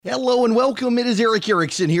Hello and welcome. It is Eric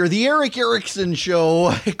Erickson here, the Eric Erickson Show,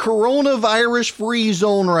 coronavirus-free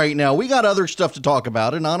zone right now. We got other stuff to talk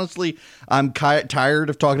about, and honestly, I'm tired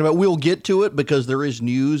of talking about it. We'll get to it because there is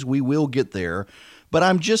news. We will get there. But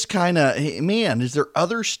I'm just kind of, man, is there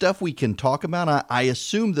other stuff we can talk about? I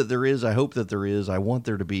assume that there is. I hope that there is. I want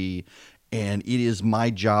there to be. And it is my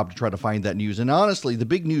job to try to find that news. And honestly, the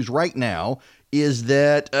big news right now is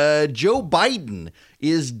that Joe Biden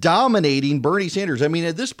is dominating Bernie Sanders. I mean,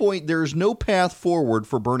 at this point, there's no path forward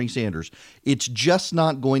for Bernie Sanders. It's just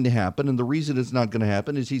not going to happen. And the reason it's not going to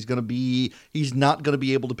happen is he's not going to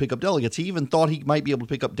be able to pick up delegates. He even thought he might be able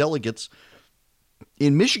to pick up delegates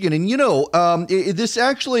in Michigan. And,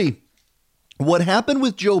 what happened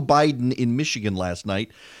with Joe Biden in Michigan last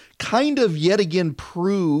night kind of yet again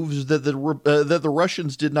proves that the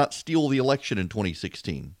Russians did not steal the election in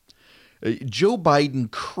 2016. Joe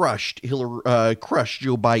Biden crushed Joe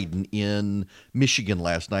Biden in Michigan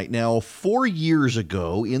last night. Now, 4 years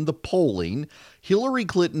ago in the polling, Hillary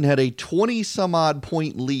Clinton had a 20-some-odd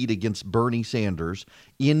point lead against Bernie Sanders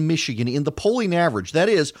in Michigan in the polling average. That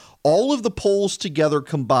is, all of the polls together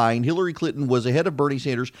combined, Hillary Clinton was ahead of Bernie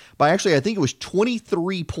Sanders by actually, I think it was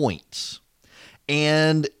 23 points.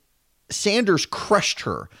 And Sanders crushed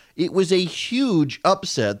her. It was a huge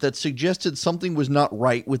upset that suggested something was not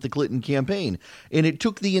right with the Clinton campaign. And it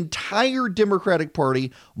took the entire Democratic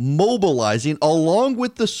Party mobilizing along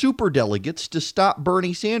with the superdelegates to stop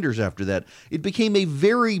Bernie Sanders after that. It became a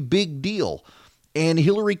very big deal. And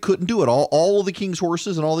Hillary couldn't do it. All of the king's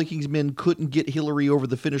horses and all the king's men couldn't get Hillary over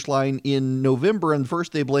the finish line in November. And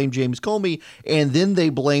first they blamed James Comey, and then they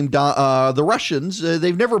blamed the Russians.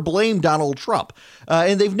 They've never blamed Donald Trump,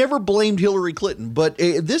 and they've never blamed Hillary Clinton. But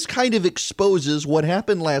this kind of exposes what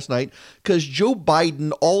happened last night, because Joe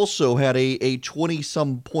Biden also had a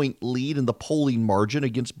 20-some point lead in the polling margin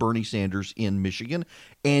against Bernie Sanders in Michigan,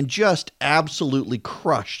 and just absolutely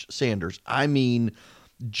crushed Sanders. I mean,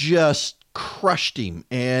 just crushed him.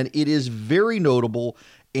 And it is very notable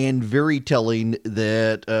and very telling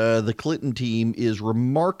that the Clinton team is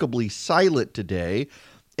remarkably silent today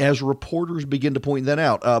as reporters begin to point that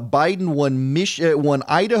out. Biden won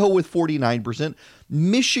Idaho with 49%,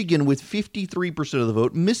 Michigan with 53% of the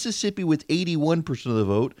vote, Mississippi with 81% of the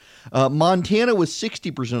vote, Montana with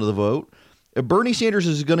 60% of the vote. Bernie Sanders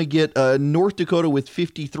is going to get North Dakota with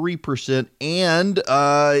 53%, and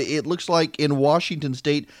it looks like in Washington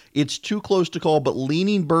State, it's too close to call, but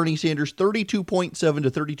leaning Bernie Sanders 32.7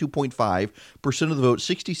 to 32.5% of the vote,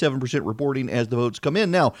 67% reporting as the votes come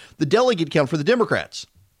in. Now, the delegate count for the Democrats.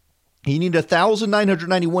 You need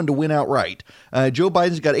 1,991 to win outright. Joe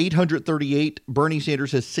Biden's got 838. Bernie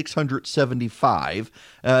Sanders has 675.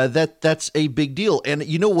 That's a big deal. And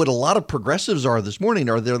you know what a lot of progressives are this morning?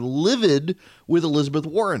 They're livid with Elizabeth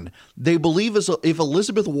Warren. They believe if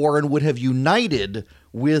Elizabeth Warren would have united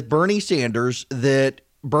with Bernie Sanders, that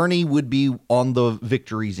Bernie would be on the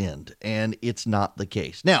victory's end, and it's not the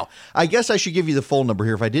case. Now, I guess I should give you the phone number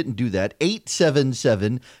here if I didn't do that.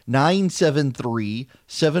 877-973-7425,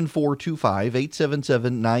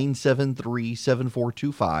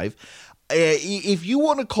 877-973-7425. If you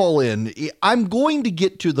want to call in, I'm going to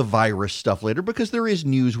get to the virus stuff later because there is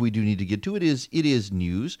news we do need to get to. It is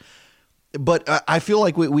news. But I feel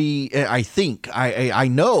like I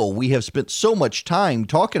know we have spent so much time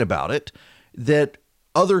talking about it that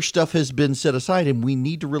other stuff has been set aside, and we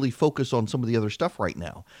need to really focus on some of the other stuff right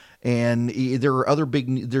now. And there's other big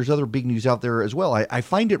news out there as well. I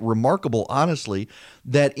find it remarkable, honestly,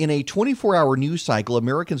 that in a 24-hour news cycle,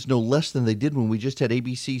 Americans know less than they did when we just had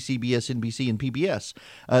ABC, CBS, NBC, and PBS.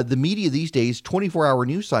 The media these days, 24-hour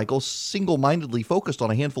news cycles, single-mindedly focused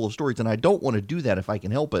on a handful of stories, and I don't want to do that if I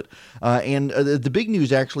can help it. And the big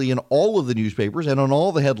news, actually, in all of the newspapers and on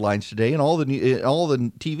all the headlines today and all the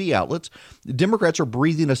TV outlets, Democrats are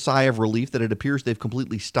breathing a sigh of relief that it appears they've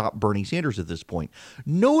completely stopped Bernie Sanders at this point.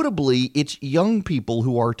 Notably, it's young people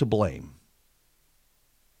who are to blame.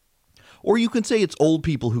 Or you can say it's old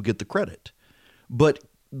people who get the credit. But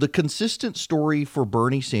the consistent story for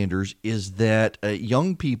Bernie Sanders is that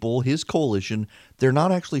young people, his coalition, they're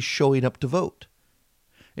not actually showing up to vote.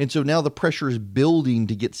 And so now the pressure is building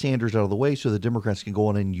to get Sanders out of the way so the Democrats can go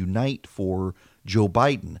on and unite for Joe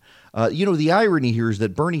Biden. The irony here is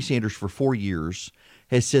that Bernie Sanders for 4 years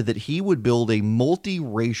has said that he would build a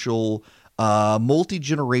multiracial,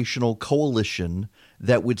 multi-generational coalition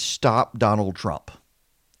that would stop Donald Trump.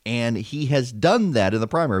 And he has done that in the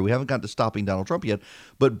primary. We haven't gotten to stopping Donald Trump yet,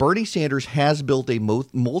 but Bernie Sanders has built a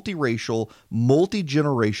multiracial,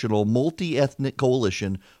 multi-generational, multi-ethnic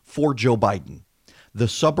coalition for Joe Biden. The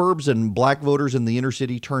suburbs and black voters in the inner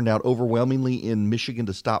city turned out overwhelmingly in Michigan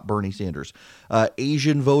to stop Bernie Sanders.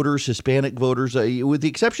 Asian voters, Hispanic voters, with the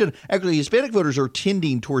exception, actually, Hispanic voters are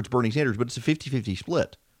tending towards Bernie Sanders, but it's a 50-50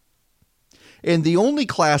 split. And the only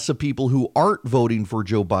class of people who aren't voting for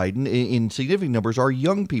Joe Biden in significant numbers are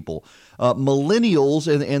young people, millennials,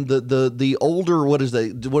 and the older, what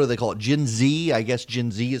do they call it? Gen Z. I guess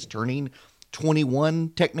Gen Z is turning 21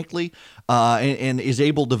 technically, and is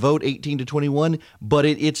able to vote 18 to 21. But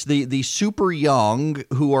it's the super young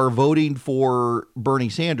who are voting for Bernie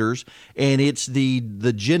Sanders, and it's the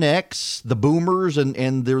Gen X, the boomers,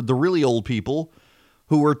 and the really old people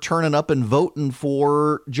who are turning up and voting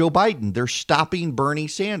for Joe Biden. They're stopping Bernie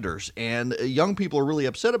Sanders, and young people are really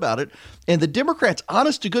upset about it. And the Democrats,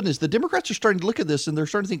 honest to goodness, the Democrats are starting to look at this and they're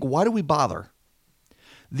starting to think, why do we bother?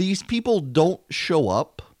 These people don't show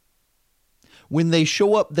up. When they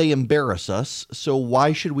show up, they embarrass us. So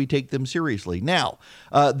why should we take them seriously? Now,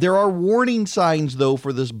 there are warning signs, though,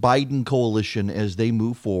 for this Biden coalition as they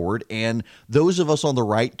move forward. And those of us on the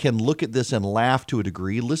right can look at this and laugh to a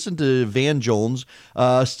degree. Listen to Van Jones,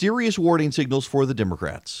 serious warning signals for the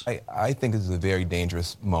Democrats. I think this is a very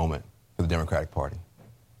dangerous moment for the Democratic Party.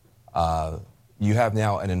 You have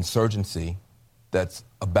now an insurgency that's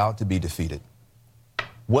about to be defeated.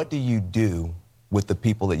 What do you do with the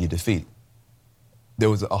people that you defeat? There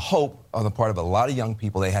was a hope on the part of a lot of young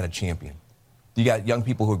people they had a champion. You got young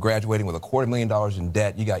people who are graduating with $250,000 in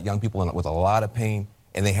debt. You got young people with a lot of pain,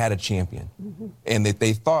 and they had a champion. Mm-hmm. And that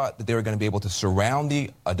they thought that they were going to be able to surround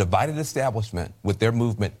a divided establishment with their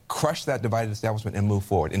movement, crush that divided establishment, and move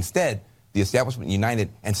forward. Instead, the establishment united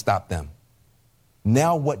and stopped them.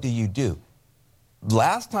 Now what do?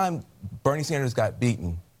 Last time Bernie Sanders got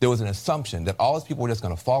beaten, there was an assumption that all these people were just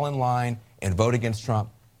going to fall in line and vote against Trump.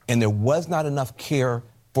 And there was not enough care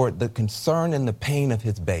for the concern and the pain of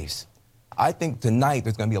his base. I think tonight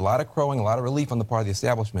there's going to be a lot of crowing, a lot of relief on the part of the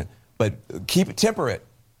establishment, but keep it temperate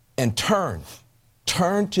and turn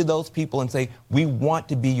to those people and say, we want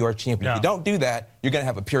to be your champion. Yeah. If you don't do that, you're going to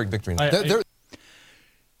have a Pyrrhic victory.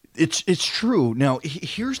 It's true. Now,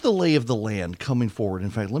 here's the lay of the land coming forward. In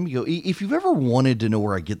fact, let me go. If you've ever wanted to know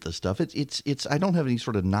where I get this stuff, it's I don't have any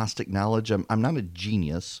sort of Gnostic knowledge. I'm not a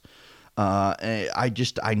genius.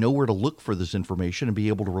 I know where to look for this information and be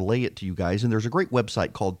able to relay it to you guys. And there's a great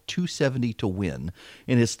website called 270 to Win,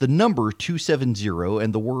 and it's the number 270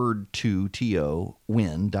 and the word 2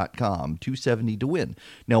 win.com, 270 to Win.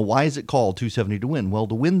 Now, why is it called 270 to Win? Well,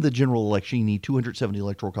 to win the general election, you need 270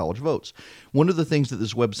 electoral college votes. One of the things that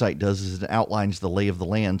this website does is it outlines the lay of the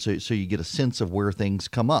land, so you get a sense of where things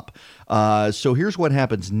come up. So here's what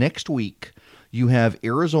happens next week. You have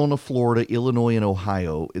Arizona, Florida, Illinois, and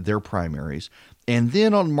Ohio, their primaries. And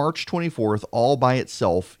then on March 24th, all by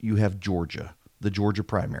itself, you have Georgia, the Georgia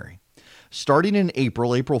primary. Starting in April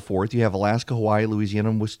 4th, you have Alaska, Hawaii,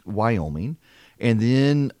 Louisiana, and Wyoming. And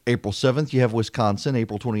then April 7th, you have Wisconsin.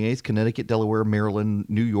 April 28th, Connecticut, Delaware, Maryland,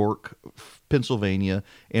 New York, Pennsylvania,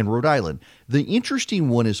 and Rhode Island. The interesting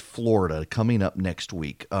one is Florida coming up next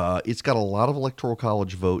week. It's got a lot of electoral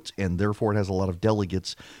college votes, and therefore it has a lot of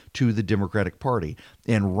delegates to the Democratic Party.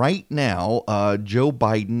 And right now, Joe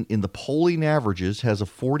Biden in the polling averages has a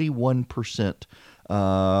 41%,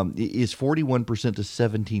 is 41% to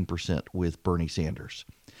 17% with Bernie Sanders.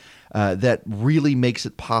 That really makes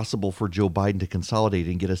it possible for Joe Biden to consolidate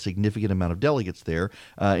and get a significant amount of delegates there.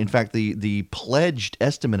 In fact, the pledged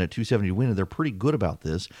estimate at 270 to Win, and they're pretty good about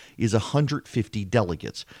this, is 150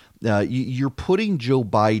 delegates. You're putting Joe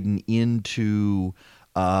Biden into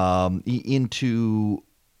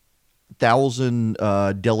 1,000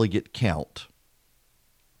 delegate count,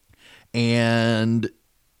 and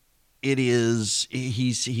he's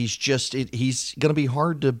going to be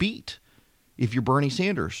hard to beat if you're Bernie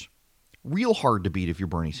Sanders. Real hard to beat if you're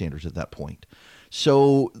Bernie Sanders at that point.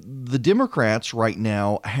 So the Democrats right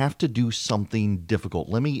now have to do something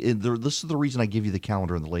difficult. This is the reason I give you the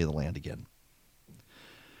calendar and the lay of the land again.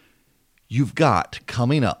 You've got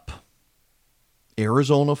coming up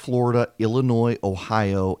Arizona, Florida, Illinois,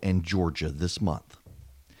 Ohio, and Georgia this month.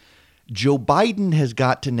 Joe Biden has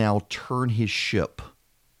got to now turn his ship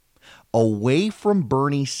away from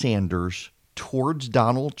Bernie Sanders towards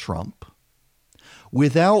Donald Trump,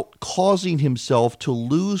 without causing himself to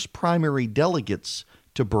lose primary delegates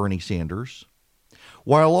to Bernie Sanders,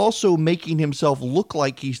 while also making himself look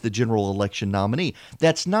like he's the general election nominee.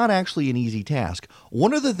 That's not actually an easy task.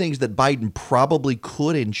 One of the things that Biden probably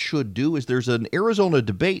could and should do is there's an Arizona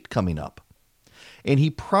debate coming up, and he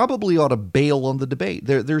probably ought to bail on the debate.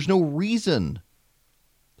 There's no reason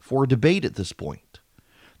for a debate at this point.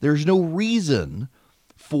 There's no reason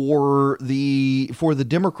for the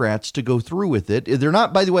Democrats to go through with it. They're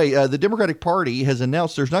not, by the way, the Democratic Party has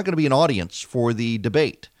announced there's not going to be an audience for the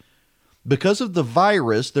debate. Because of the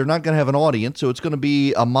virus, they're not going to have an audience, so it's going to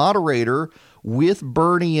be a moderator with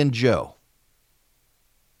Bernie and Joe.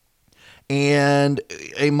 And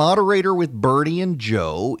a moderator with Bernie and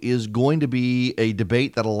Joe is going to be a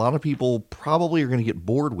debate that a lot of people probably are going to get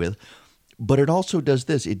bored with. But it also does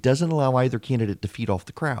this. It doesn't allow either candidate to feed off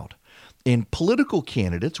the crowd. And political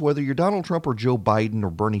candidates, whether you're Donald Trump or Joe Biden or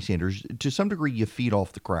Bernie Sanders, to some degree you feed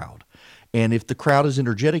off the crowd. And if the crowd is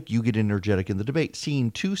energetic, you get energetic in the debate.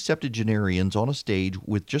 Seeing two septuagenarians on a stage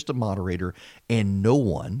with just a moderator and no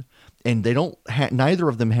one, and they don't neither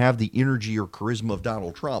of them have the energy or charisma of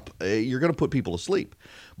Donald Trump, you're going to put people to sleep.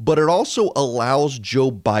 But it also allows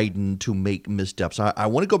Joe Biden to make missteps. I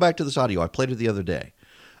want to go back to this audio. I played it the other day.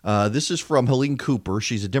 This is from Helene Cooper.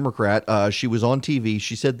 She's a Democrat. She was on TV.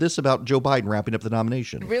 She said this about Joe Biden wrapping up the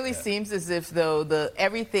nomination. It really seems as if, though,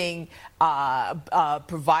 everything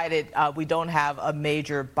provided we don't have a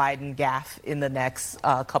major Biden gaffe in the next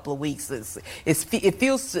couple of weeks. It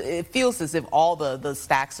feels as if all the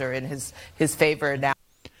stacks are in his favor now.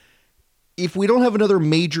 If we don't have another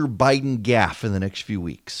major Biden gaffe in the next few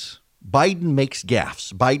weeks, Biden makes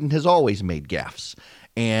gaffes. Biden has always made gaffes.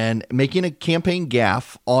 And making a campaign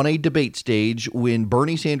gaffe on a debate stage when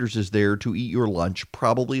Bernie Sanders is there to eat your lunch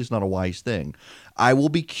probably is not a wise thing. I will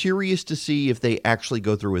be curious to see if they actually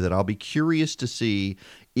go through with it. I'll be curious to see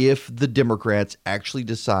if the Democrats actually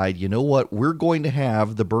decide, you know what, we're going to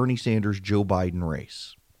have the Bernie Sanders-Joe Biden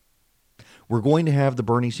race. We're going to have the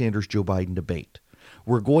Bernie Sanders-Joe Biden debate.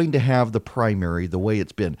 We're going to have the primary the way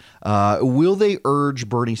it's been. Will they urge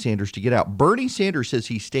Bernie Sanders to get out? Bernie Sanders says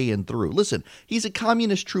he's staying through. Listen, he's a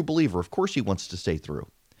communist true believer. Of course he wants to stay through.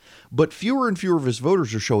 But fewer and fewer of his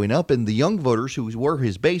voters are showing up, and the young voters who were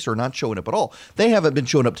his base are not showing up at all. They haven't been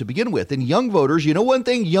showing up to begin with. And young voters, you know one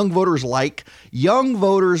thing young voters like? Young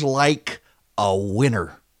voters like a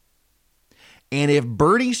winner. And if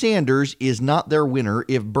Bernie Sanders is not their winner,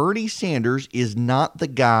 if Bernie Sanders is not the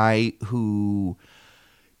guy who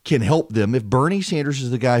can help them, if Bernie Sanders is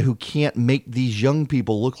the guy who can't make these young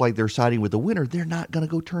people look like they're siding with the winner, they're not going to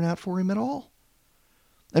go turn out for him at all.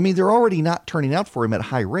 I mean, they're already not turning out for him at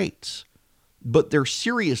high rates, but they're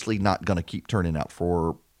seriously not going to keep turning out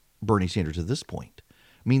for Bernie Sanders at this point.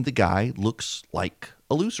 I mean, the guy looks like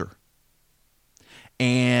a loser.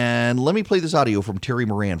 And let me play this audio from Terry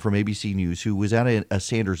Moran from ABC News, who was at a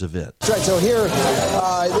Sanders event. That's right. So here,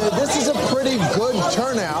 this is a pretty good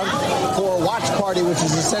turnout for a watch party, which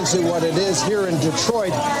is essentially what it is here in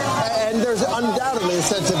Detroit. And there's undoubtedly a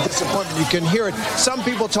sense of disappointment. You can hear it. Some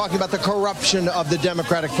people talking about the corruption of the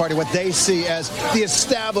Democratic Party, what they see as the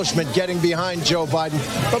establishment getting behind Joe Biden.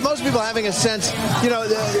 But most people having a sense, you know,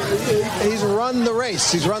 he's run the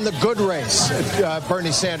race. He's run the good race,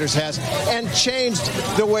 Bernie Sanders has, and changed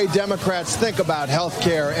the way Democrats think about health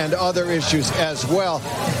care and other issues as well.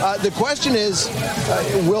 The question is,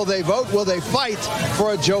 will they vote? Will they fight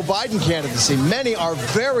for a Joe Biden candidacy? Many are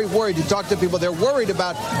very worried. You talk to people, they're worried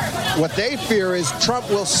about what they fear is Trump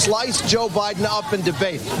will slice Joe Biden up in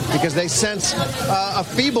debate because they sense a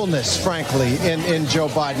feebleness, frankly, in Joe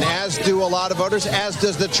Biden, as do a lot of voters, as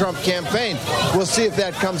does the Trump campaign. We'll see if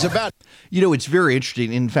that comes about. You know, it's very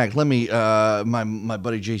interesting. In fact, let me, my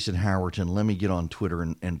buddy Jason Howerton, let me get on Twitter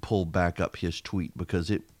and pull back up his tweet because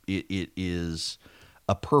it is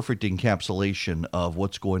a perfect encapsulation of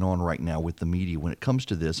what's going on right now with the media when it comes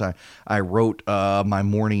to this. I wrote my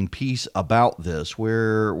morning piece about this.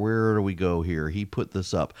 Where do we go here? He put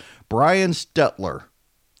this up. Brian Stelter.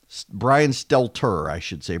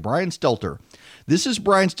 This is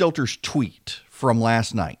Brian Stelter's tweet from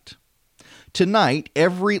last night. Tonight,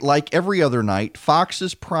 like every other night,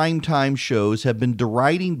 Fox's primetime shows have been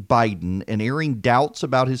deriding Biden and airing doubts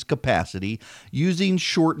about his capacity using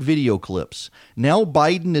short video clips. Now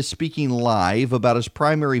Biden is speaking live about his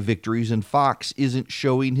primary victories and Fox isn't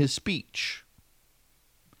showing his speech.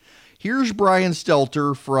 Here's Brian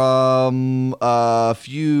Stelter from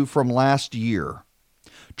last year.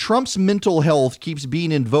 Trump's mental health keeps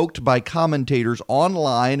being invoked by commentators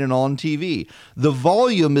online and on TV. The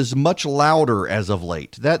volume is much louder as of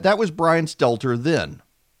late. That was Brian Stelter then.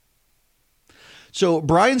 So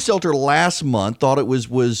Brian Stelter last month thought it was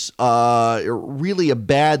really a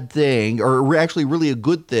bad thing, or actually really a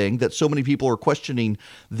good thing, that so many people are questioning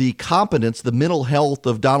the competence, the mental health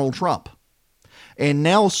of Donald Trump. And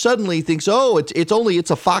now suddenly thinks,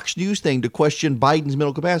 it's a Fox News thing to question Biden's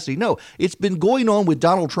mental capacity. No, it's been going on with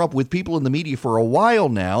Donald Trump with people in the media for a while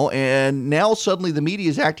now. And now suddenly the media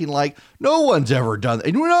is acting like no one's ever done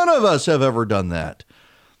that. None of us have ever done that.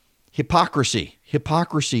 hypocrisy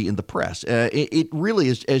in the press. It really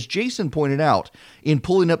is, as Jason pointed out in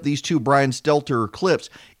pulling up these two Brian Stelter clips,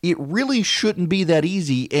 it really shouldn't be that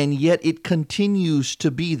easy, and yet it continues to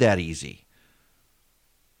be that easy.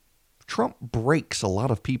 Trump breaks a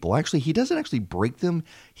lot of people. Actually, he doesn't actually break them.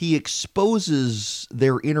 He exposes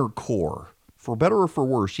their inner core. For better or for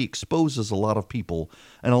worse, he exposes a lot of people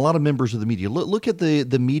and a lot of members of the media. Look at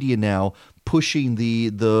the media now pushing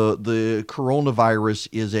the coronavirus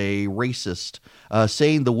is a racist,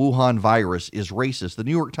 saying the Wuhan virus is racist. The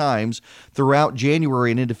New York Times, throughout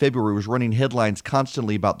January and into February, was running headlines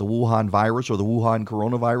constantly about the Wuhan virus or the Wuhan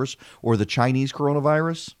coronavirus or the Chinese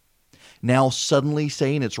coronavirus. Now suddenly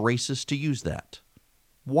saying it's racist to use that.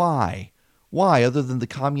 Why? Why, other than the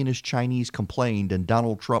communist Chinese complained and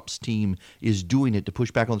Donald Trump's team is doing it to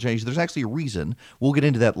push back on the Chinese? There's actually a reason. We'll get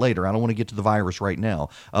into that later. I don't want to get to the virus right now.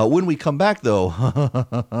 When we come back, though,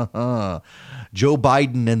 Joe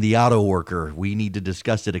Biden and the auto worker. We need to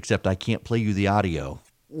discuss it, except I can't play you the audio.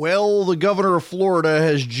 Well, the governor of Florida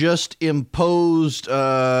has just imposed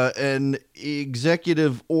an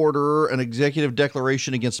executive order, an executive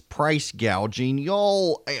declaration against price gouging.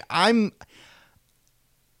 Y'all, I'm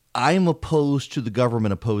opposed to the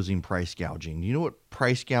government opposing price gouging. You know what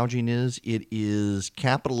price gouging is? It is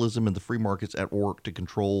capitalism and the free markets at work to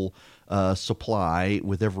control supply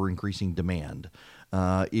with ever-increasing demand.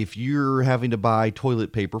 If you're having to buy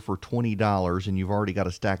toilet paper for $20 and you've already got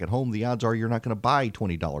a stack at home, the odds are you're not going to buy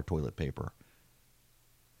 $20 toilet paper.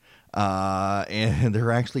 And there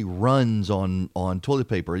are actually runs on toilet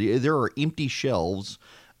paper. There are empty shelves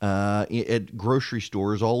at grocery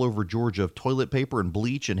stores all over Georgia of toilet paper and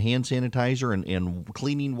bleach and hand sanitizer and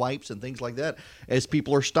cleaning wipes and things like that, as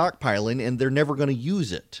people are stockpiling and they're never going to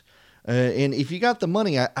use it. And if you got the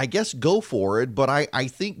money, I guess go for it. But I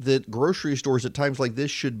think that grocery stores at times like this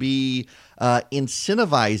should be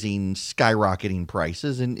incentivizing skyrocketing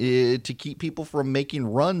prices and to keep people from making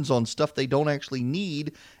runs on stuff they don't actually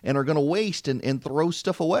need and are going to waste and throw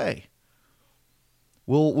stuff away.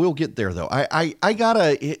 We'll get there though. I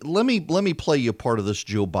gotta let me play you part of this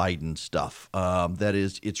Joe Biden stuff. That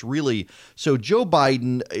is, it's really so. Joe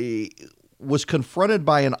Biden was confronted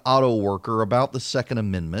by an auto worker about the Second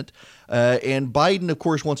Amendment, and Biden, of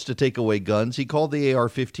course, wants to take away guns. He called the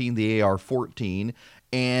AR-15 the AR-14,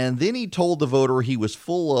 and then he told the voter he was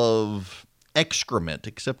full of excrement,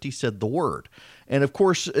 except he said the word. And of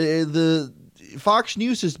course, the Fox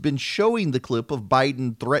News has been showing the clip of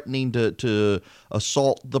Biden threatening to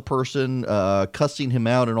assault the person, cussing him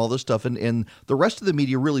out and all this stuff. And the rest of the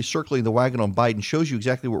media really circling the wagon on Biden shows you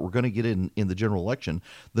exactly what we're going to get in the general election.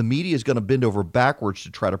 The media is going to bend over backwards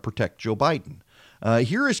to try to protect Joe Biden.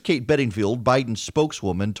 Here is Kate Bedingfield, Biden's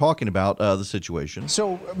spokeswoman, talking about the situation.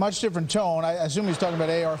 So much different tone. I assume he's talking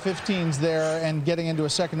about AR-15s there and getting into a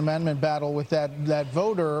Second Amendment battle with that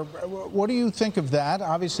voter. What do you think of that?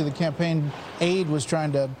 Obviously, the campaign aide was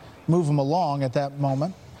trying to move him along at that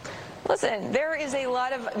moment. Listen, there is a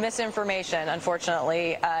lot of misinformation,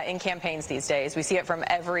 unfortunately, in campaigns these days. We see it from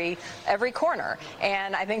every corner.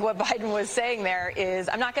 And I think what Biden was saying there is,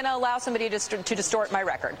 I'm not going to allow somebody to distort my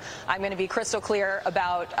record. I'm going to be crystal clear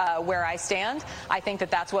about where I stand. I think that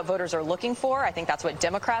that's what voters are looking for. I think that's what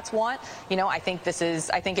Democrats want. You know, I think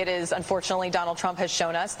it is, unfortunately, Donald Trump has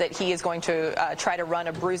shown us that he is going to try to run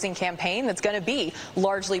a bruising campaign that's going to be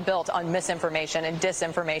largely built on misinformation and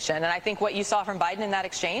disinformation. And I think what you saw from Biden in that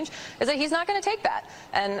exchange is that he's not going to take that.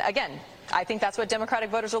 And again, I think that's what Democratic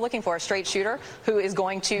voters are looking for, a straight shooter who is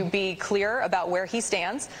going to be clear about where he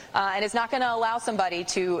stands and is not going to allow somebody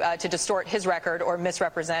to distort his record or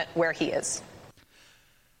misrepresent where he is.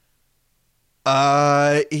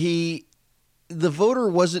 The voter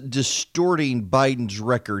wasn't distorting Biden's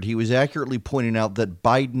record. He was accurately pointing out that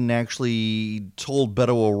Biden actually told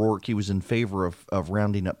Beto O'Rourke he was in favor of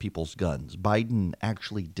rounding up people's guns. Biden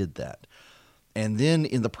actually did that. And then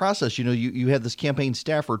in the process, you had this campaign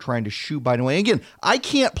staffer trying to shoo Biden away. Again, I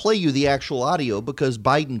can't play you the actual audio because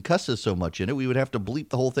Biden cusses so much in it. We would have to bleep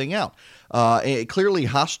the whole thing out. Clearly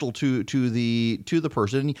hostile to the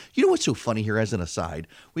person. And you know what's so funny here, as an aside?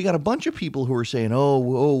 We got a bunch of people who are saying,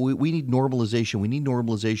 we need normalization. We need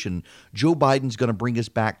normalization. Joe Biden's going to bring us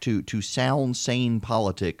back to sound, sane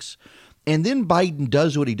politics. And then Biden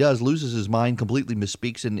does what he does, loses his mind, completely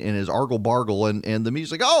misspeaks and is argle-bargle, and the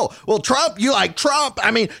media's like, oh, well, Trump, you like Trump.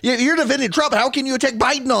 I mean, you're defending Trump. How can you attack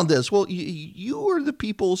Biden on this? Well, you are the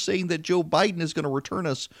people saying that Joe Biden is going to return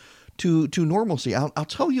us to normalcy. I'll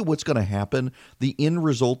tell you what's going to happen. The end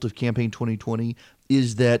result of campaign 2020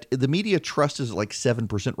 is that the media trust is like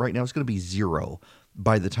 7% right now. It's going to be 0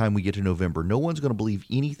 by the time we get to November. No one's going to believe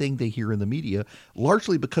anything they hear in the media,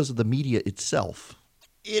 largely because of the media itself.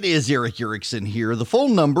 It is Eric Erickson here. The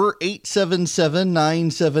phone number,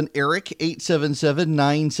 877-97-ERIC,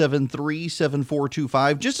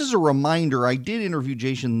 877-973-7425. Just as a reminder, I did interview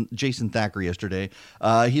Jason Thacker yesterday.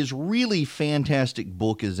 His really fantastic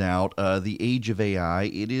book is out, The Age of AI.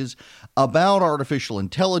 It is about artificial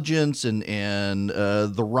intelligence and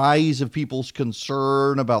the rise of people's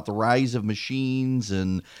concern about the rise of machines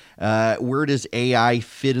and where does AI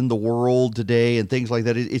fit in the world today and things like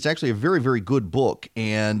that. It's actually a very, very good book.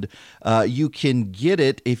 And you can get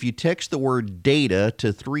it if you text the word data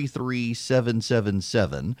to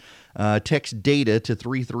 33777. Text data to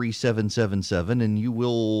 33777, and you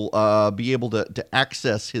will be able to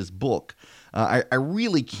access his book. I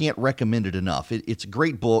really can't recommend it enough. It's a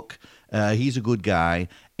great book. He's a good guy.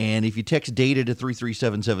 And if you text data to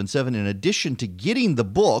 33777, in addition to getting the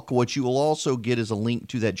book, what you will also get is a link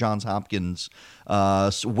to that Johns Hopkins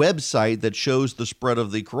website that shows the spread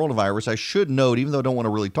of the coronavirus. I should note, even though I don't want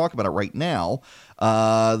to really talk about it right now,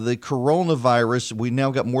 the coronavirus, we now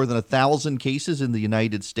got more than 1,000 cases in the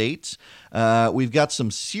United States. We've got some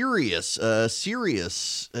serious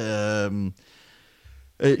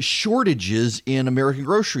shortages in American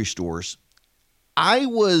grocery stores. I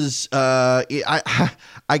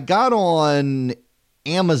got on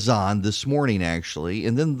Amazon this morning, actually,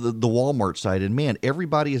 and then the Walmart site, and man,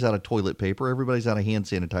 everybody is out of toilet paper, everybody's out of hand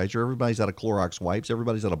sanitizer, everybody's out of Clorox wipes,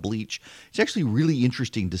 everybody's out of bleach. It's actually really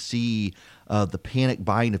interesting to see the panic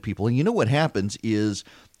buying of people. And you know what happens is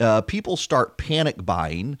people start panic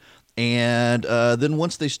buying, and then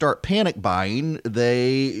once they start panic buying,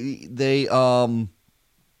 they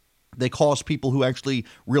cause people who actually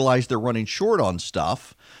realize they're running short on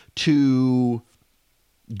stuff to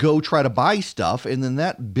go try to buy stuff, and then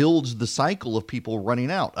that builds the cycle of people running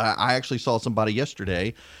out. I actually saw somebody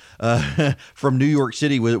yesterday from New York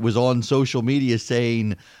City was on social media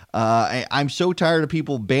saying, I'm so tired of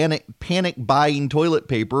people panic buying toilet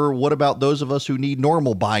paper. What about those of us who need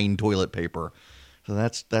normal buying toilet paper? So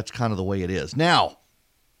that's kind of the way it is. Now,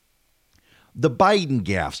 the Biden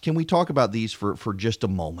gaffes, can we talk about these for just a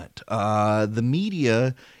moment? The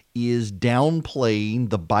media is downplaying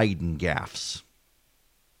the Biden gaffes.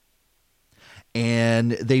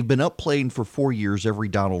 And they've been upplaying for 4 years every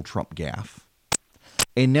Donald Trump gaffe.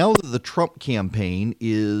 And now that the Trump campaign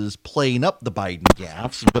is playing up the Biden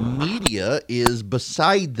gaffes, the media is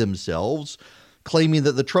beside themselves, claiming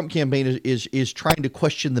that the Trump campaign is trying to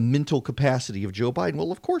question the mental capacity of Joe Biden.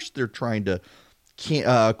 Well, of course they're trying to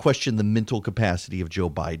question the mental capacity of Joe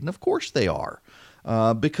Biden. Of course they are,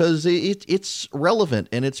 because it's relevant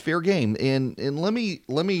and it's fair game. And let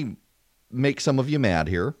me make some of you mad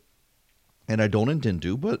here, and I don't intend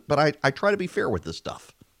to, but I try to be fair with this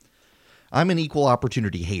stuff. I'm an equal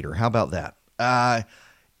opportunity hater. How about that?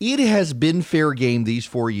 It has been fair game these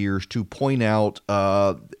 4 years to point out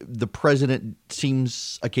the president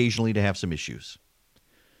seems occasionally to have some issues.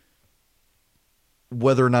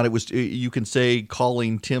 Whether or not it was, you can say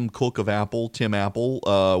calling Tim Cook of Apple, Tim Apple,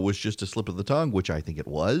 was just a slip of the tongue, which I think it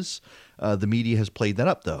was. The media has played that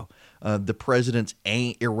up, though. The president's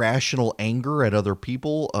irrational anger at other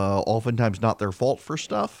people, oftentimes not their fault for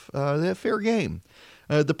stuff, they're fair game.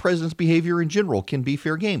 The president's behavior in general can be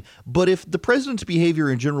fair game. But if the president's behavior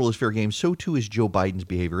in general is fair game, so too is Joe Biden's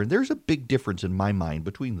behavior. And there's a big difference in my mind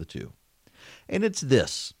between the two. And it's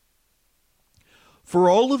this.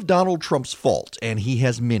 For all of Donald Trump's faults, and he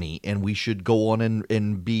has many, and we should go on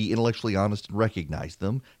and be intellectually honest and recognize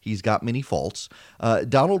them. He's got many faults.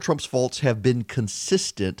 Donald Trump's faults have been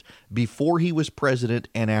consistent before he was president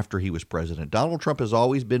and after he was president. Donald Trump has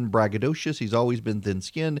always been braggadocious. He's always been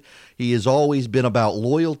thin-skinned. He has always been about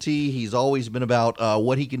loyalty. He's always been about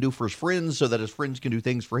what he can do for his friends so that his friends can do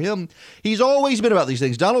things for him. He's always been about these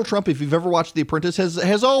things. Donald Trump, if you've ever watched The Apprentice,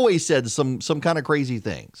 has always said some kind of crazy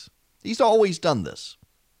things. He's always done this.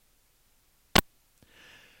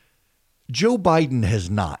 Joe Biden has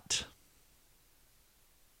not.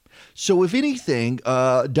 So if anything,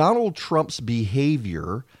 Donald Trump's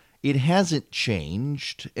behavior, it hasn't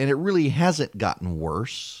changed, and it really hasn't gotten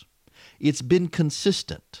worse. It's been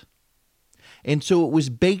consistent. And so it was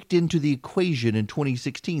baked into the equation in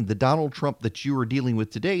 2016. The Donald Trump that you are dealing with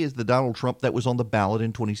today is the Donald Trump that was on the ballot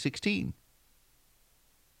in 2016.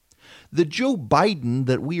 The Joe Biden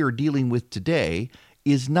that we are dealing with today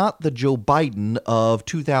is not the Joe Biden of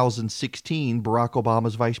 2016, Barack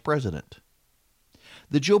Obama's vice president.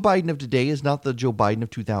 The Joe Biden of today is not the Joe Biden of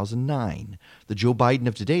 2009. The Joe Biden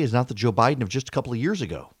of today is not the Joe Biden of just a couple of years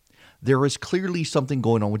ago. There is clearly something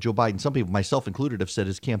going on with Joe Biden. Some people, myself included, have said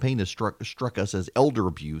his campaign has struck us as elder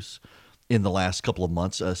abuse in the last couple of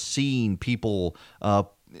months, seeing people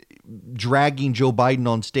dragging Joe Biden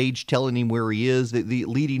on stage, telling him where he is,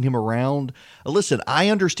 leading him around. Listen, I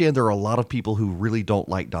understand there are a lot of people who really don't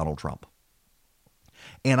like Donald Trump.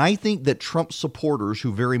 And I think that Trump supporters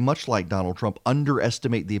who very much like Donald Trump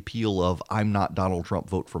underestimate the appeal of "I'm not Donald Trump,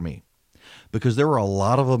 vote for me." Because there are a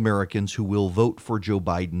lot of Americans who will vote for Joe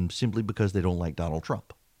Biden simply because they don't like Donald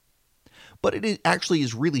Trump. But it actually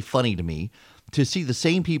is really funny to me to see the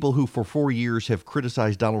same people who for 4 years have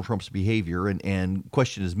criticized Donald Trump's behavior and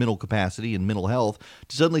questioned his mental capacity and mental health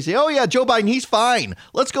to suddenly say, oh, yeah, Joe Biden, he's fine.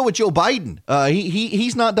 Let's go with Joe Biden.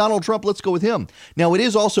 He's not Donald Trump. Let's go with him. Now, it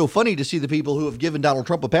is also funny to see the people who have given Donald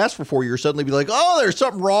Trump a pass for 4 years suddenly be like, oh, there's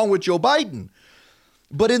something wrong with Joe Biden.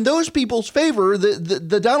 But in those people's favor,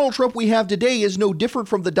 the Donald Trump we have today is no different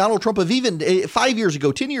from the Donald Trump of even 5 years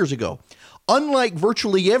ago, 10 years ago. Unlike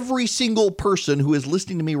virtually every single person who is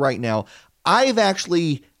listening to me right now, I've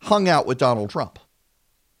actually hung out with Donald Trump.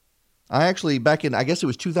 I actually, back in, I guess it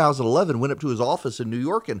was 2011, went up to his office in New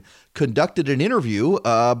York and conducted an interview,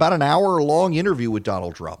 about an hour-long interview with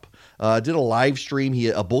Donald Trump. Did a live stream.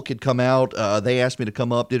 A book had come out. They asked me to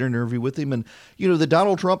come up, did an interview with him. And, you know, the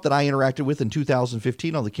Donald Trump that I interacted with in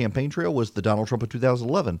 2015 on the campaign trail was the Donald Trump of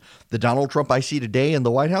 2011. The Donald Trump I see today in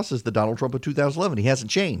the White House is the Donald Trump of 2011. He hasn't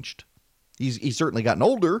changed. He's certainly gotten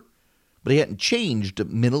older, but he hasn't changed.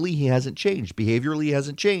 Mentally, he hasn't changed. Behaviorally, he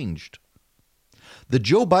hasn't changed. The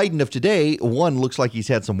Joe Biden of today, one, looks like he's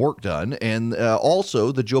had some work done. And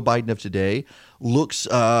also, the Joe Biden of today looks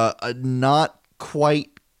not quite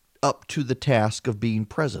up to the task of being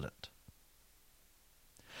president.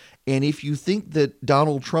 And if you think that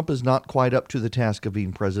Donald Trump is not quite up to the task of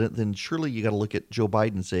being president, then surely you got to look at Joe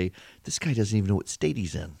Biden and say, this guy doesn't even know what state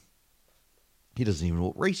he's in. He doesn't even know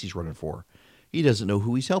what race he's running for. He doesn't know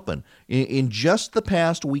who he's helping. In just the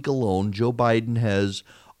past week alone, Joe Biden has,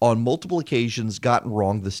 on multiple occasions, gotten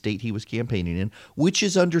wrong the state he was campaigning in, which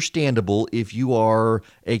is understandable if you are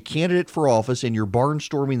a candidate for office and you're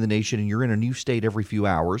barnstorming the nation and you're in a new state every few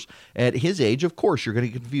hours. At his age, of course, you're going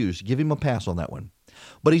to get confused. Give him a pass on that one.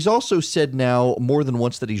 But he's also said now more than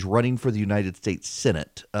once that he's running for the United States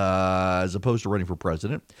Senate as opposed to running for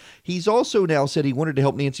president. He's also now said he wanted to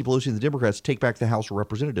help Nancy Pelosi and the Democrats take back the House of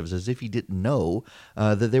Representatives, as if he didn't know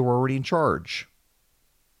that they were already in charge.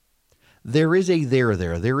 There is a there.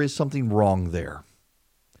 There is something wrong there.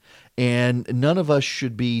 And none of us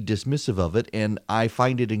should be dismissive of it. And I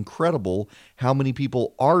find it incredible how many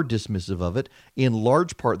people are dismissive of it. In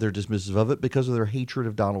large part, they're dismissive of it because of their hatred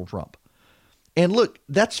of Donald Trump. And look,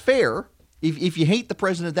 that's fair. If you hate the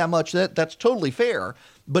president that much, that's totally fair.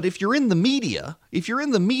 But if you're in the media,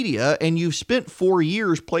 and you've spent 4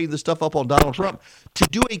 years playing this stuff up on Donald Trump, to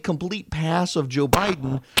do a complete pass of Joe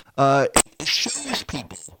Biden, it shows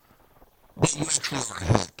people that you actually are a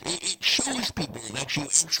hack. It shows people that you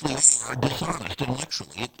actually are dishonest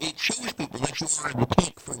intellectually. It shows people that you are in the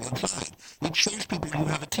tank for one side. It shows people you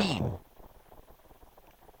have a team.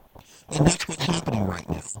 And that's what's happening right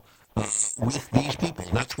now with these people.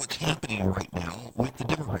 That's what's happening right now with the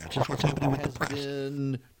Democrats. That's what's happening with the press.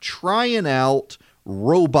 Been trying out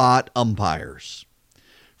robot umpires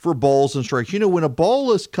for balls and strikes. You know, when a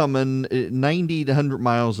ball is coming 90 to 100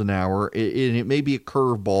 miles an hour, and it may be a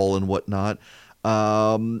curve ball and whatnot,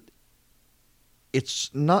 it's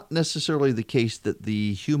not necessarily the case that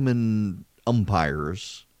the human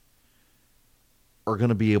umpires are going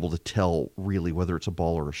to be able to tell really whether it's a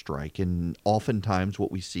ball or a strike. And oftentimes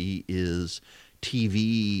what we see is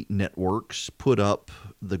TV networks put up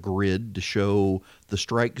the grid to show the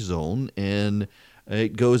strike zone, and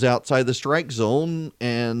it goes outside the strike zone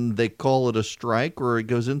and they call it a strike, or it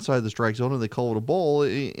goes inside the strike zone and they call it a ball.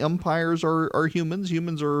 Umpires are humans.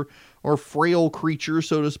 Humans are frail creatures,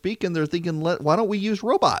 so to speak, and they're thinking, why don't we use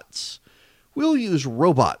robots? We'll use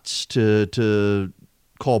robots to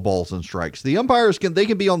call balls and strikes. The umpires can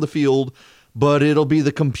be on the field, but it'll be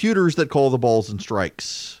the computers that call the balls and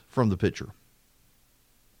strikes from the pitcher.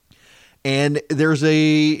 And there's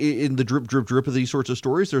in the drip of these sorts of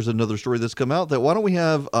stories, there's another story that's come out that why don't we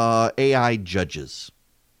have AI judges?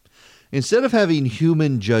 Instead of having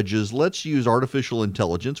human judges, let's use artificial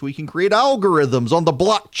intelligence. We can create algorithms on the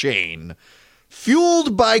blockchain,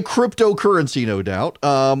 fueled by cryptocurrency, no doubt,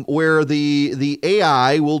 where the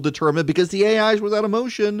AI will determine, because the AI is without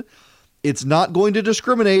emotion, it's not going to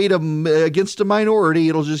discriminate against a minority.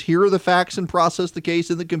 It'll just hear the facts and process the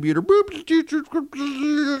case in the computer.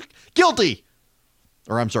 Guilty.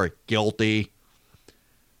 Or I'm sorry, guilty.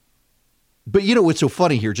 But you know what's so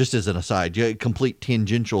funny here, just as an aside, complete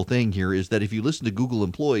tangential thing here, is that if you listen to Google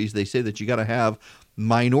employees, they say that you got to have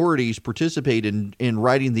minorities participate in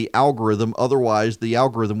writing the algorithm. Otherwise, the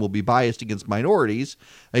algorithm will be biased against minorities,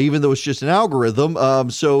 even though it's just an algorithm.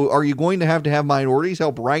 So are you going to have minorities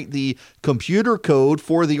help write the computer code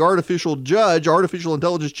for the artificial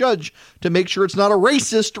intelligence judge, to make sure it's not a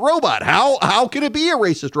racist robot? How can it be a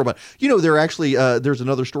racist robot? They're actually, there's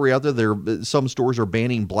another story out there. Some stores are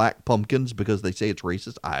banning black pumpkins because they say it's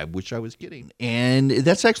racist. I wish I was kidding. And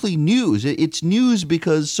that's actually news. It's news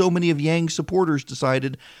because so many of Yang's supporters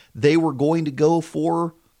decided they were going to go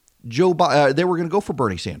for they were going to go for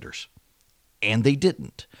Bernie Sanders. And they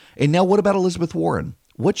didn't. And now what about Elizabeth Warren?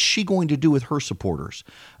 What's she going to do with her supporters?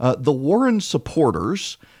 The Warren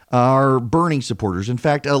supporters are Bernie supporters. In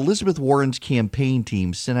fact, Elizabeth Warren's campaign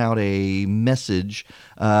team sent out a message.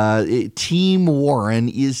 Team Warren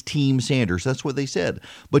is Team Sanders. That's what they said.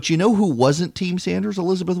 But you know who wasn't Team Sanders?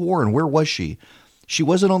 Elizabeth Warren. Where was she? She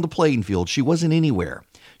wasn't on the playing field. She wasn't anywhere.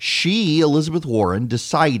 Elizabeth Warren,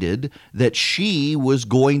 decided that she was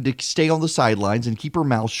going to stay on the sidelines and keep her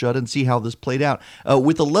mouth shut and see how this played out,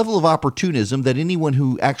 with a level of opportunism that anyone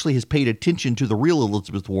who actually has paid attention to the real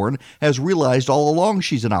Elizabeth Warren has realized all along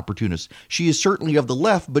she's an opportunist. She is certainly of the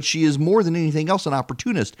left, but she is more than anything else an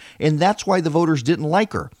opportunist, and that's why the voters didn't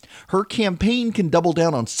like her. Her campaign can double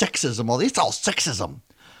down on sexism. It's all sexism.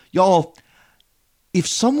 Y'all, if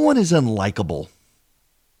someone is unlikable,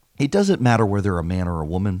 it doesn't matter whether they're a man or a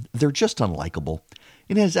woman. They're just unlikable.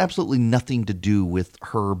 It has absolutely nothing to do with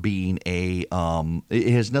her being it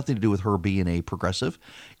has nothing to do with her being a progressive.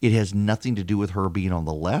 It has nothing to do with her being on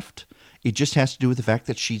the left. It just has to do with the fact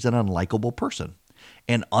that she's an unlikable person.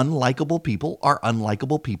 And unlikable people are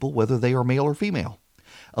unlikable people, whether they are male or female.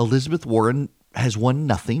 Elizabeth Warren has won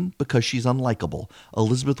nothing because she's unlikable.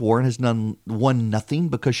 Elizabeth Warren has won nothing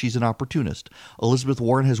because she's an opportunist. Elizabeth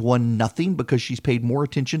Warren has won nothing because she's paid more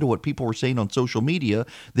attention to what people were saying on social media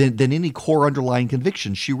than any core underlying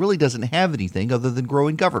conviction. She really doesn't have anything other than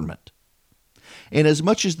growing government. And as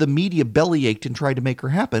much as the media bellyached and tried to make her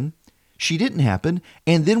happen, she didn't happen.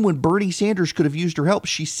 And then when Bernie Sanders could have used her help,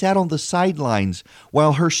 she sat on the sidelines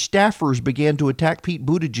while her staffers began to attack Pete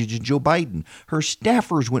Buttigieg and Joe Biden. Her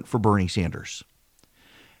staffers went for Bernie Sanders.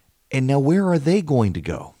 And now where are they going to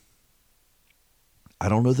go? I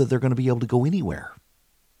don't know that they're going to be able to go anywhere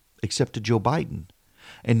except to Joe Biden.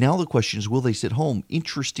 And now the question is, will they sit home?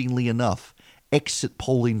 Interestingly enough, exit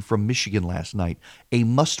polling from Michigan last night, a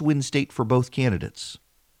must-win state for both candidates,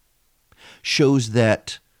 shows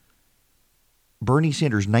that Bernie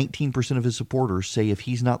Sanders, 19% of his supporters say if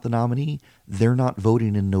he's not the nominee, they're not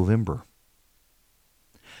voting in November.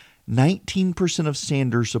 19% of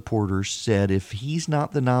Sanders supporters said if he's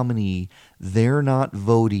not the nominee, they're not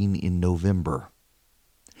voting in November.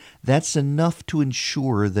 That's enough to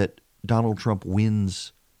ensure that Donald Trump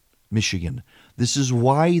wins Michigan. This is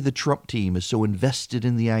why the Trump team is so invested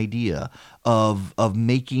in the idea of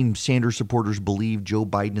making Sanders supporters believe Joe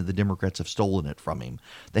Biden and the Democrats have stolen it from him.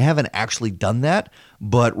 They haven't actually done that,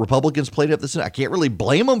 but Republicans played up the sentiment. I can't really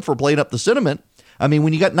blame them for playing up the sentiment. I mean,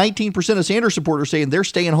 when you got 19% of Sanders supporters saying they're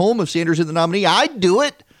staying home if Sanders is the nominee, I'd do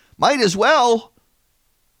it. Might as well.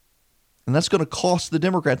 And that's going to cost the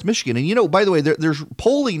Democrats Michigan. And, by the way, there's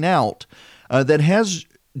polling out that has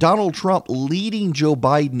Donald Trump leading Joe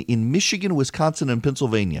Biden in Michigan, Wisconsin, and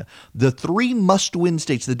Pennsylvania. The three must-win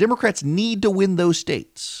states. The Democrats need to win those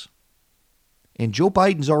states. And Joe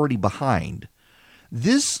Biden's already behind.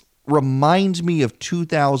 This reminds me of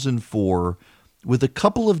 2004 with a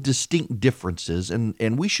couple of distinct differences,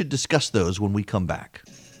 and we should discuss those when we come back.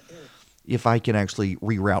 If I can actually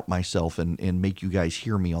reroute myself and make you guys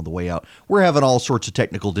hear me on the way out. We're having all sorts of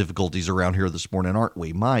technical difficulties around here this morning, aren't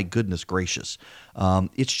we? My goodness gracious.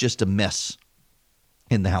 It's just a mess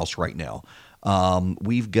in the house right now.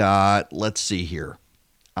 We've got, let's see here.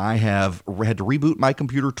 I have had to reboot my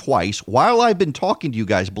computer twice. While I've been talking to you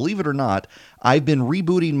guys, believe it or not, I've been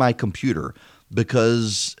rebooting my computer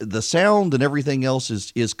because the sound and everything else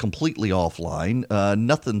is completely offline.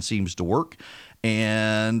 Nothing seems to work.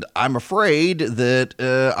 And I'm afraid that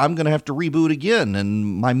I'm going to have to reboot again, and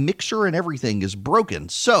my mixer and everything is broken.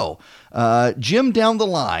 So, Jim, down the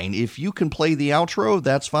line, if you can play the outro,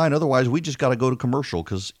 that's fine. Otherwise, we just got to go to commercial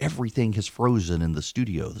because everything has frozen in the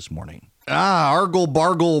studio this morning. Argle,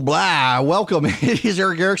 bargle, blah. Welcome. It is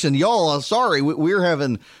Eric Erickson. Y'all, sorry, we're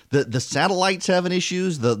having the satellites having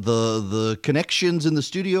issues. The connections in the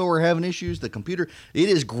studio are having issues. The computer. It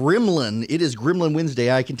is Gremlin. It is Gremlin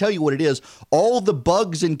Wednesday. I can tell you what it is. All the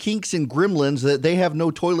bugs and kinks in Gremlins that they have no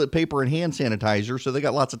toilet paper and hand sanitizer, so they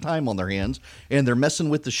got lots of time on their hands, and they're messing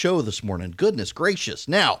with the show this morning. Goodness gracious.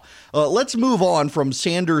 Now, let's move on from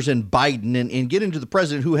Sanders and Biden and get into the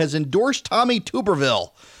president who has endorsed Tommy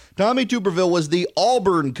Tuberville. Tommy Tuberville was the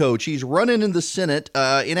Auburn coach. He's running in the Senate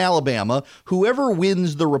in Alabama. Whoever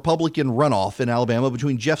wins the Republican runoff in Alabama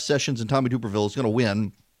between Jeff Sessions and Tommy Tuberville is going to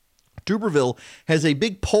win. Tuberville has a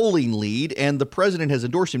big polling lead, and the president has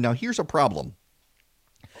endorsed him. Now, here's a problem.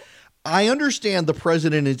 I understand the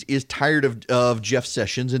president is tired of Jeff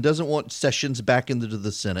Sessions and doesn't want Sessions back into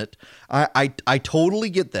the Senate. I totally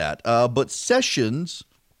get that. But Sessions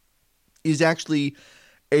is actually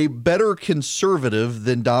a better conservative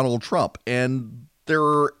than Donald Trump. And there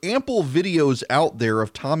are ample videos out there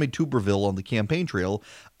of Tommy Tuberville on the campaign trail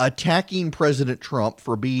attacking President Trump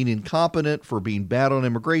for being incompetent, for being bad on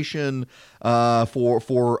immigration,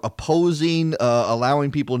 for opposing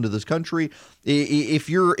allowing people into this country. If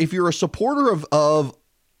you're a supporter of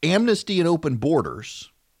amnesty and open borders,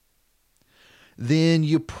 then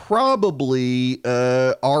you probably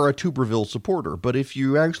are a Tuberville supporter. But if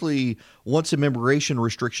you actually want some immigration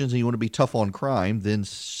restrictions and you want to be tough on crime, then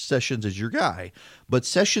Sessions is your guy. But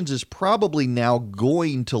Sessions is probably now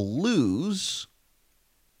going to lose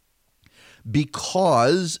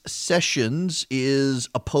because Sessions is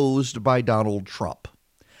opposed by Donald Trump.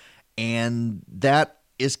 And that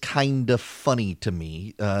is kind of funny to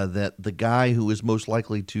me, that the guy who is most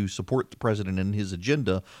likely to support the president and his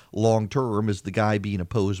agenda long term is the guy being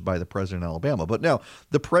opposed by the president of Alabama. But now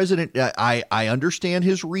the president, I understand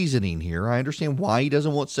his reasoning here. I understand why he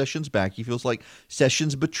doesn't want Sessions back. He feels like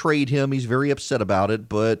Sessions betrayed him. He's very upset about it,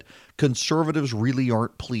 but conservatives really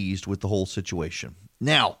aren't pleased with the whole situation.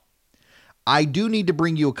 Now, I do need to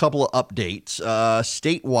bring you a couple of updates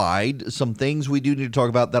statewide, some things we do need to talk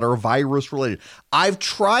about that are virus related. I've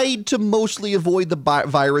tried to mostly avoid the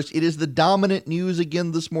virus. It is the dominant news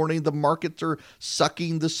again this morning. The markets are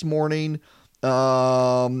sucking this morning.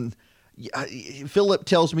 Philip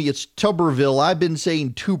tells me it's Tuberville. I've been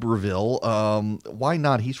saying Tuberville. Why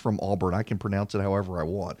not? He's from Auburn. I can pronounce it however I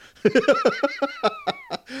want.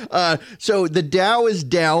 So the Dow is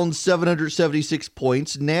down 776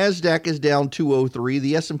 points. NASDAQ is down 203.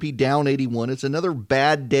 The S&P down 81. It's another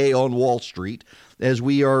bad day on Wall Street as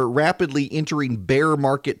we are rapidly entering bear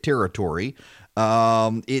market territory.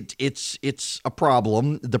 It's a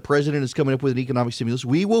problem. The president is coming up with an economic stimulus.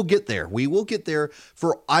 We will get there. We will get there.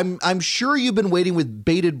 I'm sure you've been waiting with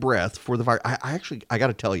bated breath for the virus. I got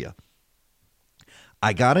to tell you,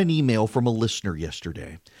 I got an email from a listener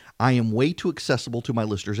yesterday. I am way too accessible to my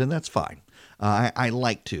listeners, and that's fine. I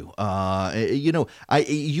like to.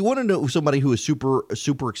 You want to know somebody who is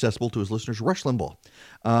super accessible to his listeners? Rush Limbaugh.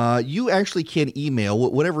 You actually can email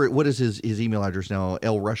what is his email address now?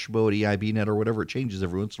 lrushbo@eibnet or whatever. It changes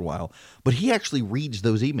every once in a while, but he actually reads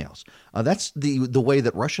those emails. That's the way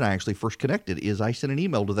that Rush and I actually first connected. Is I sent an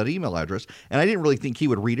email to that email address, and I didn't really think he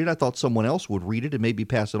would read it. I thought someone else would read it and maybe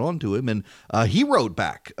pass it on to him, and he wrote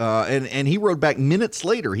back. And he wrote back minutes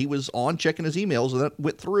later. He was on checking his emails, and that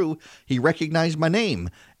went through. He recognized my name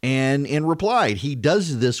and replied. He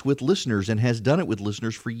does this with listeners and has done it with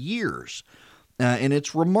listeners for years. And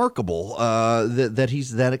it's remarkable that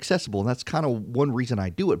he's that accessible. And that's kind of one reason I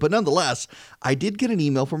do it. But nonetheless, I did get an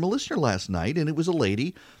email from a listener last night, and it was a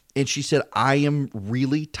lady. And she said, I am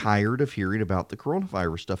really tired of hearing about the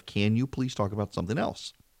coronavirus stuff. Can you please talk about something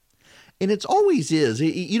else? And it's always is.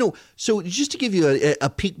 So just to give you a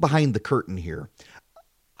peek behind the curtain here,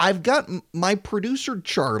 I've got my producer,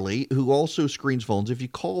 Charlie, who also screens phones. If you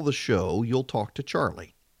call the show, you'll talk to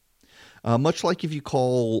Charlie. Much like if you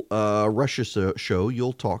call Rush's show,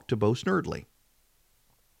 you'll talk to Bo Snerdley.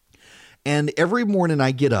 And every morning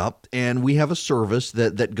I get up and we have a service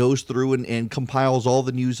that goes through and compiles all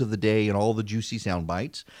the news of the day and all the juicy sound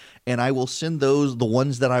bites. And I will send the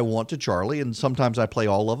ones that I want to Charlie. And sometimes I play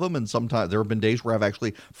all of them. And sometimes there have been days where I've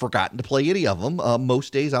actually forgotten to play any of them.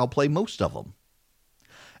 Most days I'll play most of them,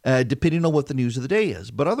 depending on what the news of the day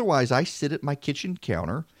is. But otherwise, I sit at my kitchen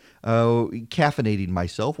counter, caffeinating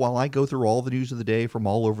myself while I go through all the news of the day from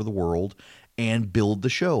all over the world and build the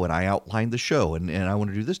show. And I outline the show. And I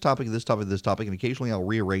want to do this topic, this topic, this topic. And occasionally I'll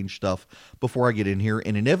rearrange stuff before I get in here.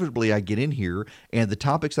 And inevitably I get in here and the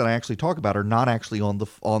topics that I actually talk about are not actually on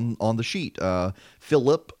the sheet.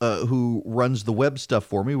 Philip, who runs the web stuff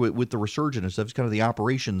for me with the Resurgent and stuff, is kind of the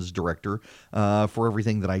operations director for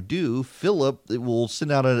everything that I do. Philip will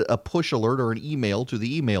send out a push alert or an email to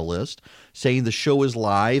the email list saying the show is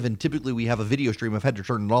live. And typically we have a video stream. I've had to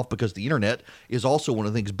turn it off because the internet is also one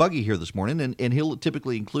of the things buggy here this morning. and he'll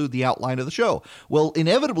typically include the outline of the show. Well,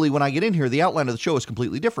 inevitably, when I get in here, the outline of the show is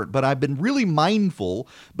completely different. But I've been really mindful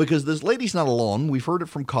because this lady's not alone. We've heard it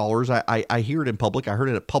from callers. I hear it in public. I heard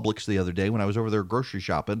it at Publix the other day when I was over there grocery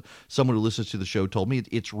shopping. Someone who listens to the show told me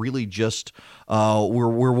it's really just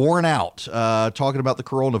we're worn out talking about the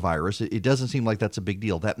coronavirus. It doesn't seem like that's a big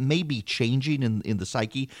deal. That may be changing in the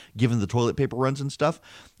psyche given the toilet paper runs and stuff.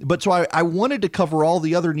 But so I wanted to cover all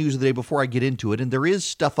the other news of the day before I get into it. And there is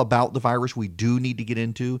stuff about the virus we do need to get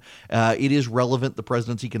into. It is relevant, the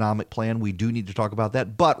president's economic plan. We do need to talk about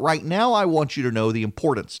that. But right now, I want you to know the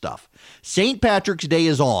important stuff. St. Patrick's Day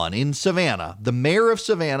is on in Savannah. The mayor of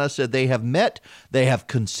Savannah said they have met, they have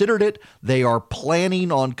considered it, they are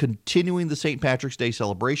planning on continuing the St. Patrick's Day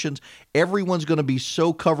celebrations. Everyone's going to be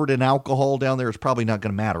so covered in alcohol down there, it's probably not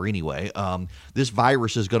going to matter anyway. This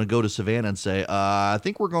virus is going to go to Savannah and say, I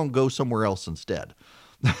think we're going to go somewhere else instead.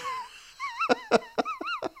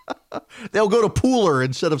 They'll go to Pooler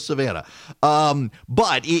instead of Savannah.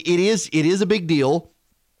 But it is a big deal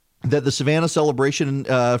that the Savannah celebration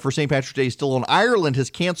for St. Patrick's Day is still on. Ireland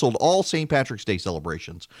has canceled all St. Patrick's Day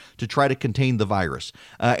celebrations to try to contain the virus.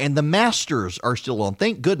 And the Masters are still on.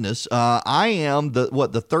 Thank goodness. I am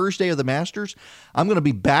the Thursday of the Masters. I'm going to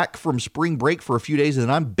be back from spring break for a few days, and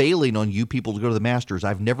then I'm bailing on you people to go to the Masters.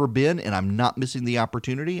 I've never been, and I'm not missing the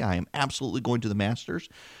opportunity. I am absolutely going to the Masters.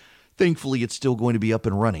 Thankfully, it's still going to be up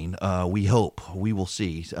and running. We hope. We will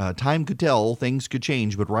see. Time could tell. Things could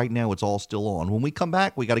change, but right now it's all still on. When we come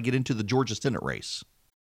back, we got to get into the Georgia Senate race.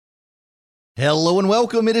 Hello and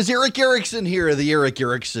welcome. It is Eric Erickson here, the Eric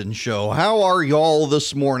Erickson Show. How are y'all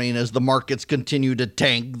this morning as the markets continue to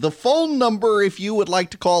tank? The phone number, if you would like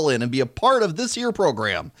to call in and be a part of this here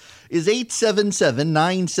program, is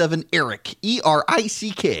 877-97-ERIC,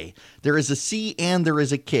 E-R-I-C-K. There is a C and there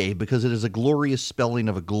is a K because it is a glorious spelling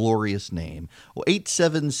of a glorious name. Well,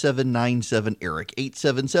 877-97-ERIC,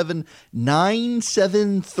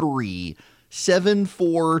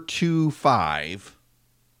 877-973-7425.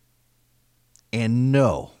 And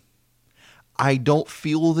no, I don't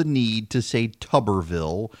feel the need to say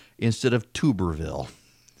Tuberville instead of Tuberville.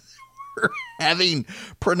 We're having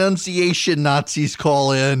pronunciation Nazis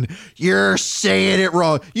call in. You're saying it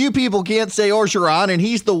wrong. You people can't say Orgeron, and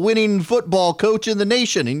he's the winning football coach in the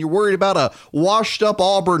nation, and you're worried about a washed-up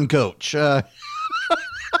Auburn coach.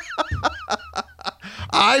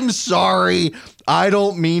 I'm sorry. I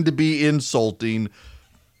don't mean to be insulting.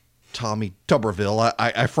 Tommy Tuberville.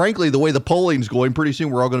 I frankly, the way the polling's going, pretty soon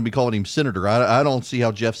we're all going to be calling him senator. I don't see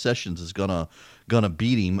how Jeff Sessions is gonna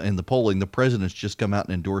beat him in the polling. The president's just come out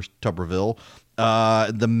and endorsed Tuberville.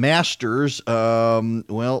 The Masters,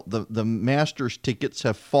 the Masters tickets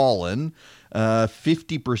have fallen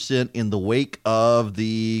 50% in the wake of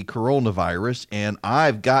the coronavirus, and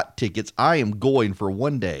I've got tickets. I am going for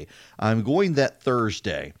one day. I'm going that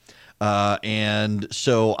Thursday. And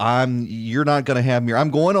so you're not going to have me. I'm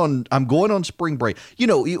going on spring break. You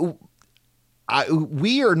know,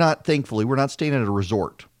 we are not, thankfully, we're not staying at a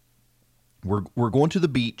resort. We're going to the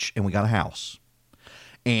beach and we got a house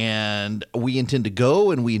and we intend to go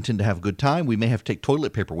and we intend to have a good time. We may have to take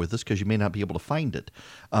toilet paper with us because you may not be able to find it.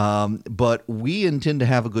 But we intend to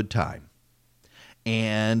have a good time.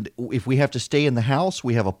 And if we have to stay in the house,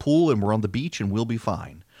 we have a pool and we're on the beach and we'll be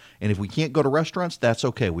fine. And if we can't go to restaurants, that's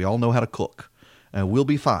okay. We all know how to cook. We'll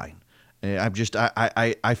be fine.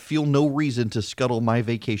 I feel no reason to scuttle my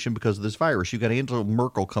vacation because of this virus. You got Angela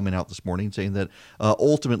Merkel coming out this morning saying that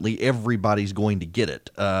ultimately everybody's going to get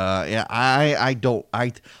it.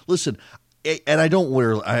 Listen, and I don't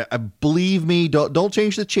wear. I believe me. Don't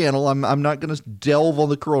change the channel. I'm not going to delve on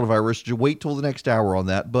the coronavirus. Just wait till the next hour on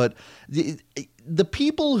that. But the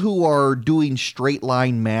people who are doing straight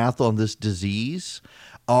line math on this disease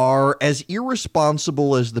are as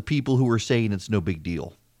irresponsible as the people who are saying it's no big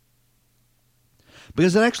deal.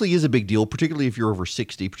 Because it actually is a big deal, particularly if you're over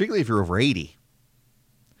 60, particularly if you're over 80.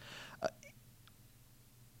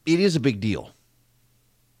 It is a big deal.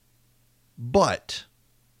 But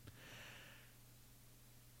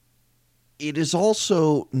it is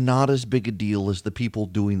also not as big a deal as the people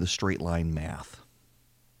doing the straight line math.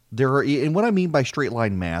 And what I mean by straight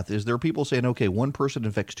line math is there are people saying, okay, one person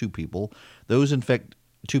infects two people. Those infect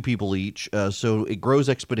two people each, so it grows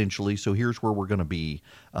exponentially. So here's where we're going to be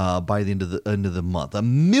by the end of the month.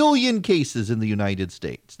 1 million cases in the United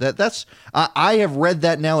States. That's I have read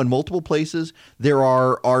that now in multiple places. There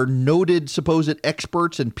are noted supposed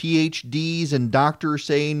experts and PhDs and doctors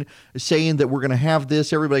saying that we're going to have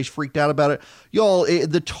this. Everybody's freaked out about it. Y'all,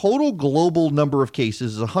 the total global number of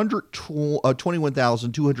cases is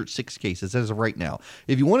 121,206 cases as of right now.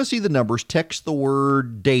 If you want to see the numbers, text the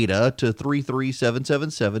word data to 33777.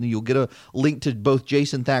 877. You'll get a link to both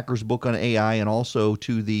Jason Thacker's book on AI and also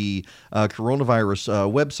to the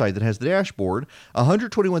coronavirus website that has the dashboard.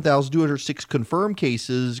 121,206 confirmed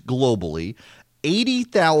cases globally.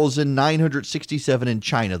 80,967 in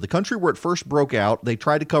China, the country where it first broke out. They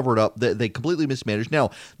tried to cover it up. They completely mismanaged. Now,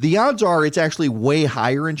 the odds are it's actually way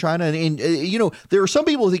higher in China. And there are some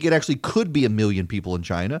people who think it actually could be 1 million people in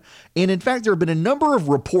China. And in fact, there have been a number of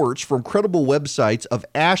reports from credible websites of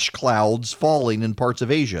ash clouds falling in parts of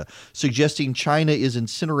Asia, suggesting China is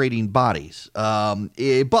incinerating bodies.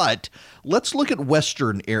 But let's look at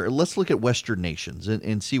Western nations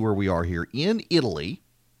and see where we are here. In Italy,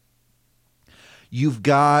 you've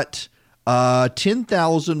got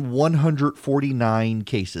 10,149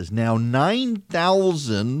 cases. Now,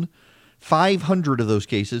 9,500 of those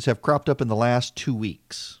cases have cropped up in the last 2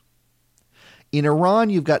 weeks. In Iran,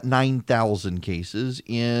 you've got 9,000 cases.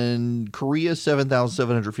 In Korea,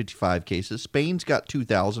 7,755 cases. Spain's got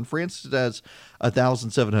 2,000. France has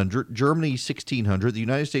 1,700. Germany, 1,600. The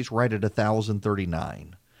United States right at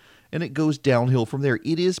 1,039. And it goes downhill from there.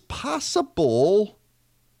 It is possible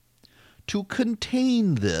to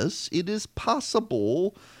contain this. It is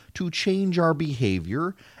possible to change our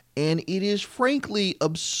behavior, and it is frankly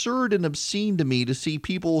absurd and obscene to me to see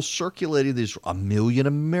people circulating this 1 million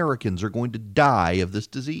Americans are going to die of this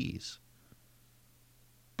disease,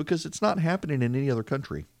 because it's not happening in any other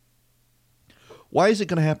country. Why is it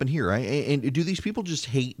going to happen here? And do these people just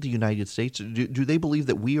hate the United States? Do they believe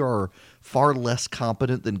that we are far less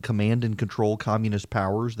competent than command and control communist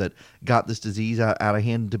powers that got this disease out of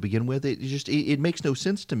hand to begin with? It makes no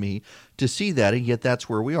sense to me to see that, and yet that's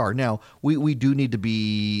where we are. Now, we do need to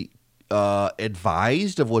be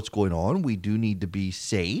advised of what's going on. We do need to be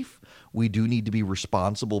safe. We do need to be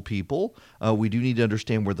responsible people. We do need to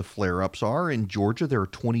understand where the flare-ups are. In Georgia, there are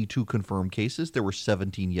 22 confirmed cases. There were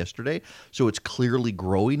 17 yesterday. So it's clearly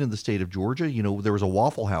growing in the state of Georgia. You know, there was a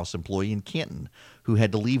Waffle House employee in Canton who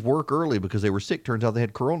had to leave work early because they were sick. Turns out they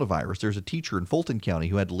had coronavirus. There's a teacher in Fulton County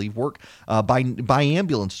who had to leave work by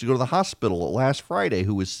ambulance to go to the hospital last Friday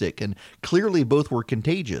who was sick. And clearly both were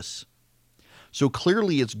contagious. So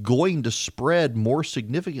clearly it's going to spread more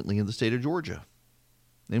significantly in the state of Georgia.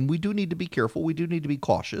 And we do need to be careful. We do need to be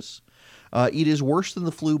cautious. It is worse than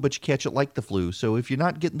the flu, but you catch it like the flu. So if you're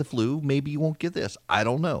not getting the flu, maybe you won't get this. I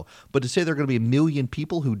don't know. But to say there are going to be 1 million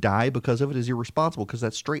people who die because of it is irresponsible, because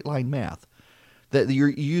that's straight line math. That you're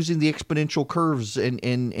using the exponential curves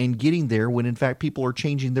and getting there when, in fact, people are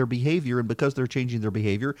changing their behavior. And because they're changing their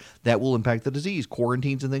behavior, that will impact the disease.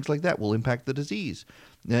 Quarantines and things like that will impact the disease.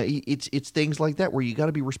 It's things like that where you got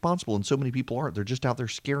to be responsible, and so many people aren't. They're just out there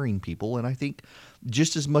scaring people. And I think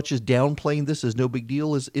just as much as downplaying this as no big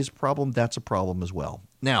deal is a problem, that's a problem as well.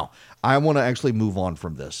 Now, I want to actually move on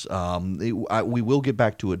from this. We will get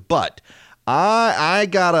back to it, but I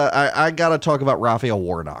gotta talk about Raphael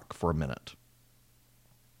Warnock for a minute.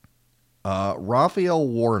 Raphael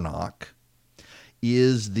Warnock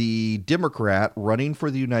is the Democrat running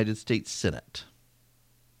for the United States Senate.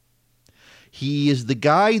 He is the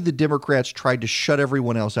guy the Democrats tried to shut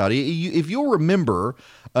everyone else out. If you'll remember,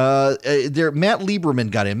 Matt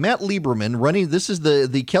Lieberman got in. Matt Lieberman running, this is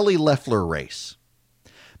the Kelly Loeffler race.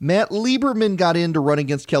 Matt Lieberman got in to run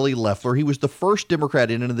against Kelly Loeffler. He was the first Democrat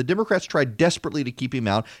in, and the Democrats tried desperately to keep him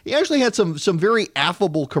out. He actually had some very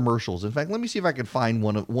affable commercials. In fact, let me see if I can find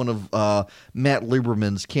one of Matt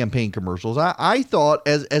Lieberman's campaign commercials. I thought,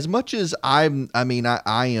 as much as I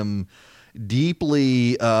am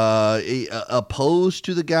deeply opposed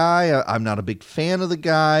to the guy. I'm not a big fan of the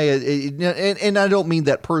guy, and I don't mean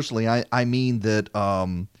that personally. I mean that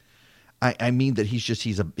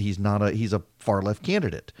he's a far left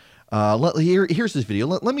candidate. Here's this video.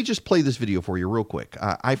 Let me just play this video for you real quick.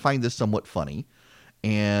 I find this somewhat funny,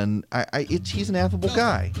 and he's an affable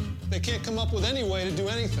guy. They can't come up with any way to do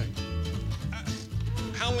anything.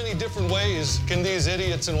 How many different ways can these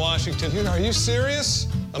idiots in Washington? Are you serious?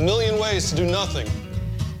 1 million ways to do nothing.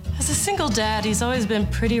 As a single dad, he's always been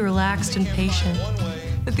pretty relaxed and patient.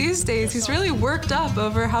 But these days, he's really worked up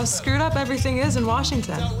over how screwed up everything is in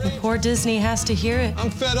Washington. The poor Disney has to hear it.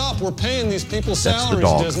 I'm fed up. We're paying these people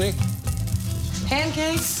salaries, Disney.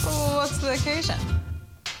 Pancakes? Well, what's the occasion?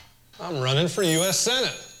 I'm running for U.S.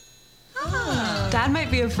 Senate. Dad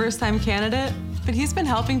might be a first-time candidate, but he's been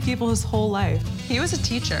helping people his whole life. He was a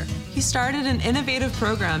teacher. He started an innovative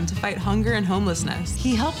program to fight hunger and homelessness.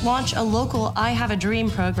 He helped launch a local I Have a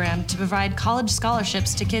Dream program to provide college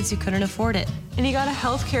scholarships to kids who couldn't afford it. And he got a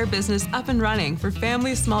healthcare business up and running for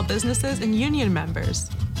families, small businesses, and union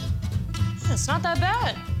members. It's not that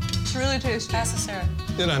bad. It's really tasty. Pass the syrup.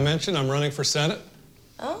 Did I mention I'm running for Senate?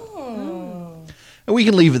 Oh. We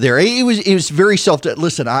can leave it there. It was very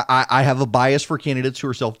listen, I have a bias for candidates who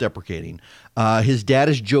are self-deprecating. His dad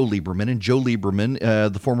is Joe Lieberman, and Joe Lieberman,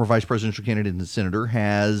 the former vice presidential candidate and senator,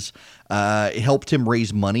 has helped him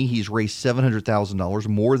raise money. He's raised $700,000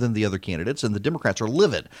 more than the other candidates, and the Democrats are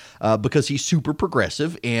livid because he's super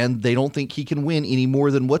progressive, and they don't think he can win any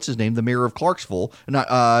more than what's his name, the mayor of Clarksville. Not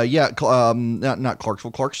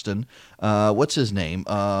Clarksville, Clarkston. What's his name?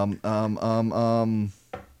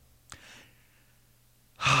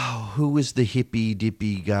 Who is the hippy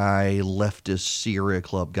dippy guy, leftist Sierra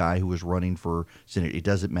Club guy who was running for Senate? It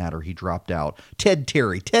doesn't matter. He dropped out. Ted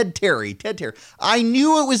Terry. I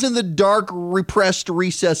knew it was in the dark, repressed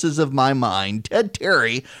recesses of my mind. Ted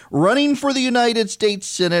Terry running for the United States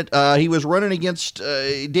Senate. He was running against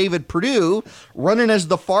David Perdue, running as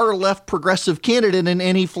the far left progressive candidate,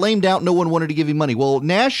 and he flamed out. No one wanted to give him money. Well,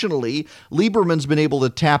 nationally, Lieberman's been able to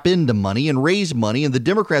tap into money and raise money, and the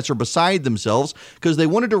Democrats are beside themselves because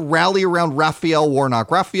they wanted to rally around Raphael Warnock.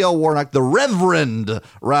 The Reverend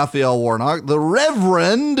Raphael Warnock. The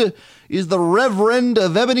Reverend is the Reverend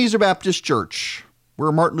of Ebenezer Baptist Church,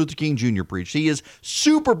 where Martin Luther King Jr. preached. He is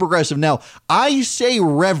super progressive. Now, I say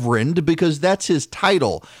Reverend because that's his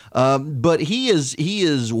title, but he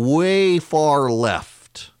is way far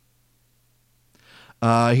left.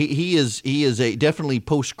 He is a definitely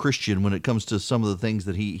post-Christian when it comes to some of the things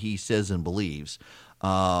that he says and believes.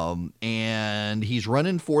 And he's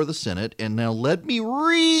running for the Senate. And now let me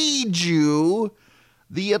read you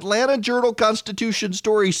the Atlanta Journal-Constitution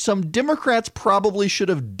story. Some Democrats probably should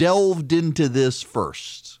have delved into this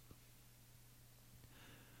first.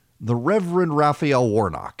 The Reverend Raphael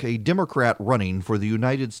Warnock, a Democrat running for the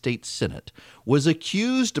United States Senate, was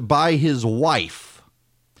accused by his wife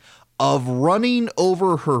of running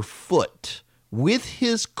over her foot with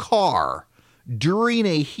his car during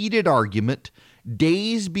a heated argument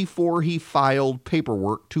days before he filed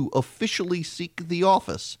paperwork to officially seek the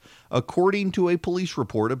office, according to a police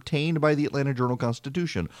report obtained by the Atlanta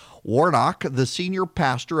Journal-Constitution. Warnock, the senior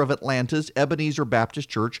pastor of Atlanta's Ebenezer Baptist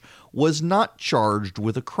Church, was not charged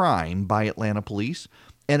with a crime by Atlanta police,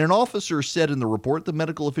 and an officer said in the report the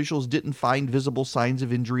medical officials didn't find visible signs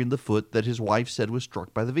of injury in the foot that his wife said was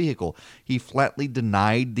struck by the vehicle. He flatly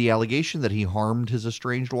denied the allegation that he harmed his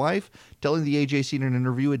estranged wife, telling the AJC in an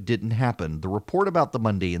interview it didn't happen. The report about the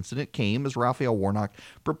Monday incident came as Raphael Warnock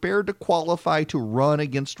prepared to qualify to run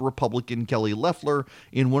against Republican Kelly Loeffler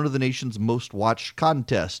in one of the nation's most watched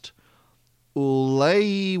contests.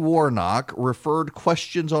 Ulay Warnock referred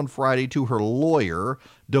questions on Friday to her lawyer,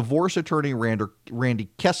 divorce attorney Randy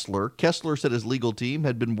Kessler. Kessler said his legal team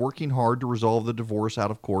had been working hard to resolve the divorce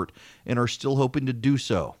out of court and are still hoping to do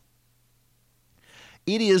so.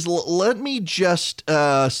 It is, let me just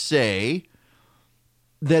say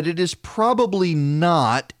that it is probably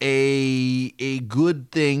not a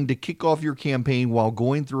good thing to kick off your campaign while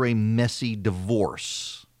going through a messy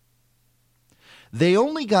divorce. They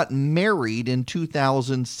only got married in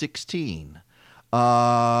 2016.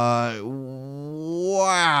 Wow,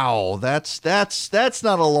 that's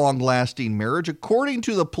not a long-lasting marriage. According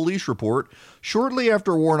to the police report, shortly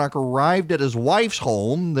after Warnock arrived at his wife's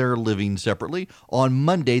home, they're living separately, on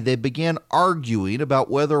Monday, they began arguing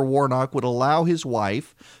about whether Warnock would allow his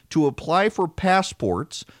wife to apply for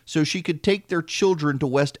passports so she could take their children to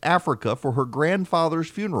West Africa for her grandfather's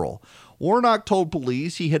funeral. Warnock told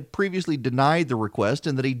police he had previously denied the request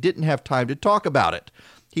and that he didn't have time to talk about it.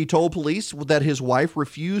 He told police that his wife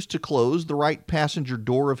refused to close the right passenger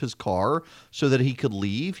door of his car so that he could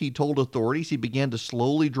leave. He told authorities he began to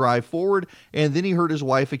slowly drive forward, and then he heard his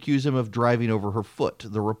wife accuse him of driving over her foot.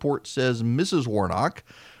 The report says Mrs. Warnock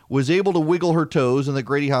was able to wiggle her toes, and the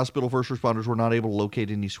Grady Hospital first responders were not able to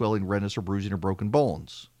locate any swelling, redness, or bruising or broken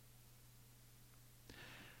bones.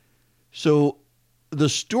 So the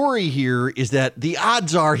story here is that the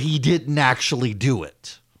odds are he didn't actually do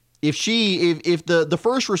it. If the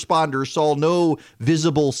first responders saw no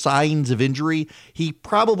visible signs of injury, he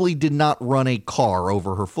probably did not run a car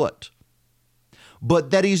over her foot.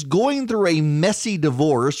 But that he's going through a messy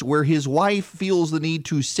divorce where his wife feels the need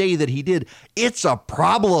to say that he did, it's a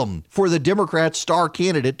problem for the Democrat star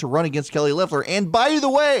candidate to run against Kelly Loeffler. And by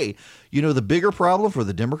the way, you know the bigger problem for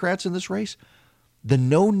the Democrats in this race? The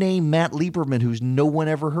no-name Matt Lieberman, who's no one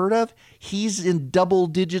ever heard of, he's in double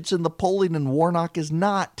digits in the polling and Warnock is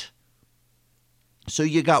not. So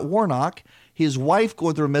you got Warnock, his wife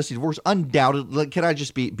going through a messy divorce, undoubtedly. Can I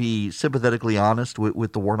just be sympathetically honest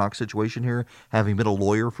with the Warnock situation here? Having been a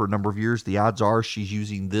lawyer for a number of years, the odds are she's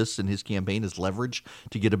using this in his campaign as leverage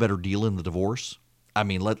to get a better deal in the divorce. I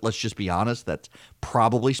mean, let's just be honest. That's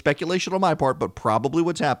probably speculation on my part, but probably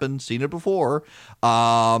what's happened. Seen it before.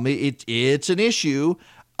 It's an issue.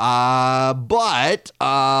 Yeah,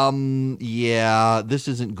 this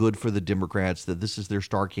isn't good for the Democrats that this is their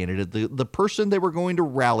star candidate, the person they were going to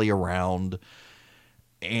rally around,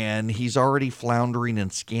 and he's already floundering in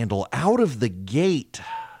scandal out of the gate.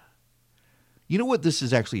 You know what this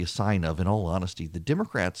is actually a sign of, in all honesty? The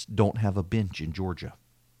Democrats don't have a bench in Georgia.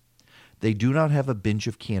 They do not have a bench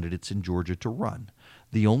of candidates in Georgia to run.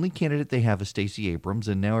 The only candidate they have is Stacey Abrams,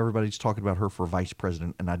 and now everybody's talking about her for vice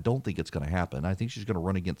president, and I don't think it's going to happen. I think she's going to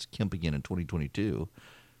run against Kemp again in 2022.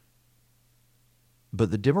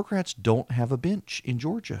 But the Democrats don't have a bench in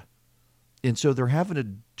Georgia, and so they're having to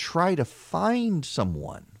try to find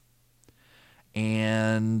someone.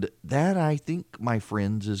 And that, I think, my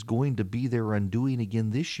friends, is going to be their undoing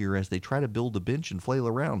again this year as they try to build a bench and flail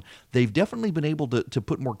around. They've definitely been able to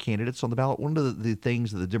put more candidates on the ballot. One of the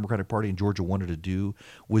things that the Democratic Party in Georgia wanted to do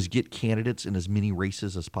was get candidates in as many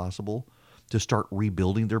races as possible to start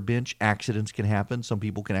rebuilding their bench. Accidents can happen. Some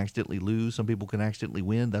people can accidentally lose. Some people can accidentally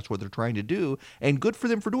win. That's what they're trying to do. And good for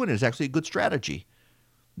them for doing it. It's actually a good strategy.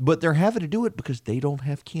 But they're having to do it because they don't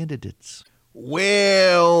have candidates.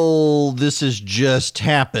 Well, this has just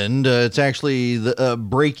happened. It's actually the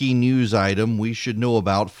breaking news item we should know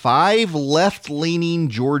about. 5 left-leaning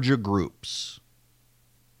Georgia groups.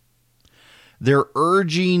 They're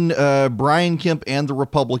urging Brian Kemp and the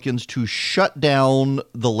Republicans to shut down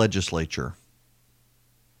the legislature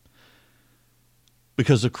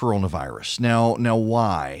because of coronavirus. Now,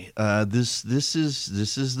 why? This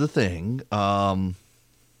is the thing.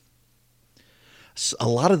 A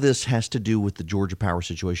lot of this has to do with the Georgia power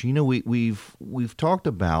situation. You know, we've talked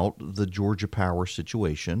about the Georgia power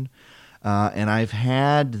situation, and I've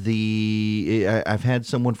had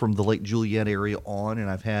someone from the Lake Juliette area on,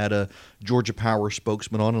 and I've had a Georgia power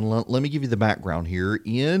spokesman on. And let me give you the background here.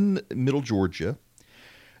 In Middle Georgia,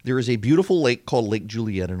 there is a beautiful lake called Lake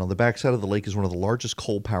Juliette, and on the backside of the lake is one of the largest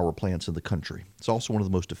coal power plants in the country. It's also one of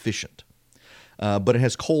the most efficient, but it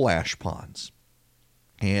has coal ash ponds.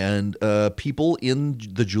 And people in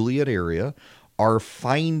the Juliette area are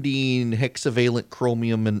finding hexavalent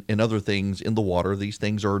chromium and other things in the water. These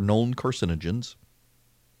things are known carcinogens.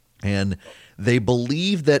 And they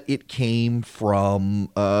believe that it came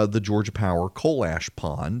from the Georgia Power coal ash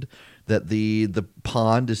pond, that the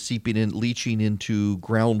pond is seeping in, leaching into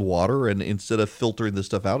groundwater, and instead of filtering this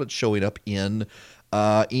stuff out, it's showing up in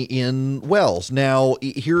wells. Now,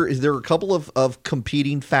 there are a couple of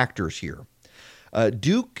competing factors here.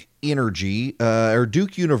 Duke Energy, or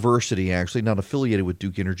Duke University, actually, not affiliated with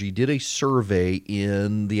Duke Energy, did a survey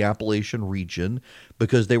in the Appalachian region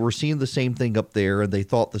because they were seeing the same thing up there and they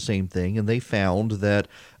thought the same thing. And they found that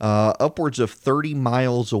upwards of 30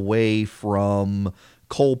 miles away from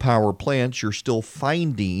coal power plants, you're still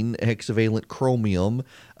finding hexavalent chromium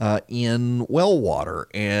in well water.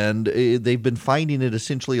 And they've been finding it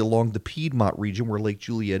essentially along the Piedmont region where Lake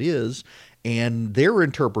Juliette is. And their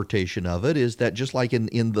interpretation of it is that just like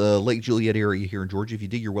in the Lake Juliette area here in Georgia, if you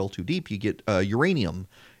dig your well too deep, you get uranium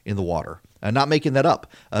in the water. Not making that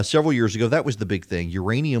up. Several years ago, that was the big thing.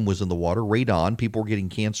 Uranium was in the water, radon. People were getting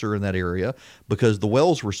cancer in that area because the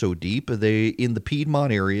wells were so deep. In the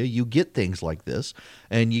Piedmont area, you get things like this,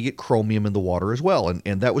 and you get chromium in the water as well.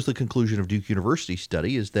 And that was the conclusion of Duke University's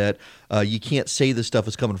study, is that you can't say this stuff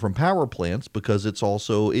is coming from power plants because it's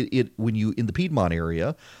also, when you, in the Piedmont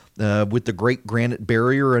area, with the Great Granite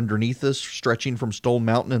Barrier underneath us stretching from Stone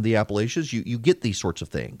Mountain and the Appalachians, you get these sorts of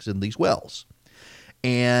things in these wells.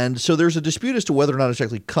 And so there's a dispute as to whether or not it's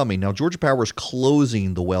actually coming. Now, Georgia Power is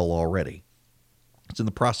closing the well already. It's in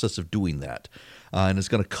the process of doing that. And it's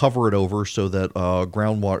going to cover it over so that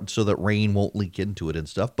groundwater, so that rain won't leak into it and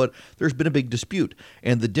stuff. But there's been a big dispute.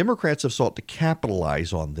 And the Democrats have sought to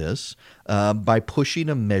capitalize on this by pushing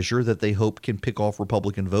a measure that they hope can pick off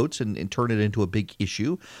Republican votes and turn it into a big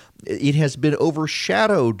issue. It has been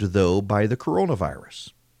overshadowed, though, by the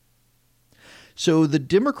coronavirus. So the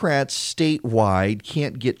Democrats statewide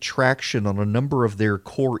can't get traction on a number of their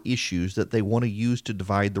core issues that they want to use to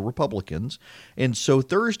divide the Republicans. And so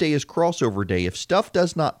Thursday is crossover day. If stuff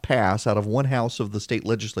does not pass out of one house of the state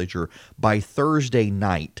legislature by Thursday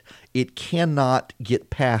night, it cannot get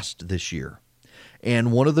passed this year.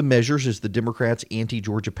 And one of the measures is the Democrats'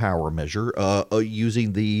 anti-Georgia power measure,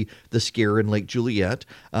 using the scare in Lake Juliette.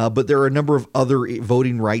 But there are a number of other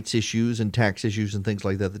voting rights issues and tax issues and things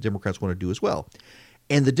like that the Democrats want to do as well.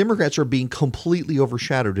 And the Democrats are being completely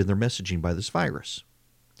overshadowed in their messaging by this virus.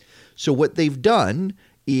 So what they've done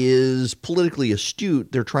is politically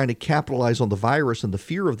astute. They're trying to capitalize on the virus and the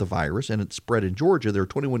fear of the virus, and it's spread in Georgia. There are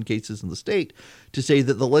 21 cases in the state, to say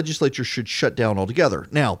that the legislature should shut down altogether.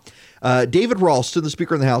 Now, David Ralston, the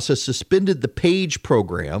Speaker of the House, has suspended the PAGE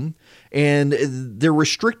program, and they're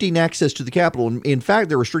restricting access to the Capitol. In fact,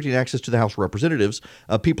 they're restricting access to the House of Representatives.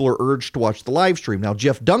 People are urged to watch the live stream. Now,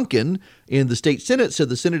 Jeff Duncan in the state Senate said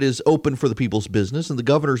the Senate is open for the people's business, and the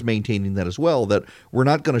governor's maintaining that as well, that we're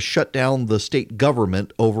not going to shut down the state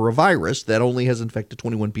government over a virus that only has infected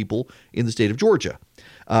 21 people in the state of Georgia.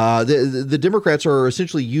 The Democrats are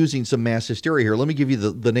essentially using some mass hysteria here. Let me give you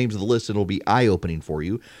the names of the list, and it'll be eye-opening for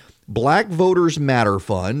you. Black Voters Matter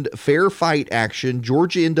Fund, Fair Fight Action,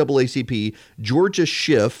 Georgia NAACP, Georgia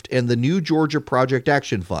Shift, and the New Georgia Project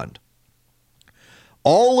Action Fund.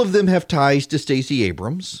 All of them have ties to Stacey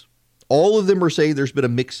Abrams. All of them are saying there's been a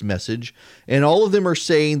mixed message, and all of them are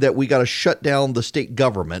saying that we got to shut down the state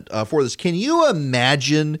government for this. Can you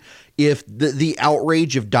imagine if the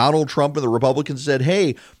outrage of Donald Trump and the Republicans said,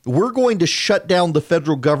 hey, we're going to shut down the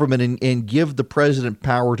federal government and give the president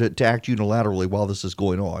power to act unilaterally while this is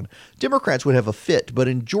going on? Democrats would have a fit, but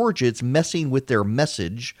in Georgia, it's messing with their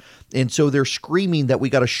message, and so they're screaming that we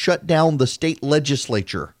got to shut down the state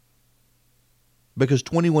legislature because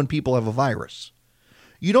 21 people have a virus.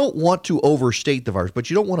 You don't want to overstate the virus,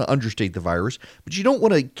 but you don't want to understate the virus, but you don't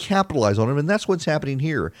want to capitalize on it, and that's what's happening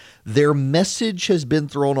here. Their message has been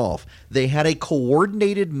thrown off. They had a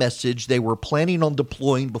coordinated message they were planning on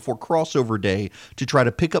deploying before crossover day to try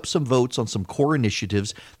to pick up some votes on some core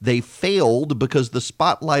initiatives. They failed because the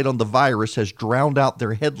spotlight on the virus has drowned out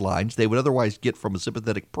their headlines they would otherwise get from a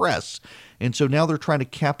sympathetic press. And so now they're trying to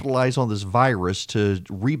capitalize on this virus to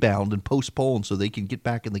rebound and postpone so they can get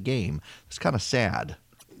back in the game. It's kind of sad.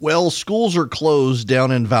 Well, schools are closed down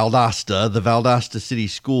in Valdosta, the Valdosta City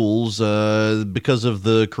Schools, because of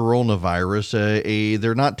the coronavirus.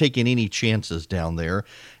 They're not taking any chances down there.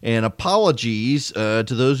 And apologies to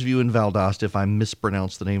those of you in Valdosta if I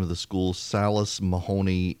mispronounced the name of the school, Salis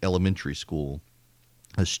Mahoney Elementary School.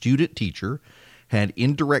 A student teacher had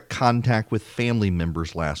indirect contact with family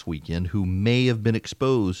members last weekend who may have been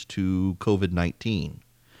exposed to COVID-19.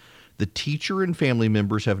 The teacher and family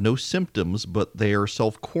members have no symptoms, but they are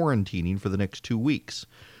self-quarantining for the next 2 weeks.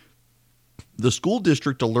 The school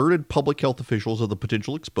district alerted public health officials of the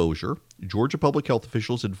potential exposure. Georgia public health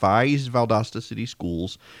officials advised Valdosta City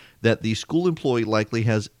Schools that the school employee likely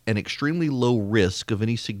has an extremely low risk of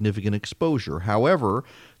any significant exposure. However,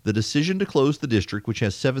 the decision to close the district, which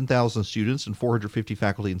has 7,000 students and 450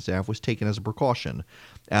 faculty and staff, was taken as a precaution.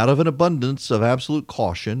 Out of an abundance of absolute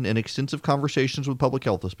caution and extensive conversations with public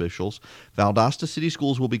health officials, Valdosta City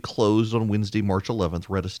Schools will be closed on Wednesday, March 11th,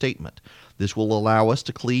 read a statement. This will allow us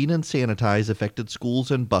to clean and sanitize affected schools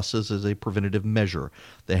and buses as a preventative measure.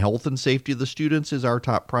 The health and safety of the students is our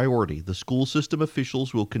top priority. The school system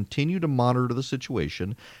officials will continue to monitor the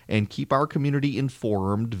situation and keep our community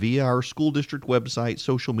informed via our school district website,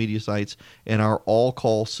 social media sites, and our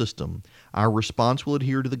all-call system. Our response will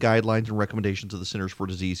adhere to the guidelines and recommendations of the Centers for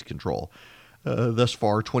Disease Control. Thus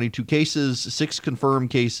far, 22 cases, 6 confirmed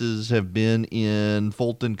cases have been in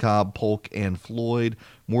Fulton, Cobb, Polk, and Floyd.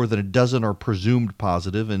 More than a dozen are presumed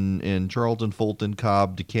positive in Charlton, Fulton,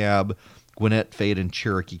 Cobb, DeKalb, Gwinnett, Fayette, and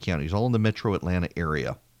Cherokee counties, all in the metro Atlanta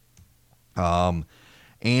area.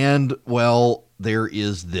 And, well, there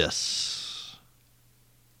is this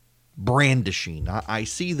brandishing. I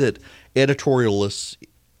see that editorialists,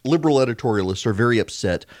 liberal editorialists, are very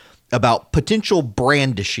upset about potential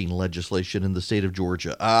brandishing legislation in the state of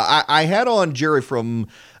Georgia. I had on Jerry from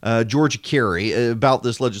Georgia Carry about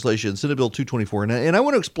this legislation, Senate Bill 224, and I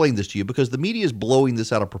want to explain this to you because the media is blowing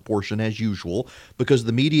this out of proportion as usual, because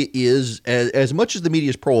the media is, as much as the media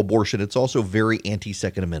is pro-abortion, it's also very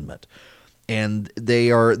anti-Second Amendment. And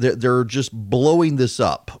they're just blowing this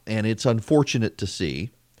up, and it's unfortunate to see,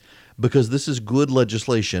 because this is good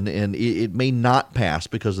legislation, and it may not pass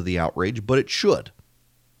because of the outrage, but it should.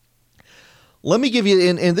 Let me give you,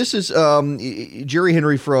 and this is Jerry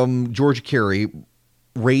Henry from Georgia Carry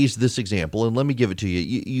raised this example, and let me give it to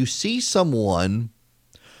you. You see someone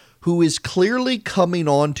who is clearly coming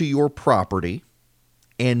onto your property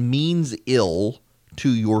and means ill to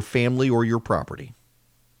your family or your property.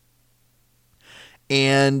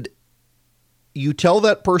 And you tell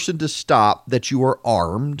that person to stop, that you are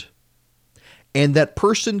armed, and that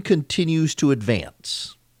person continues to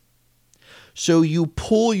advance. So you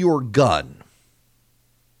pull your gun,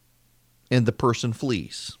 and the person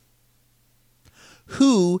flees.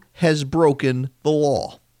 Who has broken the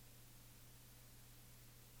law?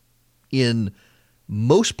 In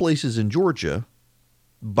most places in Georgia,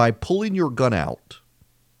 by pulling your gun out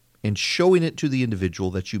and showing it to the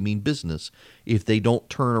individual that you mean business, if they don't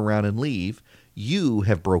turn around and leave, you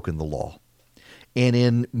have broken the law. And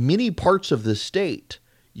in many parts of the state,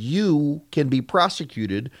 you can be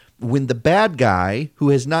prosecuted when the bad guy who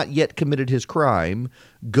has not yet committed his crime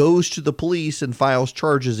goes to the police and files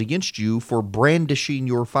charges against you for brandishing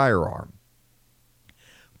your firearm.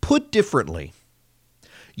 Put differently,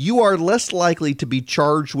 you are less likely to be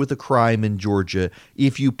charged with a crime in Georgia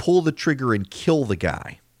if you pull the trigger and kill the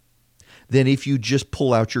guy than if you just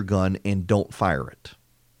pull out your gun and don't fire it.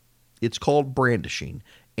 It's called brandishing,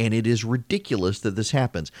 and it is ridiculous that this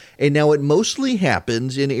happens. And now it mostly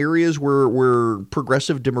happens in areas where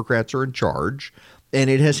progressive Democrats are in charge, and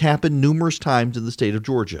it has happened numerous times in the state of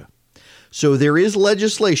Georgia. So there is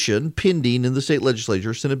legislation pending in the state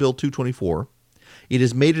legislature, Senate Bill 224. It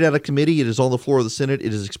has made it out of committee. It is on the floor of the Senate.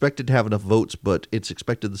 It is expected to have enough votes, but it's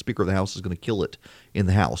expected the Speaker of the House is going to kill it in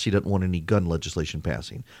the House. He doesn't want any gun legislation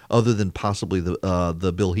passing, other than possibly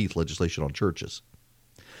the Bill Heath legislation on churches.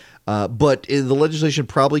 But the legislation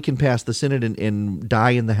probably can pass the Senate and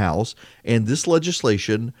die in the House, and this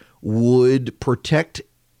legislation would protect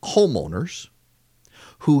homeowners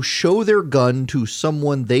who show their gun to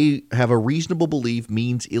someone they have a reasonable belief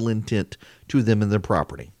means ill intent to them and their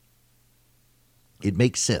property. It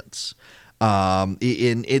makes sense.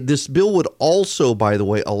 This bill would also, by the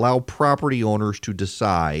way, allow property owners to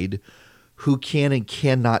decide who can and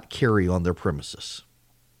cannot carry on their premises.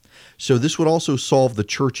 So this would also solve the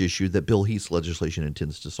church issue that Bill Heath's legislation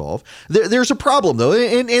intends to solve. There's a problem, though,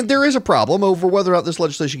 and there is a problem over whether or not this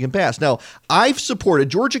legislation can pass. Now, I've supported,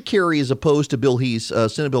 Georgia Carry is opposed to Bill Heath's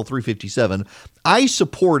Senate Bill 357. I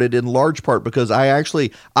support it in large part because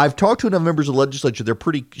I've talked to enough members of the legislature. They're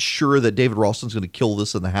pretty sure that David Ralston's going to kill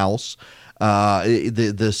this in the House.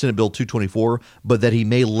 The Senate Bill 224, but that he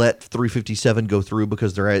may let 357 go through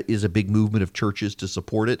because there is a big movement of churches to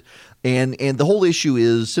support it. And the whole issue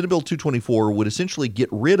is Senate Bill 224 would essentially get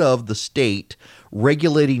rid of the state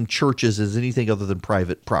regulating churches as anything other than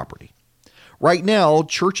private property. Right now,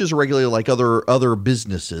 churches are regulated like other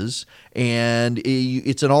businesses, and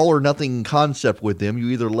it's an all-or-nothing concept with them. You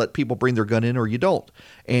either let people bring their gun in or you don't.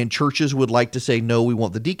 And churches would like to say, no, we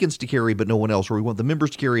want the deacons to carry, but no one else, or we want the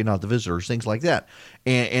members to carry and not the visitors, things like that.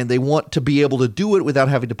 And they want to be able to do it without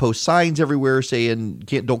having to post signs everywhere saying,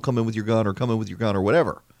 don't come in with your gun or come in with your gun or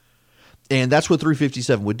whatever. And that's what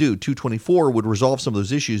 357 would do. 224 would resolve some of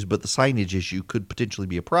those issues, but the signage issue could potentially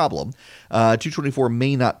be a problem. 224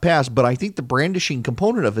 may not pass, but I think the brandishing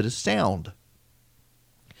component of it is sound.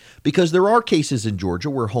 Because there are cases in Georgia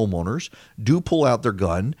where homeowners do pull out their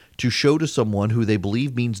gun to show to someone who they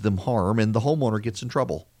believe means them harm, and the homeowner gets in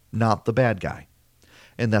trouble, not the bad guy.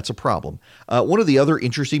 And that's a problem. One of the other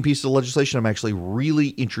interesting pieces of legislation I'm actually really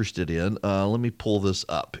interested in, let me pull this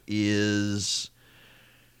up, is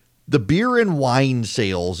the beer and wine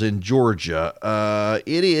sales in Georgia.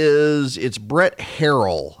 It's Brett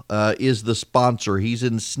Harrell is the sponsor. He's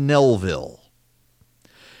in Snellville.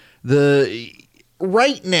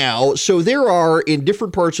 Right now, so there are in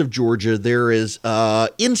different parts of Georgia, there is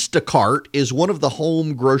Instacart is one of the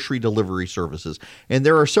home grocery delivery services. And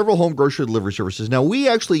there are several home grocery delivery services. Now, we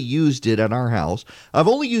actually used it at our house. I've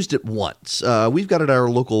only used it once. We've got it at our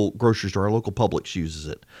local grocery store. Our local Publix uses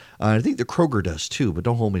it. I think the Kroger does too, but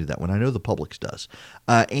don't hold me to that one. I know the Publix does.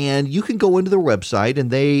 And you can go into their website,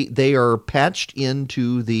 and they are patched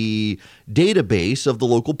into the database of the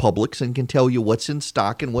local Publix and can tell you what's in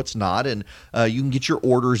stock and what's not. And you can get your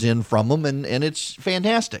orders in from them, and it's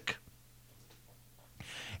fantastic.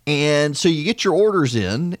 And so you get your orders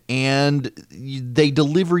in, and they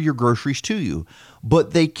deliver your groceries to you.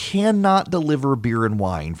 But they cannot deliver beer and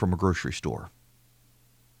wine from a grocery store.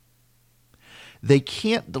 They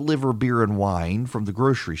can't deliver beer and wine from the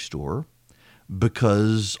grocery store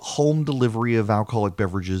because home delivery of alcoholic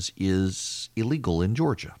beverages is illegal in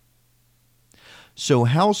Georgia. So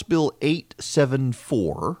House Bill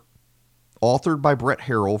 874, authored by Brett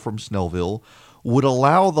Harrell from Snellville, would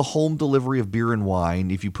allow the home delivery of beer and wine.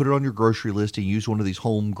 If you put it on your grocery list and use one of these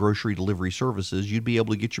home grocery delivery services, you'd be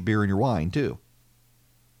able to get your beer and your wine too.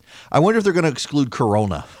 I wonder if they're going to exclude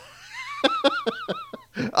Corona.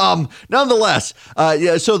 Nonetheless,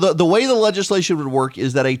 so the way the legislation would work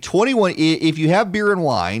is that if you have beer and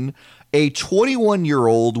wine, a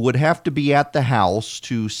 21-year-old would have to be at the house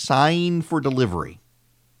to sign for delivery.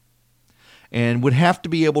 and would have to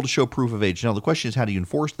be able to show proof of age. Now, the question is, how do you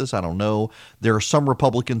enforce this? I don't know. There are some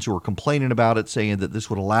Republicans who are complaining about it, saying that this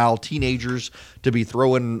would allow teenagers to be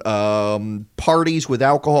throwing parties with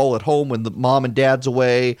alcohol at home when the mom and dad's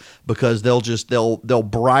away, because they'll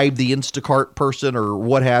bribe the Instacart person or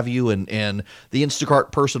what have you, and the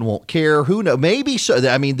Instacart person won't care. Who knows? Maybe so.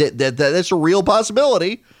 I mean, that's a real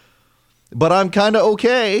possibility. But I'm kind of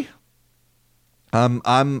okay.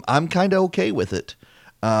 I'm kind of okay with it.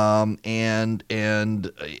 And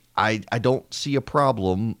I don't see a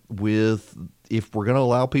problem with, if we're going to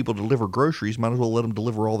allow people to deliver groceries, might as well let them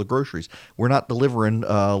deliver all the groceries. We're not delivering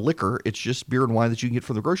liquor. It's just beer and wine that you can get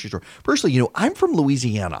from the grocery store. Personally, I'm from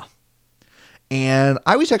Louisiana. And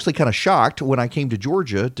I was actually kind of shocked when I came to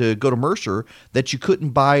Georgia to go to Mercer that you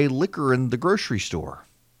couldn't buy liquor in the grocery store.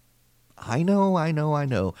 I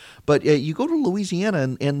know. But you go to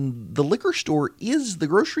Louisiana and the liquor store is the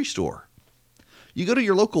grocery store. You go to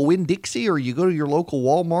your local Winn-Dixie, or you go to your local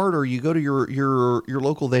Walmart, or you go to your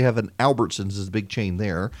local, they have an Albertsons, is a big chain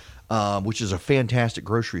there, which is a fantastic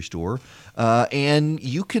grocery store. And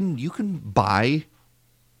you can buy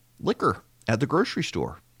liquor at the grocery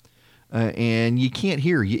store. And you can't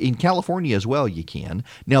here. In California as well, you can.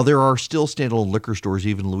 Now, there are still standalone liquor stores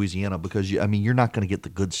even in Louisiana, because, you're not going to get the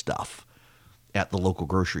good stuff at the local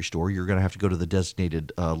grocery store. You're going to have to go to the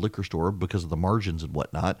designated liquor store because of the margins and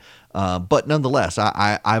whatnot. But nonetheless,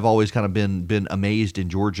 I've always kind of been amazed in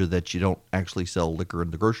Georgia that you don't actually sell liquor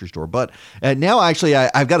in the grocery store. But now, actually,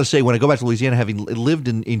 I've got to say, when I go back to Louisiana, having lived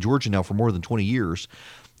in Georgia now for more than 20 years,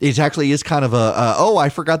 it actually is kind of I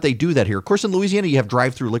forgot they do that here. Of course, in Louisiana, you have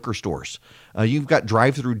drive-through liquor stores. You've got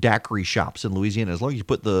drive-through daiquiri shops in Louisiana. As long as you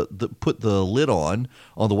put the lid on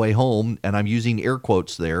the way home, and I'm using air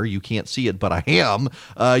quotes there. You can't see it, but I am.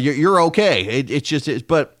 You're okay.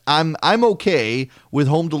 But I'm okay with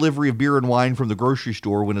home delivery of beer and wine from the grocery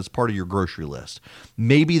store when it's part of your grocery list.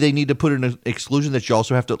 Maybe they need to put an exclusion that you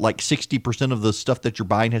also have to, like 60% of the stuff that you're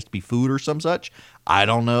buying has to be food or some such. I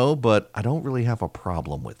don't know, but I don't really have a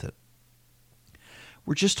problem with it.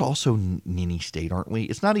 We're just also ninny state, aren't we?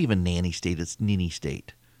 It's not even nanny state, it's ninny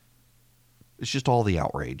state. It's just all the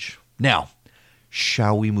outrage. Now,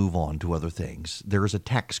 shall we move on to other things? There is a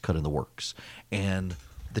tax cut in the works, and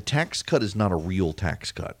the tax cut is not a real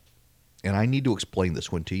tax cut. And I need to explain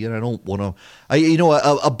this one to you, and I don't want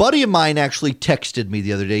to. A buddy of mine actually texted me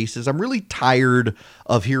the other day. He says, I'm really tired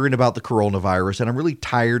of hearing about the coronavirus, and I'm really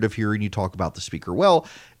tired of hearing you talk about the speaker. Well,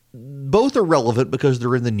 both are relevant because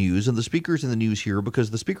they're in the news, and the speaker's in the news here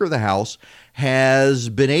because the Speaker of the House has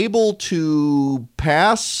been able to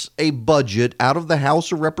pass a budget out of the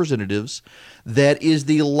House of Representatives that is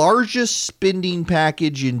the largest spending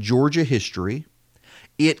package in Georgia history.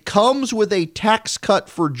 It comes with a tax cut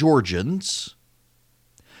for Georgians,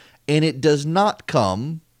 and it does not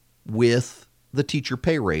come with the teacher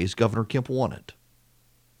pay raise Governor Kemp wanted.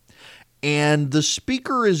 And the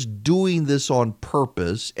speaker is doing this on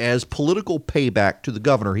purpose as political payback to the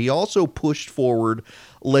governor. He also pushed forward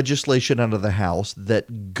legislation out of the House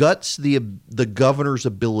that guts the governor's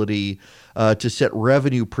ability to set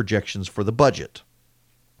revenue projections for the budget.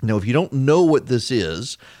 Now, if you don't know what this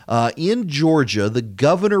is, in Georgia, the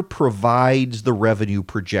governor provides the revenue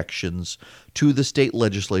projections to the state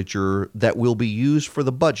legislature that will be used for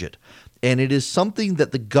the budget. And it is something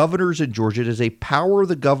that the governors in Georgia, it is a power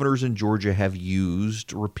the governors in Georgia have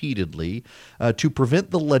used repeatedly to prevent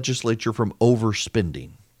the legislature from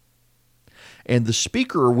overspending. And the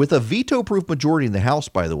speaker, with a veto-proof majority in the House,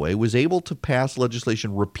 by the way, was able to pass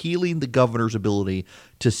legislation repealing the governor's ability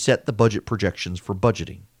to set the budget projections for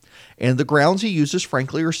budgeting. And the grounds he uses,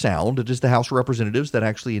 frankly, are sound. It is the House of Representatives that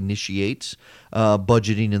actually initiates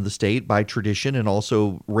budgeting in the state by tradition and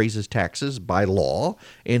also raises taxes by law.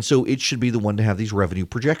 And so it should be the one to have these revenue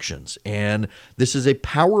projections. And this is a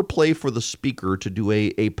power play for the speaker to do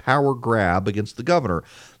a power grab against the governor.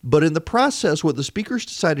 But in the process, what the speaker's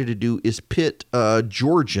decided to do is pit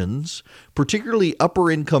Georgians, particularly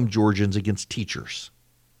upper-income Georgians, against teachers.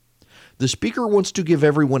 The speaker wants to give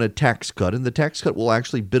everyone a tax cut, and the tax cut will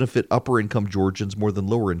actually benefit upper-income Georgians more than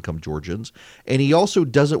lower-income Georgians. And he also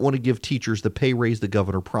doesn't want to give teachers the pay raise the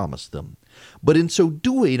governor promised them. But in so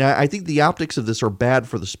doing, I think the optics of this are bad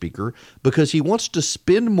for the speaker because he wants to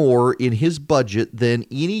spend more in his budget than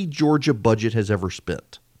any Georgia budget has ever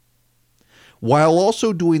spent, while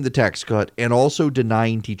also doing the tax cut and also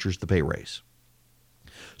denying teachers the pay raise.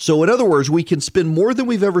 So in other words, we can spend more than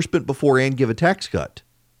we've ever spent before and give a tax cut,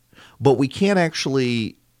 but we can't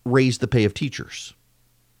actually raise the pay of teachers.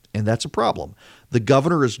 And that's a problem. The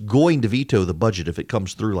governor is going to veto the budget if it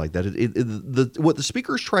comes through like that. What the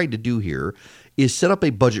speaker is trying to do here is set up a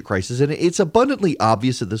budget crisis. And it's abundantly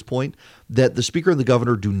obvious at this point that the speaker and the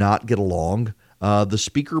governor do not get along. The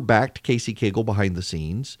speaker backed Casey Cagle behind the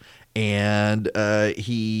scenes. And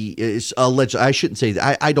he is alleged. I shouldn't say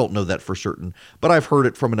that. I don't know that for certain, but I've heard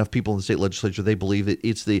it from enough people in the state legislature. They believe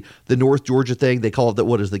it's the North Georgia thing. They call it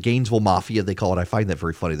what is the Gainesville Mafia? They call it. I find that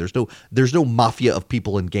very funny. There's no mafia of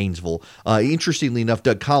people in Gainesville. Interestingly enough,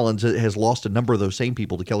 Doug Collins has lost a number of those same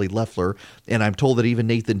people to Kelly Loeffler, and I'm told that even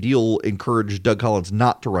Nathan Deal encouraged Doug Collins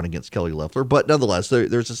not to run against Kelly Loeffler. But nonetheless,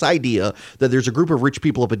 there's this idea that there's a group of rich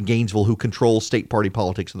people up in Gainesville who control state party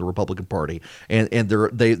politics in the Republican Party, and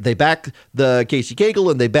they back the Casey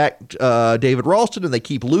Cagle and they back David Ralston, and they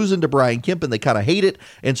keep losing to Brian Kemp, and they kind of hate it,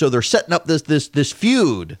 and so they're setting up this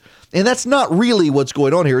feud. And that's not really what's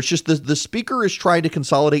going on here. It's just the speaker is trying to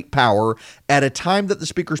consolidate power at a time that the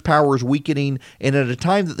speaker's power is weakening, and at a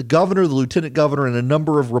time that the governor, the lieutenant governor, and a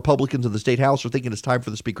number of Republicans in the state house are thinking it's time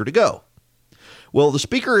for the speaker to go. Well, the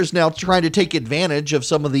speaker is now trying to take advantage of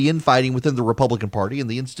some of the infighting within the Republican Party and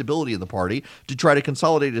the instability in the party to try to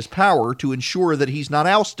consolidate his power to ensure that he's not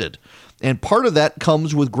ousted. And part of that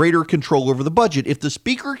comes with greater control over the budget. If the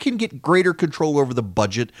speaker can get greater control over the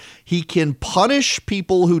budget, he can punish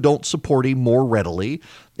people who don't support him more readily,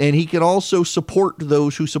 and he can also support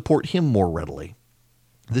those who support him more readily.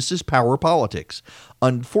 This is power politics.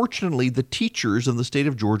 Unfortunately, the teachers in the state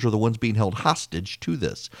of Georgia are the ones being held hostage to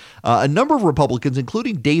this. A number of Republicans,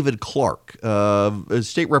 including David Clark, a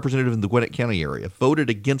state representative in the Gwinnett County area, voted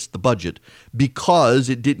against the budget because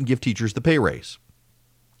it didn't give teachers the pay raise.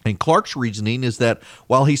 And Clark's reasoning is that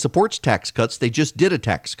while he supports tax cuts, they just did a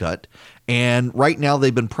tax cut. And right now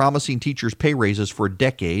they've been promising teachers pay raises for a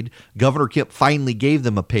decade. Governor Kemp finally gave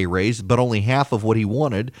them a pay raise, but only half of what he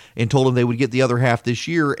wanted, and told them they would get the other half this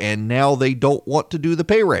year. And now they don't want to do the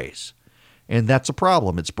pay raise. And that's a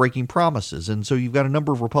problem. It's breaking promises. And so you've got a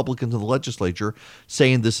number of Republicans in the legislature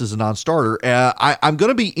saying this is a non-starter. I'm going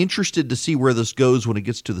to be interested to see where this goes when it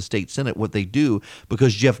gets to the state Senate, what they do,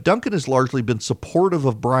 because Jeff Duncan has largely been supportive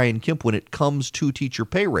of Brian Kemp when it comes to teacher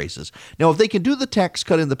pay raises. Now, if they can do the tax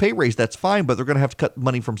cut and the pay raise, that's fine, but they're going to have to cut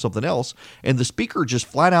money from something else. And the speaker just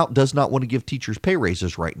flat out does not want to give teachers pay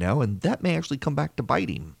raises right now, and that may actually come back to bite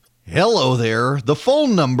him. Hello there. The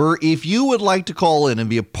phone number, if you would like to call in and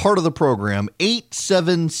be a part of the program,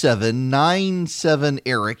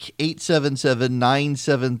 877-97-ERIC,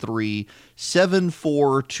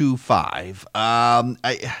 877-973-7425.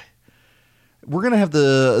 We're going to have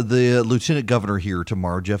the lieutenant governor here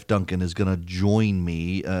tomorrow. Jeff Duncan is going to join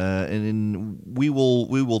me, and we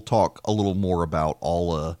will talk a little more about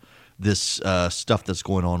all this stuff that's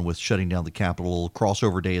going on with shutting down the Capitol.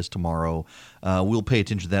 Crossover day is tomorrow. We'll pay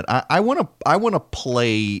attention to that. I want to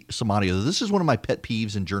play some audio. This is one of my pet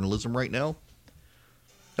peeves in journalism right now,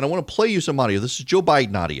 and I want to play you some audio. This is Joe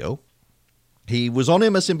Biden audio. He was on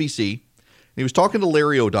MSNBC. And he was talking to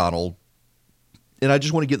Larry O'Donnell. And I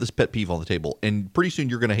just want to get this pet peeve on the table. And pretty soon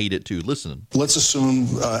you're going to hate it too. Listen. Let's assume,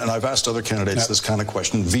 and I've asked other candidates this kind of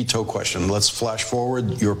question, veto question. Let's flash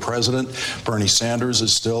forward. Your president, Bernie Sanders,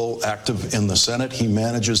 is still active in the Senate. He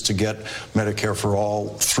manages to get Medicare for All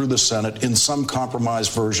through the Senate in some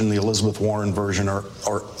compromised version, the Elizabeth Warren version or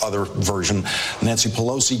other version. Nancy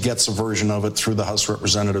Pelosi gets a version of it through the House of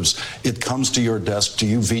Representatives. It comes to your desk. Do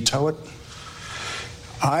you veto it?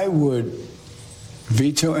 I would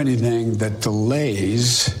veto anything that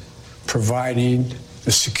delays providing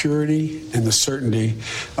the security and the certainty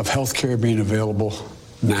of health care being available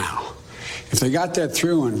now. If they got that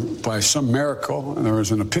through and by some miracle, and there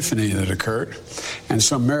was an epiphany that occurred, and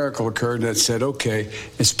some miracle occurred that said, okay,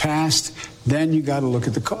 it's passed, then you got to look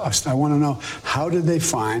at the cost. I want to know, how did they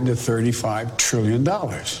find the $35 trillion?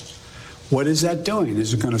 What is that doing?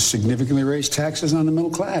 Is it going to significantly raise taxes on the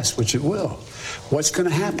middle class, which it will? What's going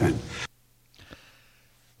to happen?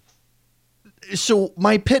 So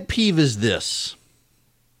my pet peeve is this.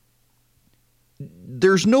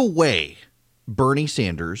 There's no way Bernie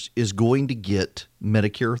Sanders is going to get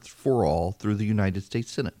Medicare for All through the United States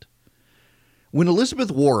Senate. When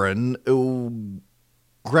Elizabeth Warren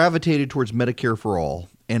gravitated towards Medicare for All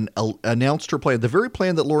and announced her plan, the very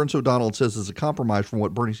plan that Lawrence O'Donnell says is a compromise from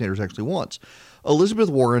what Bernie Sanders actually wants, Elizabeth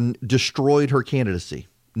Warren destroyed her candidacy.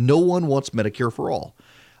 No one wants Medicare for All.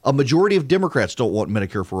 A majority of Democrats don't want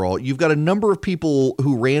Medicare for All. You've got a number of people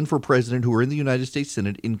who ran for president who are in the United States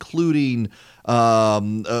Senate, including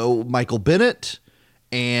Michael Bennet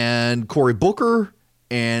and Cory Booker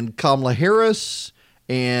and Kamala Harris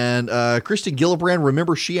and Kristen Gillibrand.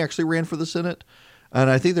 Remember, she actually ran for the Senate. And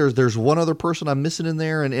I think there's one other person I'm missing in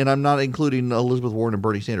there, and I'm not including Elizabeth Warren and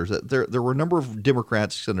Bernie Sanders. There were a number of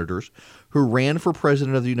Democrats senators who ran for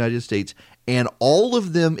president of the United States, and all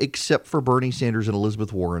of them except for Bernie Sanders and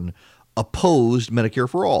Elizabeth Warren opposed Medicare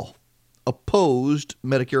for all. Opposed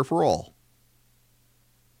Medicare for all.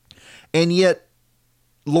 And yet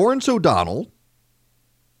Lawrence O'Donnell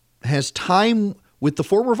has time with the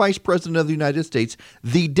former vice president of the United States,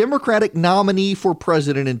 the Democratic nominee for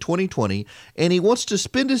president in 2020, and he wants to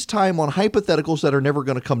spend his time on hypotheticals that are never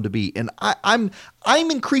going to come to be. And I'm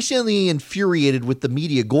increasingly infuriated with the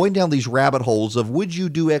media going down these rabbit holes of would you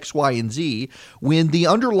do X, Y, and Z when the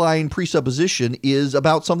underlying presupposition is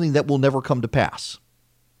about something that will never come to pass.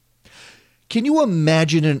 Can you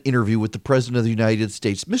imagine an interview with the president of the United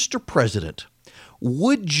States? Mr. President,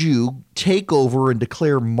 would you take over and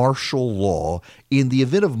declare martial law in the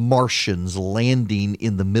event of Martians landing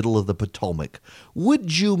in the middle of the Potomac?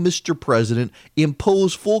 Would you, Mr. President,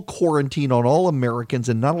 impose full quarantine on all Americans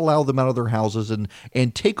and not allow them out of their houses and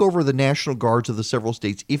take over the National Guards of the several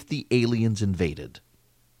states if the aliens invaded?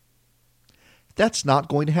 That's not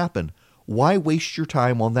going to happen. Why waste your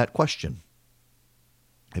time on that question?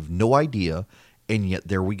 I have no idea, and yet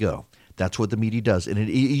there we go. That's what the media does. And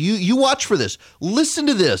you watch for this. Listen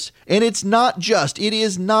to this. And it is not just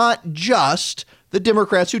the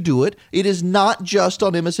Democrats who do it. It is not just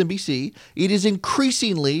on MSNBC. It is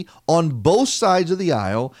increasingly on both sides of the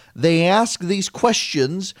aisle. They ask these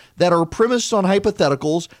questions that are premised on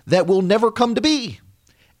hypotheticals that will never come to be.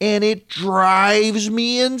 And it drives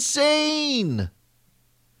me insane.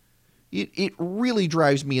 It really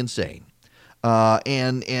drives me insane.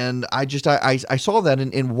 And I saw that,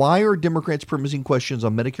 and why are Democrats premising questions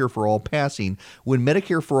on Medicare for all passing when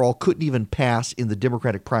Medicare for all couldn't even pass in the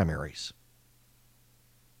Democratic primaries?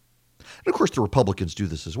 And of course, the Republicans do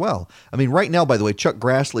this as well. I mean, right now, by the way, Chuck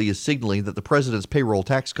Grassley is signaling that the president's payroll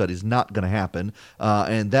tax cut is not going to happen,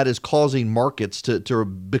 and that is causing markets to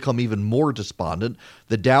become even more despondent.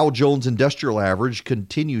 The Dow Jones Industrial Average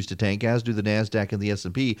continues to tank, as do the NASDAQ and the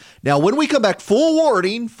S&P. Now, when we come back, full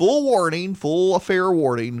fair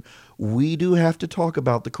warning, we do have to talk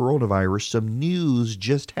about the coronavirus. Some news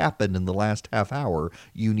just happened in the last half hour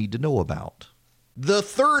you need to know about. The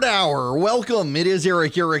third hour. Welcome. It is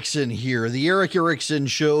Eric Erickson here. The Eric Erickson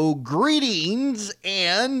Show. Greetings.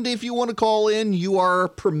 And if you want to call in, you are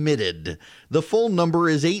permitted. The phone number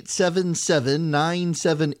is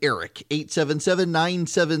 877-97-ERIC,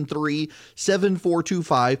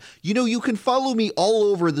 877-973-7425. You know, you can follow me all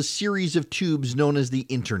over the series of tubes known as the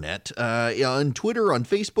internet. On Twitter, on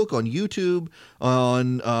Facebook, on YouTube,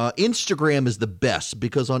 on Instagram is the best,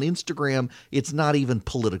 because on Instagram, it's not even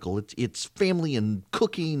political. It's family and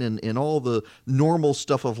cooking and all the normal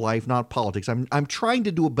stuff of life, not politics. I'm trying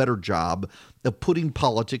to do a better job of putting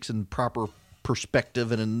politics in proper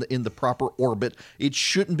perspective and in the proper orbit. It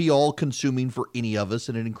shouldn't be all consuming for any of us,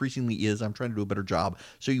 and it increasingly is. I'm trying to do a better job.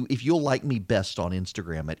 So if you'll like me best on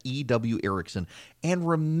Instagram at EW Erickson, and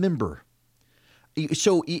remember,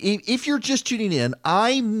 so if you're just tuning in,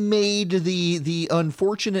 I made the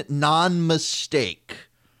unfortunate non-mistake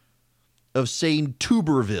of saying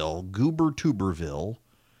Goober Tuberville,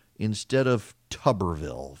 instead of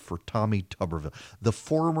Tuberville, for Tommy Tuberville, the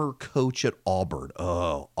former coach at Auburn.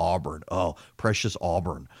 Oh, Auburn. Oh, precious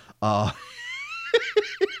Auburn.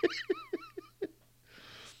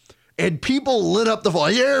 And people lit up the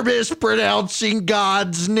phone. You're mispronouncing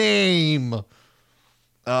God's name.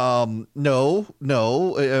 No,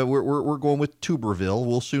 we're going with Tuberville.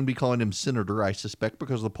 We'll soon be calling him Senator, I suspect,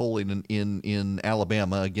 because of the polling in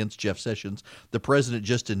Alabama against Jeff Sessions. The president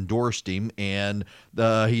just endorsed him, and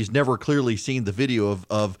he's never clearly seen the video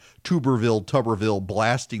of Tuberville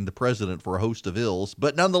blasting the president for a host of ills.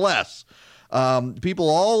 But nonetheless, people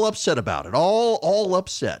all upset about it, all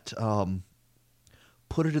upset.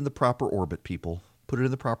 Put it in the proper orbit, people. Put it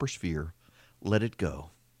in the proper sphere. Let it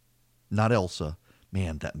go. Not Elsa.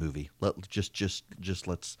 Man, that movie. Let's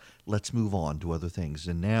move on to other things.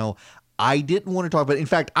 And now, I didn't want to talk about it. In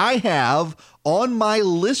fact, I have on my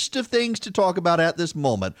list of things to talk about at this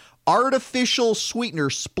moment, artificial sweetener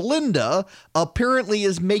Splenda apparently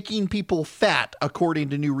is making people fat, according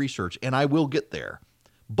to new research, and I will get there.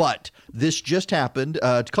 But this just happened.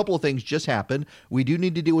 A couple of things just happened. We do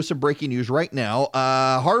need to deal with some breaking news right now.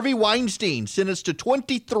 Harvey Weinstein sentenced to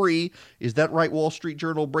 23. Is that right, Wall Street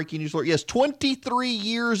Journal breaking news alert? Yes, 23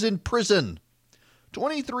 years in prison.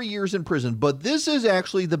 23 years in prison. But this is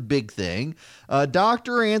actually the big thing.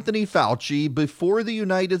 Dr. Anthony Fauci before the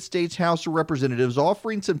United States House of Representatives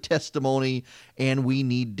offering some testimony, and we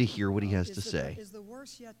need to hear what he has to say. Is the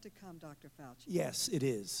worst yet to come, Dr. Fauci? Yes, it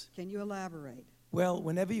is. Can you elaborate? Well,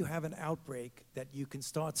 whenever you have an outbreak that you can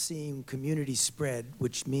start seeing community spread,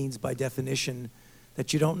 which means by definition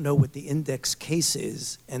that you don't know what the index case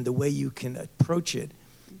is, and the way you can approach it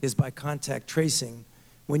is by contact tracing.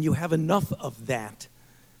 When you have enough of that,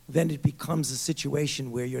 then it becomes a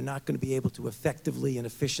situation where you're not going to be able to effectively and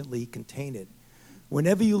efficiently contain it.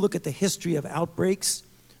 Whenever you look at the history of outbreaks,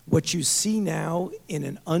 what you see now in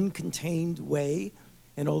an uncontained way,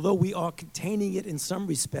 and although we are containing it in some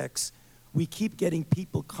respects, we keep getting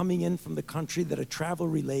people coming in from the country that are travel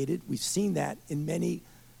related. We've seen that in many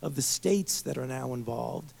of the states that are now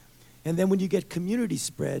involved. And then when you get community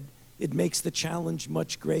spread, it makes the challenge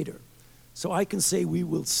much greater. So I can say we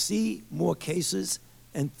will see more cases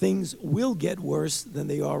and things will get worse than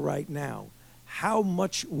they are right now. How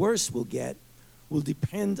much worse we'll get will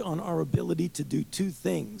depend on our ability to do two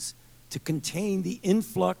things: to contain the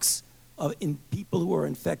influx of people who are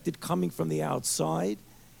infected coming from the outside,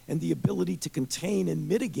 and the ability to contain and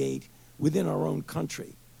mitigate within our own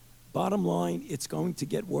country. Bottom line, it's going to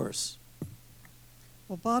get worse.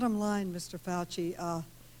 Well, bottom line, Mr. Fauci,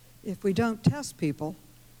 if we don't test people,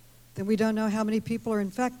 then we don't know how many people are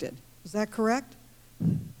infected. Is that correct?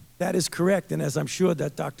 That is correct, and as I'm sure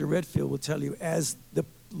that Dr. Redfield will tell you,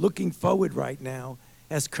 looking forward right now,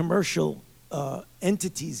 as commercial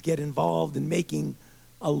entities get involved in making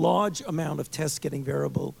a large amount of tests getting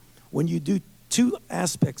variable, when you do two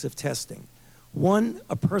aspects of testing. One,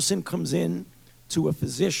 a person comes in to a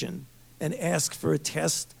physician and asks for a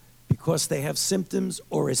test because they have symptoms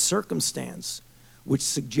or a circumstance which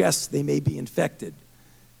suggests they may be infected.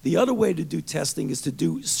 The other way to do testing is to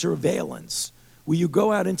do surveillance, where you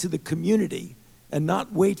go out into the community and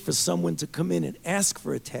not wait for someone to come in and ask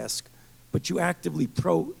for a test, but you actively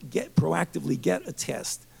proactively get a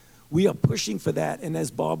test. We are pushing for that, and as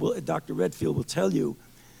Dr. Redfield will tell you,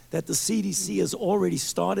 that the CDC has already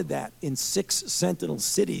started that in 6 sentinel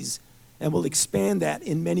cities and will expand that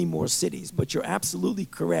in many more cities. But you're absolutely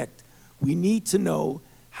correct. We need to know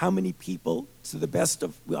how many people, to the best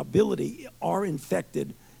of ability, are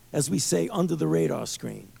infected, as we say, under the radar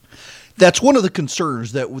screen. That's one of the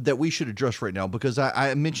concerns that we should address right now, because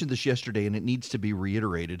I mentioned this yesterday and it needs to be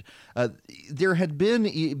reiterated. There had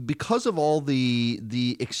been, because of all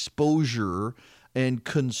the exposure and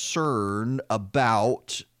concern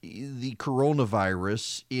about the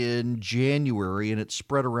coronavirus in January and it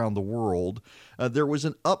spread around the world, there was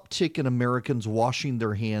an uptick in Americans washing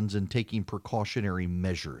their hands and taking precautionary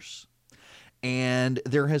measures. And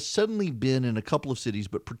there has suddenly been, in a couple of cities,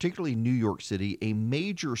 but particularly New York City, a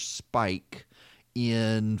major spike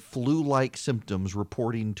in flu-like symptoms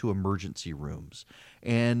reporting to emergency rooms.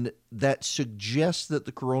 And that suggests that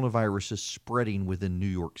the coronavirus is spreading within New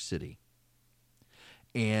York City.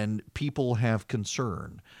 And people have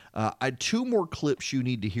concern. 2 more clips you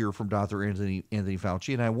need to hear from Dr. Anthony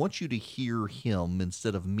Fauci, and I want you to hear him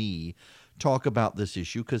instead of me talk about this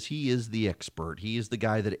issue, because he is the expert. He is the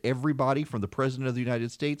guy that everybody from the President of the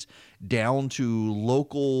United States down to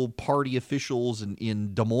local party officials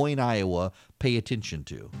in Des Moines, Iowa, pay attention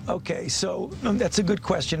to. Okay, so that's a good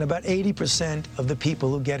question. About 80% of the people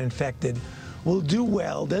who get infected will do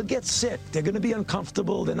well. They'll get sick. They're going to be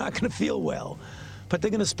uncomfortable. They're not going to feel well, but they're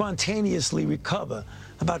going to spontaneously recover.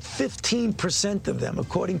 About 15% of them,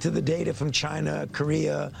 according to the data from China,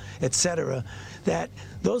 Korea, et cetera, that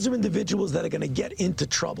those are individuals that are going to get into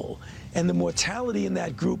trouble. And the mortality in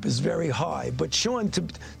that group is very high. But Sean,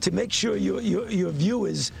 to make sure your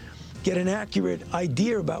viewers get an accurate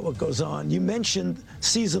idea about what goes on, you mentioned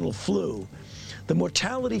seasonal flu. The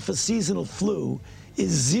mortality for seasonal flu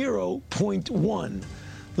is 0.1.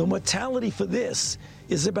 The mortality for this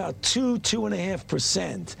is about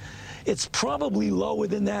 2.5%. It's probably lower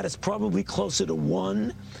than that. It's probably closer to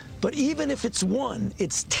 1. But even if it's 1,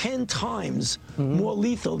 it's 10 times more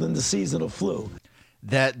lethal than the seasonal flu.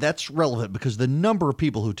 That's relevant, because the number of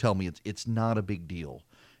people who tell me it's not a big deal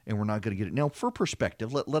and we're not going to get it. Now, for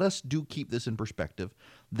perspective, let us keep this in perspective.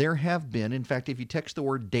 There have been, in fact, if you text the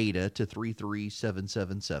word data to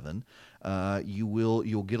 33777,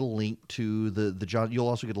 you'll get a link to the John. You'll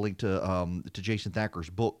also get a link to Jason Thacker's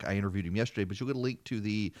book. I interviewed him yesterday, but you'll get a link to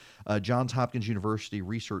the Johns Hopkins University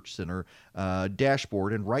Research Center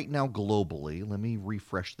dashboard. And right now, globally, let me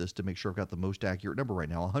refresh this to make sure I've got the most accurate number right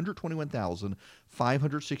now.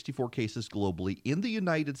 121,564 cases globally. In the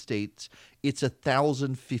United States, it's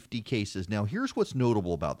 1,050 cases. Now, here's what's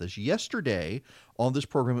notable about this. Yesterday, on this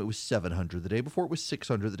program, it was 700. The day before, it was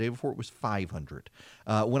 600. The day before, it was 500.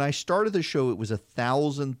 When I started the show, it was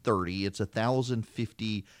 1,030. It's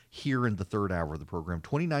 1,050 here in the third hour of the program.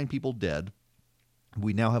 29 people dead.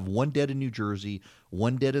 We now have 1 dead in New Jersey,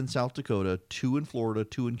 1 dead in South Dakota, 2 in Florida,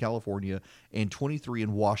 2 in California, and 23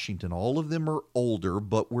 in Washington. All of them are older,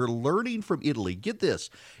 but we're learning from Italy. Get this.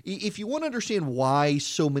 If you want to understand why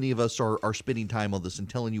so many of us are spending time on this and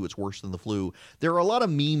telling you it's worse than the flu, there are a lot of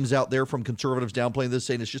memes out there from conservatives downplaying this,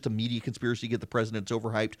 saying it's just a media conspiracy to get the president. It's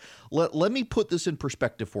overhyped. Let me put this in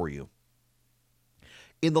perspective for you.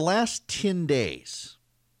 In the last 10 days,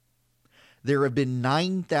 there have been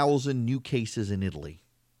 9,000 new cases in Italy.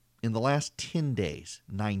 In the last 10 days,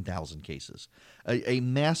 9,000 cases. A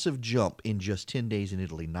massive jump in just 10 days in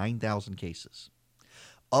Italy, 9,000 cases.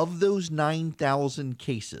 Of those 9,000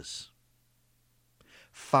 cases,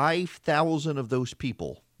 5,000 of those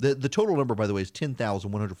people, the total number, by the way, is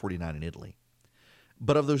 10,149 in Italy.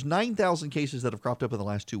 But of those 9,000 cases that have cropped up in the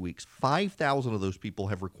last 2 weeks, 5,000 of those people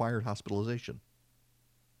have required hospitalization.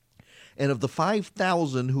 And of the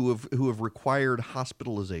 5,000 who have required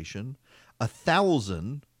hospitalization,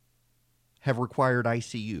 1,000 have required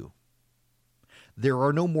ICU. There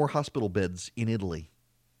are no more hospital beds in Italy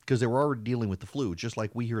because they were already dealing with the flu, just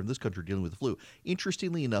like we here in this country are dealing with the flu.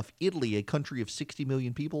 Interestingly enough, Italy, a country of 60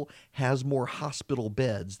 million people, has more hospital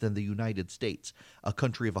beds than the United States, a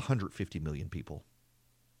country of 150 million people.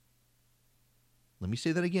 Let me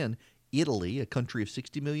say that again. Italy, a country of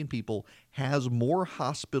 60 million people, has more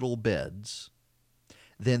hospital beds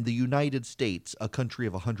than the United States, a country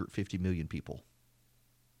of 150 million people.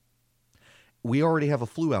 We already have a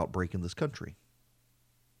flu outbreak in this country.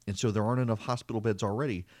 And so there aren't enough hospital beds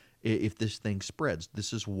already if this thing spreads.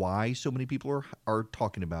 This is why so many people are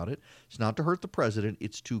talking about it. It's not to hurt the president.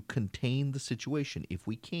 It's to contain the situation if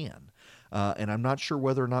we can. And I'm not sure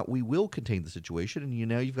whether or not we will contain the situation. And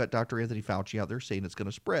you've got Dr. Anthony Fauci out there saying it's going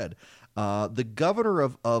to spread. The governor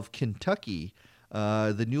of Kentucky,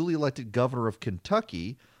 the newly elected governor of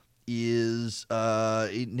Kentucky, is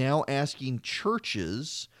now asking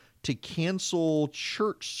churches to cancel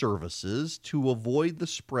church services to avoid the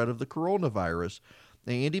spread of the coronavirus.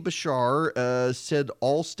 Now, Andy Bashar said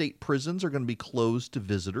all state prisons are going to be closed to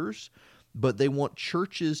visitors, but they want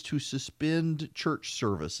churches to suspend church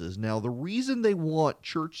services. Now, the reason they want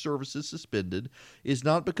church services suspended is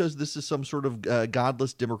not because this is some sort of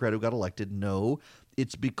godless Democrat who got elected. No,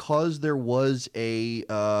 it's because there was a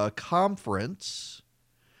conference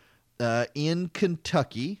in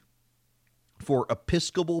Kentucky for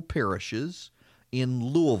Episcopal parishes in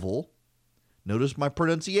Louisville. Notice my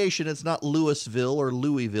pronunciation. It's not Louisville or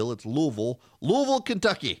Louisville. It's Louisville,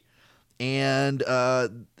 Kentucky. And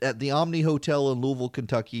at the Omni Hotel in Louisville,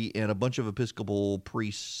 Kentucky, and a bunch of Episcopal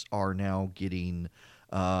priests are now getting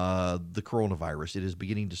the coronavirus. It is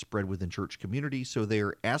beginning to spread within church communities, so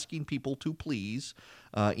they're asking people to please,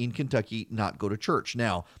 in Kentucky, not go to church.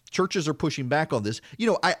 Now, churches are pushing back on this.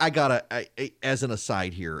 I gotta, as an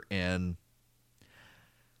aside here, and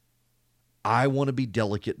I want to be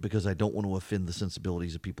delicate because I don't want to offend the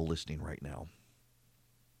sensibilities of people listening right now.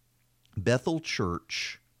 Bethel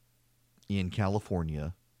Church in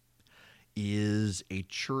California is a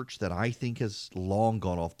church that I think has long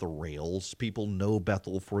gone off the rails. People know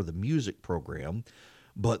Bethel for the music program,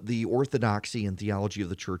 but the orthodoxy and theology of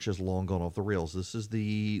the church has long gone off the rails. This is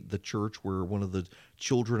the church where one of the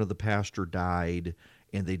children of the pastor died,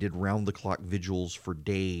 and they did round-the-clock vigils for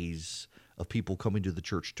days of people coming to the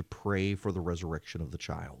church to pray for the resurrection of the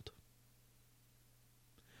child.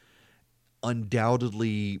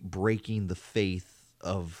 Undoubtedly breaking the faith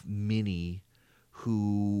of many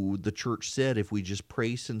who the church said, if we just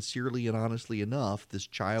pray sincerely and honestly enough, this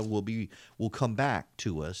child will come back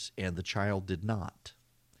to us, and the child did not.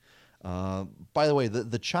 By the way,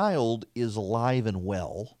 the child is alive and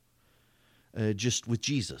well, just with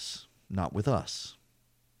Jesus, not with us.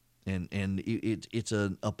 And it's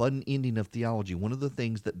an upending of theology. One of the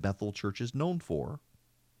things that Bethel Church is known for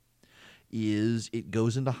is it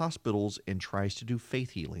goes into hospitals and tries to do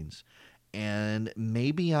faith healings. And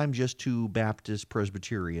maybe I'm just too Baptist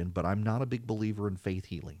Presbyterian, but I'm not a big believer in faith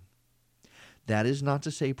healing. That is not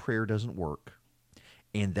to say prayer doesn't work.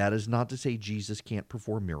 And that is not to say Jesus can't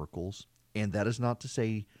perform miracles. And that is not to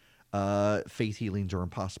say faith healings are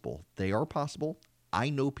impossible. They are possible. I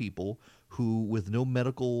know people who, with no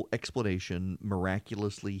medical explanation,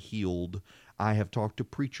 miraculously healed. I have talked to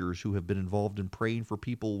preachers who have been involved in praying for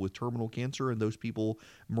people with terminal cancer, and those people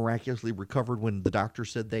miraculously recovered when the doctor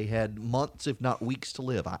said they had months, if not weeks, to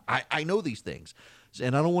live. I know these things,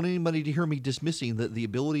 and I don't want anybody to hear me dismissing the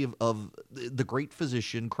ability of the great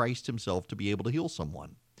physician, Christ himself, to be able to heal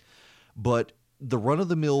someone. But the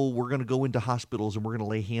run-of-the-mill, we're going to go into hospitals and we're going to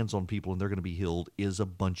lay hands on people and they're going to be healed, is a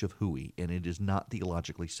bunch of hooey, and it is not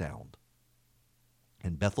theologically sound.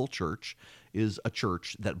 And Bethel Church is a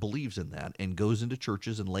church that believes in that and goes into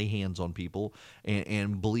churches and lay hands on people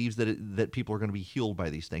and believes that people are going to be healed by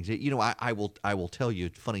these things. I will tell you a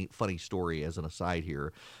funny story as an aside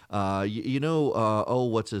here.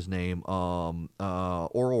 What's his name?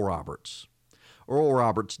 Oral Roberts. Oral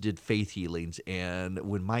Roberts did faith healings, and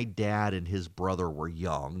when my dad and his brother were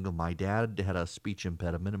young, my dad had a speech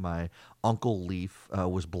impediment, and my Uncle Leaf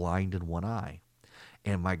was blind in one eye.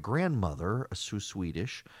 And my grandmother, who's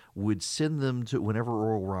Swedish, would send them to whenever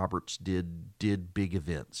Oral Roberts did big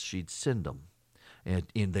events. She'd send them,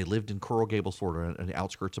 and they lived in Coral Gables, Florida, on the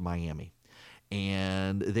outskirts of Miami.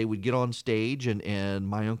 And they would get on stage, and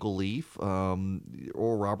my Uncle Leaf, Oral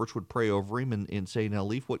Roberts would pray over him and say, "Now,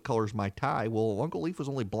 Leaf, what color's my tie?" Well, Uncle Leaf was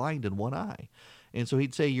only blind in one eye. And so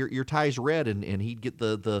he'd say, your tie's red, and he'd get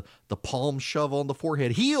the palm shove on the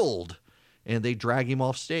forehead, healed. And they'd drag him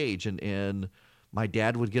off stage, and my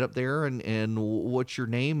dad would get up there and what's your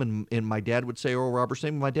name? And my dad would say Oral Roberts'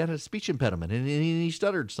 name. My dad had a speech impediment, and he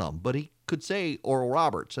stuttered some, but he could say Oral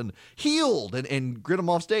Roberts and healed and grit him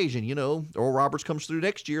off stage. And, Oral Roberts comes through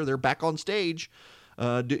next year. They're back on stage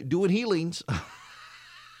doing healings.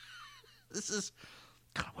 This is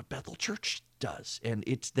kind of what Bethel Church does. And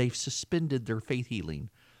they've suspended their faith healing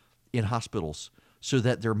in hospitals so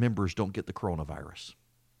that their members don't get the coronavirus.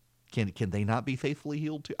 Can they not be faithfully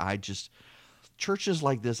healed too? Churches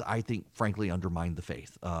like this, I think, frankly, undermine the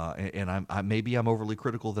faith. And maybe I'm overly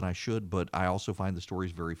critical than I should, but I also find the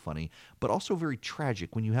stories very funny, but also very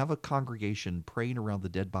tragic. When you have a congregation praying around the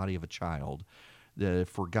dead body of a child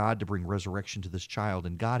for God to bring resurrection to this child,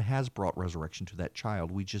 and God has brought resurrection to that child,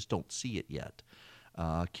 we just don't see it yet,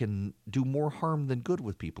 can do more harm than good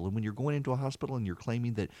with people. And when you're going into a hospital and you're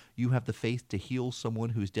claiming that you have the faith to heal someone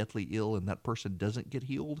who's deathly ill and that person doesn't get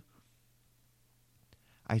healed,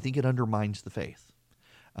 I think it undermines the faith.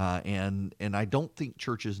 And I don't think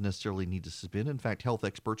churches necessarily need to suspend. In fact, health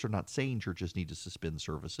experts are not saying churches need to suspend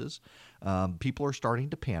services. People are starting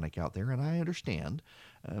to panic out there, and I understand.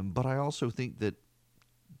 But I also think that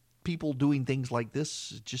people doing things like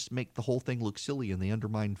this just make the whole thing look silly, and they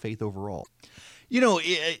undermine faith overall.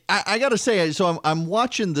 I got to say, so I'm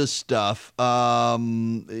watching this stuff.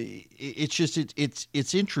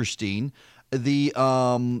 It's interesting.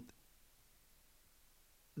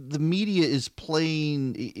 The media is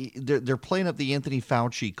playing, they're playing up the Anthony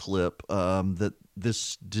Fauci clip that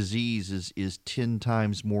this disease is 10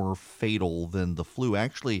 times more fatal than the flu.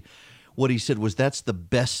 Actually, what he said was that's the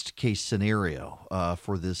best case scenario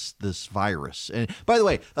for this virus. And by the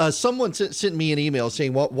way, someone sent me an email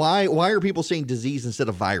saying, "Well, why are people saying disease instead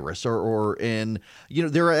of virus?" And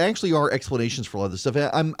there actually are explanations for a lot of this stuff.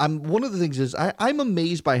 I'm one of the things is I'm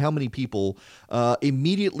amazed by how many people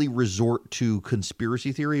immediately resort to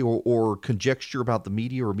conspiracy theory or conjecture about the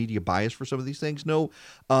media or media bias for some of these things. No,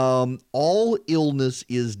 all illness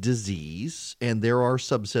is disease, and there are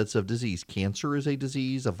subsets of disease. Cancer is a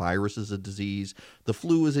disease. A virus is a disease. The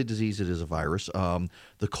flu is a disease. It is a virus.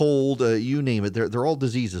 The cold, you name it, they're all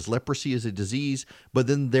diseases. Leprosy is a disease, but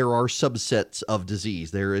then there are subsets of disease.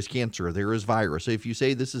 There is cancer. There is virus. So if you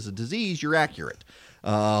say this is a disease, you're accurate.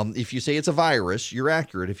 If you say it's a virus, you're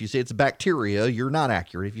accurate. If you say it's a bacteria, you're not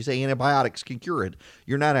accurate. If you say antibiotics can cure it,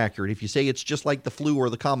 you're not accurate. If you say it's just like the flu or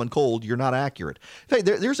the common cold, you're not accurate. In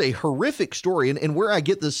fact, there's a horrific story, and where I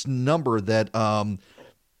get this number that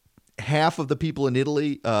half of the people in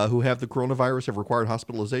Italy who have the coronavirus have required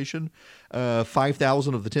hospitalization,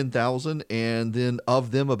 5,000 of the 10,000, and then of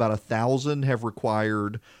them, about 1,000 have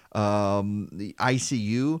required the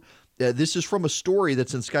ICU. This is from a story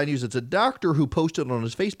that's in Sky News. It's a doctor who posted on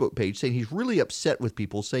his Facebook page saying he's really upset with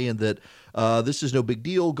people, saying that this is no big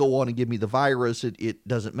deal. Go on and give me the virus. It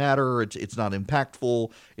doesn't matter. It's not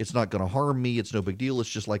impactful. It's not going to harm me. It's no big deal. It's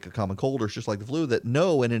just like a common cold or it's just like the flu. That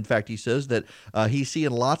no, and in fact, he says that he's seeing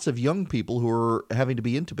lots of young people who are having to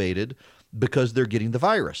be intubated because they're getting the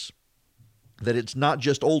virus. That it's not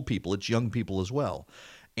just old people, it's young people as well.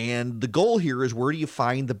 And the goal here is, where do you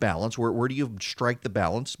find the balance? Where do you strike the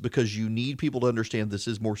balance? Because you need people to understand this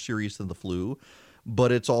is more serious than the flu,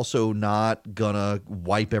 but it's also not going to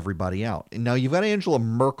wipe everybody out. And now you've got Angela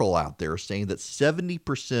Merkel out there saying that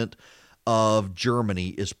 70% of Germany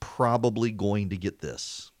is probably going to get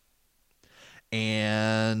this.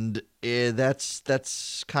 And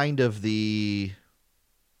that's kind of the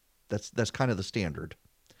standard.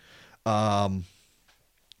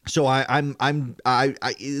 So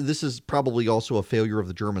this is probably also a failure of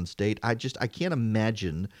the German state. I can't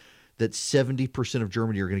imagine that 70% of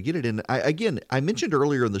Germany are going to get it. And I mentioned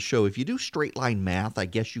earlier in the show, if you do straight line math, I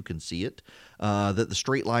guess you can see it, that the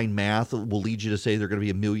straight line math will lead you to say there are going to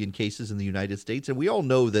be 1 million cases in the United States. And we all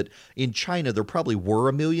know that in China, there probably were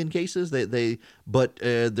 1 million cases. They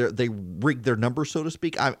rigged their numbers, so to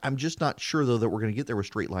speak. I'm just not sure, though, that we're going to get there with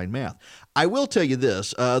straight line math. I will tell you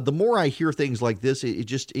this. The more I hear things like this, it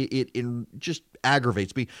just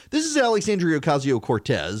aggravates me. This is Alexandria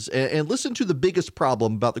Ocasio-Cortez, and listen to the biggest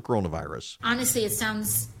problem about the coronavirus. Honestly, it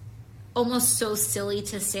sounds almost so silly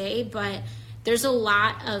to say, but there's a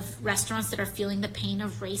lot of restaurants that are feeling the pain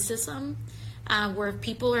of racism, where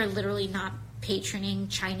people are literally not patroning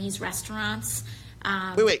Chinese restaurants.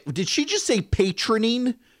 Wait, did she just say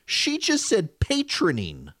patroning? She just said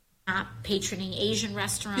patroning. Not patroning Asian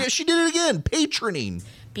restaurants. Yeah, she did it again, patroning.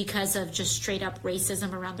 Because of just straight up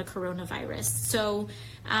racism around the coronavirus. So,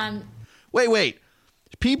 Wait.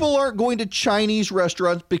 People aren't going to Chinese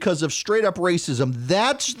restaurants because of straight up racism.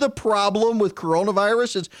 That's the problem with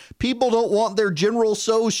coronavirus, is people don't want their General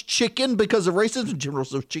Tso's chicken because of racism. General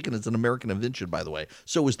Tso's chicken is an American invention, by the way.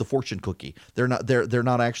 So is the fortune cookie. They're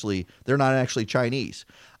not actually Chinese.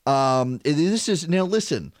 Now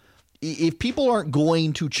listen. If people aren't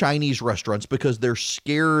going to Chinese restaurants because they're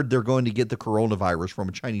scared they're going to get the coronavirus from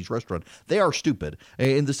a Chinese restaurant, they are stupid.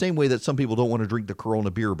 In the same way that some people don't want to drink the Corona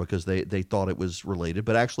beer because they thought it was related,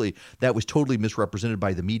 but actually that was totally misrepresented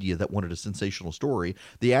by the media that wanted a sensational story.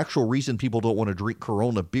 The actual reason people don't want to drink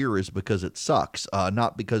Corona beer is because it sucks,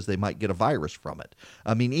 not because they might get a virus from it.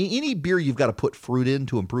 I mean, any beer you've got to put fruit in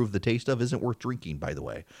to improve the taste of isn't worth drinking, by the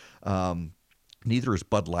way. Neither is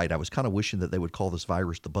Bud Light. I was kind of wishing that they would call this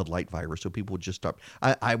virus the Bud Light virus so people would just stop.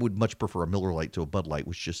 I would much prefer a Miller Lite to a Bud Light,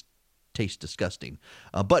 which just tastes disgusting.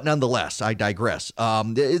 But nonetheless, I digress.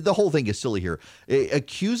 The whole thing is silly here.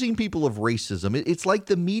 Accusing people of racism, it's like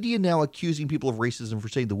the media now accusing people of racism for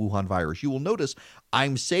saying the Wuhan virus. You will notice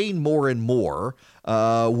I'm saying more and more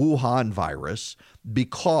Wuhan virus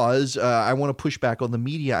because I want to push back on the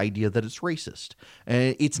media idea that it's racist.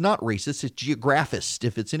 It's not racist. It's geographist,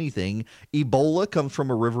 if it's anything. Ebola comes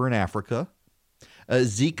from a river in Africa.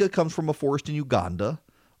 Zika comes from a forest in Uganda.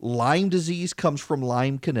 Lyme disease comes from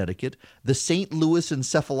Lyme, Connecticut. The St. Louis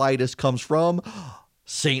encephalitis comes from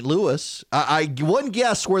St. Louis. One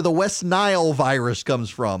guess where the West Nile virus comes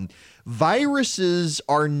from. Viruses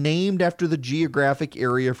are named after the geographic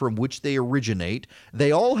area from which they originate.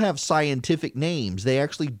 They all have scientific names. They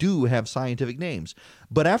actually do have scientific names.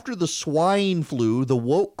 But after the swine flu, the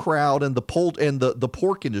woke crowd and the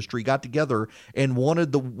pork industry got together and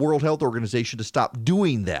wanted the World Health Organization to stop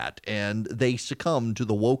doing that, and they succumbed to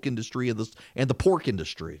the woke industry and the pork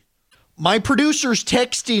industry. My producer's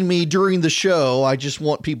texting me during the show. I just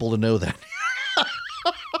want people to know that.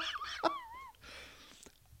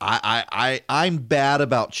 I'm bad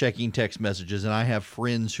about checking text messages, and I have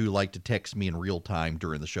friends who like to text me in real time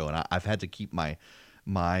during the show, and I've had to keep my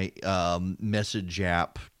message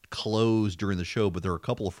app closed during the show. But there are a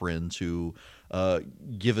couple of friends who,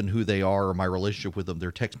 given who they are or my relationship with them,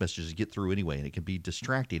 their text messages get through anyway, and it can be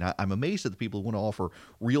distracting. I'm amazed at the people who want to offer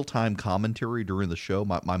real-time commentary during the show.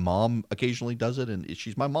 My mom occasionally does it, and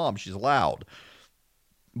she's my mom. She's allowed.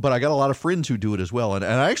 But I got a lot of friends who do it as well, and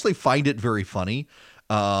I actually find it very funny.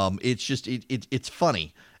 It's just it's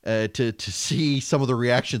funny to see some of the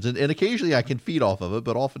reactions, and occasionally I can feed off of it,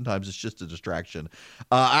 but oftentimes it's just a distraction.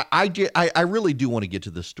 I really do want to get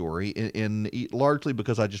to this story, and largely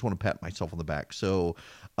because I just want to pat myself on the back. So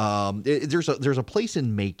there's a place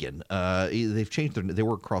in Macon. They've changed they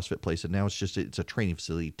were a CrossFit place, and now it's a training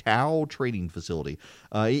facility, Tao Training Facility.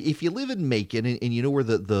 If you live in Macon and you know where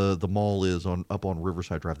the mall is up on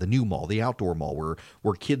Riverside Drive, the new mall, the outdoor mall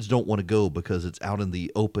where kids don't want to go because it's out in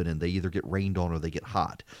the open and they either get rained on or they get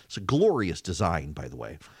hot. It's a glorious design, by the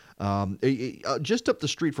way. Just up the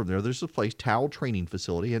street from there's a place, Tao Training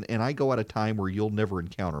Facility, and I go at a time where you'll never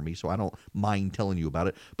encounter me, so I don't mind telling you about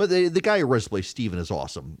it. But the guy who runs the place, Steven, is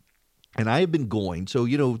awesome. And I have been going. So,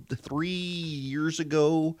 3 years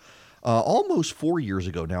ago, almost 4 years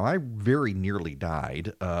ago now, I very nearly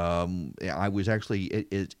died. I was actually,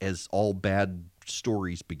 as all bad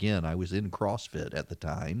stories begin, I was in CrossFit at the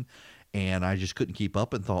time. And I just couldn't keep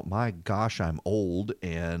up and thought, my gosh, I'm old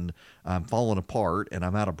and I'm falling apart and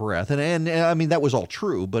I'm out of breath. And I mean, that was all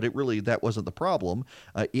true, but that wasn't the problem.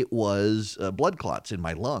 It was blood clots in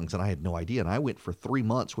my lungs, and I had no idea. And I went for 3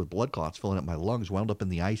 months with blood clots filling up my lungs, wound up in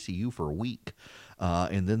the ICU for a week.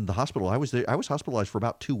 And then the hospital, I was hospitalized for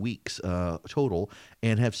about 2 weeks total,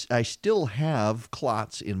 and I still have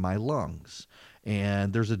clots in my lungs.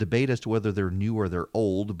 And there's a debate as to whether they're new or they're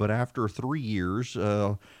old, but after 3 years,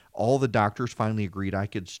 all the doctors finally agreed I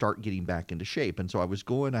could start getting back into shape. And so I was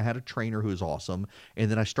going, I had a trainer who was awesome.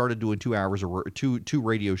 And then I started doing 2 hours, two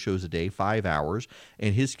radio shows a day, 5 hours.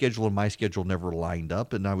 And his schedule and my schedule never lined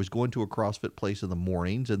up. And I was going to a CrossFit place in the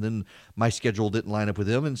mornings, and then my schedule didn't line up with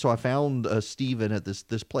him. And so I found Steven at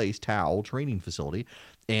this place, Towel Training Facility,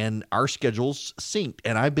 and our schedules synced.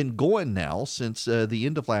 And I've been going now since the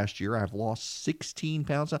end of last year. I've lost 16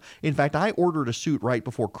 pounds. In fact, I ordered a suit right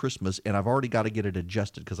before Christmas, and I've already got to get it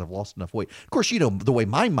adjusted because I've lost enough weight. Of course, you know, the way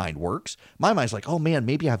my mind works, my mind's like, oh man,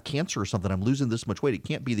 maybe I have cancer or something. I'm losing this much weight. It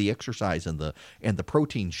can't be the exercise and the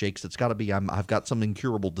protein shakes. It's got to be I've got some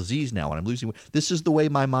incurable disease now and I'm losing weight. This is the way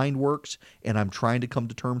my mind works, and I'm trying to come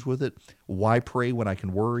to terms with it. Why pray when I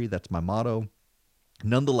can worry? That's my motto.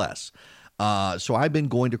 Nonetheless, so I've been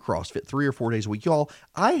going to CrossFit 3 or 4 days a week. Y'all,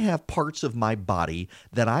 I have parts of my body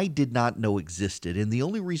that I did not know existed, and the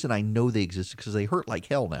only reason I know they exist is because they hurt like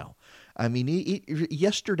hell now. I mean,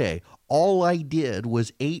 yesterday, all I did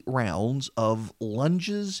was 8 rounds of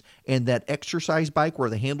lunges and that exercise bike where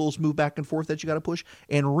the handles move back and forth that you got to push,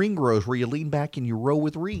 and ring rows where you lean back and you row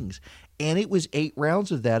with rings. And it was 8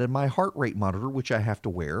 rounds of that, and my heart rate monitor, which I have to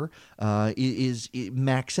wear, is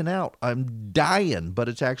maxing out. I'm dying, but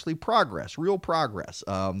it's actually progress, real progress.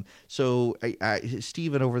 So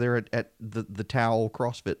Steven over there at the Towel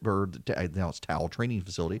CrossFit, or now it's Towel Training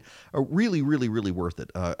Facility, really, really, really worth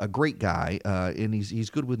it. A great guy, and he's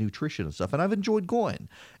good with nutrition and stuff, and I've enjoyed going,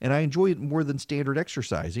 and I enjoy it more than standard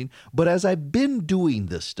exercising. But as I've been doing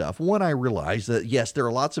this stuff, one, I realize that, yes, there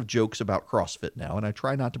are lots of jokes about CrossFit now, and I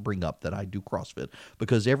try not to bring up that I do CrossFit,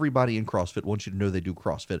 because everybody in CrossFit wants you to know they do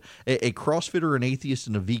CrossFit. A CrossFitter, an atheist,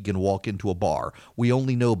 and a vegan walk into a bar. We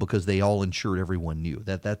only know because they all ensured everyone knew.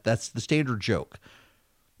 That's the standard joke.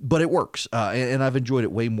 But it works, and I've enjoyed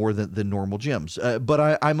it way more than normal gyms.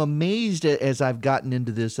 But I'm amazed as I've gotten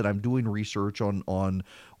into this, and I'm doing research on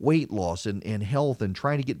weight loss and health and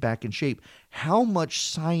trying to get back in shape, how much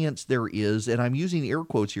science there is, and I'm using air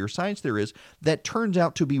quotes here, science there is, that turns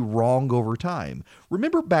out to be wrong over time.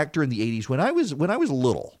 Remember back during the 80s when I was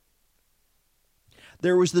little,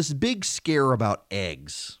 there was this big scare about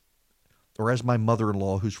eggs, or as my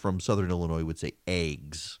mother-in-law, who's from Southern Illinois, would say,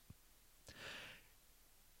 eggs.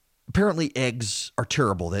 Apparently, eggs are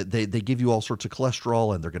terrible. They give you all sorts of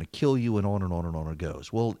cholesterol, and they're going to kill you, and on and on and on it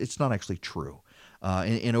goes. Well, it's not actually true.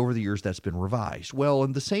 And over the years, that's been revised. Well,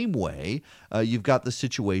 in the same way, you've got the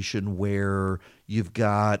situation where you've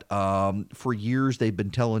got, for years, they've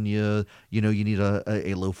been telling you, you need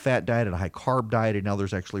a low-fat diet and a high-carb diet, and now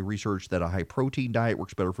there's actually research that a high-protein diet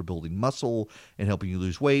works better for building muscle and helping you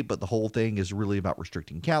lose weight, but the whole thing is really about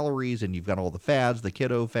restricting calories, and you've got all the fads, the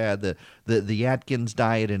keto fad, the Atkins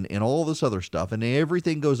diet, and all this other stuff, and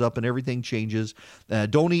everything goes up and everything changes.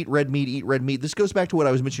 Don't eat red meat, eat red meat. This goes back to what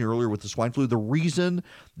I was mentioning earlier with the swine flu. The reason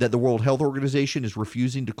that the World Health Organization is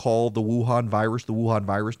refusing to call the Wuhan virus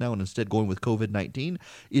now and instead going with COVID-19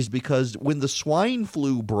 is because when the swine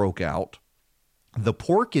flu broke out, the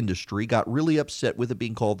pork industry got really upset with it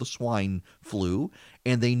being called the swine flu,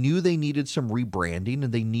 and they knew they needed some rebranding,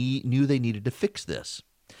 and they knew they needed to fix this.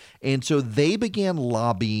 And so they began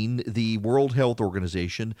lobbying the World Health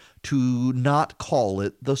Organization to not call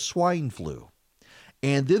it the swine flu.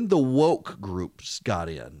 And then the woke groups got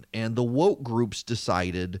in, and the woke groups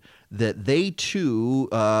decided that they too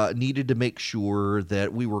needed to make sure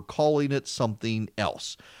that we were calling it something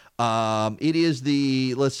else. It is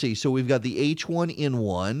so we've got the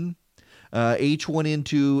H1N1,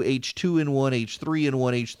 H1N2, H2N1,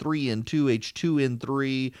 H3N1, H3N2,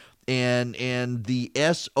 H2N3, and the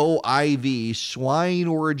SOIV, swine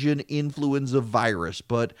origin influenza virus.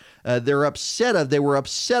 But they were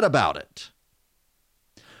upset about it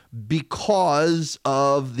because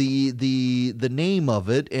of the name of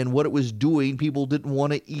it and what it was doing. People didn't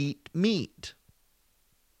want to eat meat.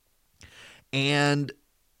 And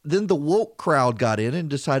then the woke crowd got in and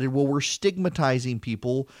decided, well, we're stigmatizing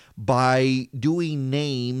people by doing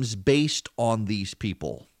names based on these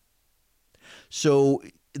people. So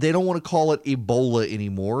they don't want to call it Ebola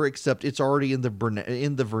anymore, except it's already in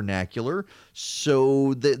the vernacular.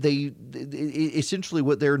 So they essentially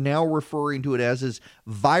what they're now referring to it as is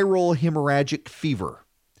viral hemorrhagic fever.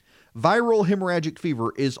 Viral hemorrhagic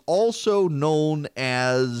fever is also known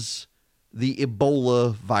as the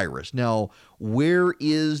Ebola virus. Now, where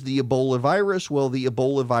is the Ebola virus? Well, the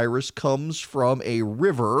Ebola virus comes from a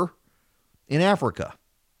river in Africa.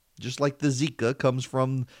 just like the Zika comes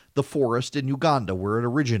from the forest in Uganda where it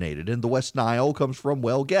originated, and the West Nile comes from,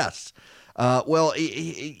 well, guess.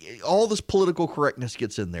 All this political correctness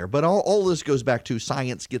gets in there, but all this goes back to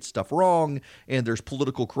science gets stuff wrong, and there's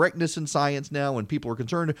political correctness in science now, and people are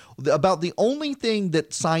concerned about the only thing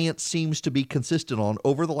that science seems to be consistent on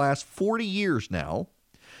over the last 40 years now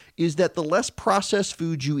is that the less processed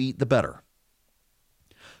food you eat, the better.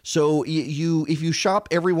 So if you shop,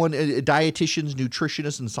 everyone, dietitians,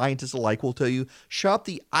 nutritionists, and scientists alike will tell you, shop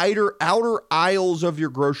the outer aisles of your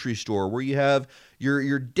grocery store where you have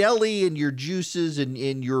your deli and your juices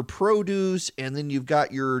and your produce, and then you've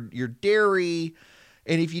got your dairy.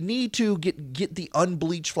 And if you need to get the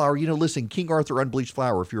unbleached flour, listen, King Arthur unbleached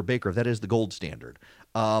flour, if you're a baker, that is the gold standard.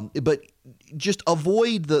 But just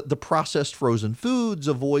avoid the processed frozen foods,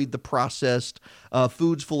 avoid the processed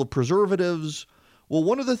foods full of preservatives. Well,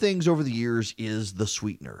 one of the things over the years is the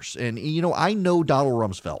sweeteners. And, I know Donald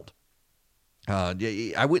Rumsfeld.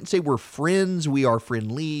 I wouldn't say we're friends. We are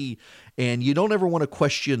friendly. And you don't ever want to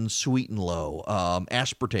question Sweet and Low,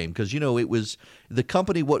 aspartame, because, it was the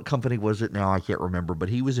company. What company was it now? I can't remember, but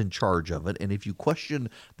he was in charge of it. And if you question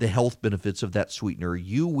the health benefits of that sweetener,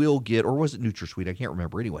 you will get, or was it NutraSweet? I can't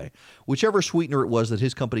remember anyway. Whichever sweetener it was that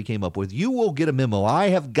his company came up with, you will get a memo.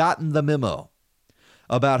 I have gotten the memo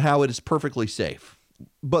about how it is perfectly safe.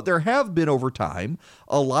 But there have been over time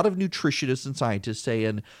a lot of nutritionists and scientists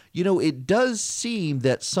saying, it does seem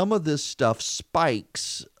that some of this stuff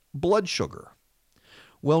spikes blood sugar.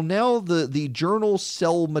 Well, now the journal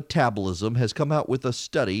Cell Metabolism has come out with a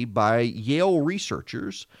study by Yale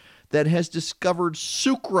researchers that has discovered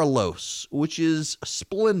sucralose, which is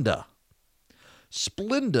Splenda.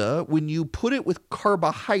 Splenda, when you put it with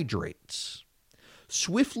carbohydrates,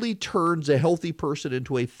 swiftly turns a healthy person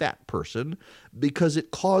into a fat person because it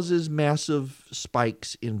causes massive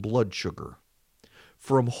spikes in blood sugar.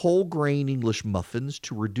 From whole grain English muffins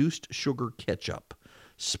to reduced sugar ketchup,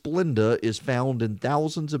 Splenda is found in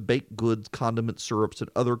thousands of baked goods, condiment syrups, and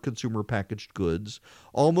other consumer packaged goods,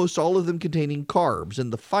 almost all of them containing carbs,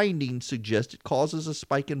 and the findings suggest it causes a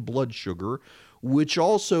spike in blood sugar, which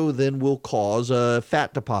also then will cause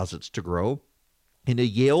fat deposits to grow. In a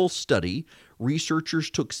Yale study,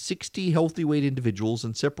 researchers took 60 healthy weight individuals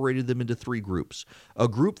and separated them into three groups. A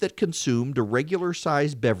group that consumed a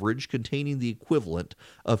regular-sized beverage containing the equivalent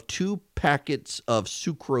of 2 packets of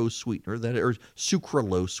sucralose sweetener,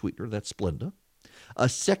 that's Splenda. A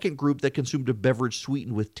second group that consumed a beverage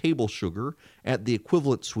sweetened with table sugar at the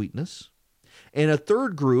equivalent sweetness. And a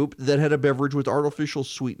third group that had a beverage with artificial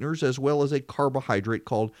sweeteners as well as a carbohydrate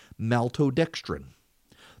called maltodextrin.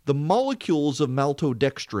 The molecules of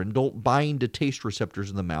maltodextrin don't bind to taste receptors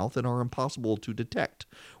in the mouth and are impossible to detect,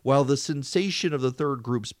 while the sensation of the third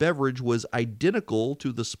group's beverage was identical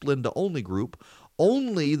to the Splenda-only group.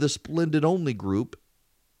 Only the Splendid-only group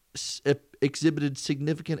exhibited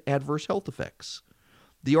significant adverse health effects.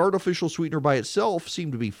 The artificial sweetener by itself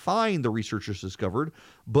seemed to be fine, the researchers discovered,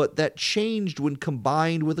 but that changed when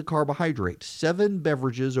combined with a carbohydrate. 7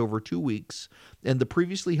 beverages over 2 weeks, and the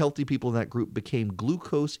previously healthy people in that group became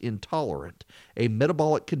glucose intolerant, a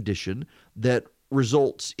metabolic condition that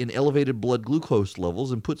results in elevated blood glucose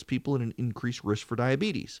levels and puts people in an increased risk for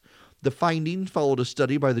diabetes. The findings followed a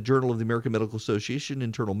study by the Journal of the American Medical Association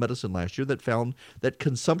Internal Medicine last year that found that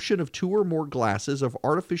consumption of 2 or more glasses of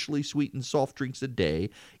artificially sweetened soft drinks a day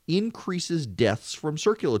increases deaths from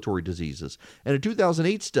circulatory diseases. And a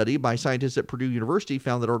 2008 study by scientists at Purdue University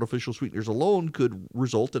found that artificial sweeteners alone could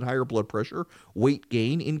result in higher blood pressure, weight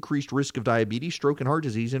gain, increased risk of diabetes, stroke, and heart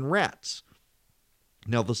disease in rats.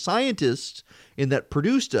 Now, the scientists in that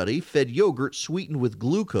Purdue study fed yogurt sweetened with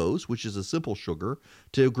glucose, which is a simple sugar,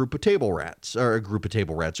 to a group of rats.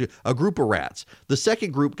 The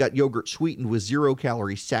second group got yogurt sweetened with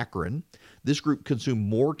 0-calorie saccharin. This group consumed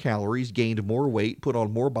more calories, gained more weight, put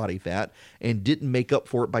on more body fat, and didn't make up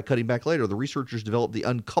for it by cutting back later. The researchers developed the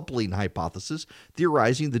uncoupling hypothesis,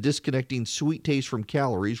 theorizing the disconnecting sweet taste from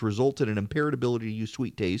calories resulted in an impaired ability to use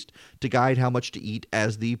sweet taste to guide how much to eat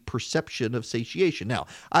as the perception of satiation. Now,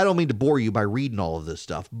 I don't mean to bore you by reading all of this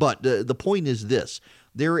stuff, but the point is this.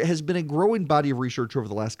 There has been a growing body of research over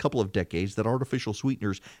the last couple of decades that artificial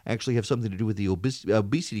sweeteners actually have something to do with the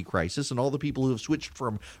obesity crisis, and all the people who have switched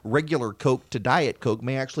from regular Coke to Diet Coke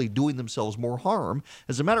may actually doing themselves more harm.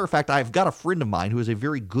 As a matter of fact, I've got a friend of mine who is a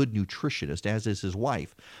very good nutritionist, as is his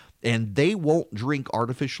wife, and they won't drink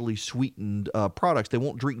artificially sweetened products. They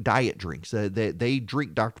won't drink diet drinks. They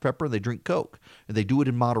drink Dr. Pepper and they drink Coke. And they do it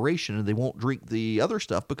in moderation, and they won't drink the other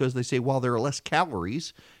stuff because they say while there are less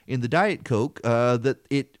calories in the Diet Coke, that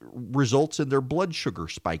it results in their blood sugar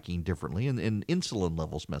spiking differently and insulin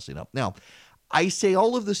levels messing up. Now, I say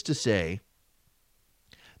all of this to say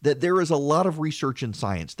that there is a lot of research in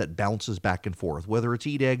science that bounces back and forth, whether it's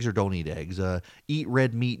eat eggs or don't eat eggs, eat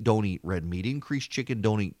red meat, don't eat red meat, increase chicken,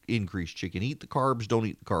 don't eat increase chicken, eat the carbs, don't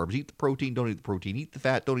eat the carbs, eat the protein, don't eat the protein, eat the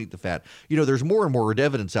fat, don't eat the fat. There's more and more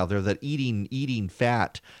evidence out there that eating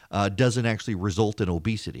fat doesn't actually result in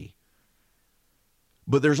obesity.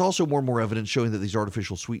 But there's also more and more evidence showing that these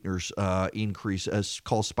artificial sweeteners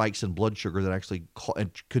cause spikes in blood sugar that actually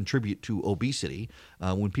contribute to obesity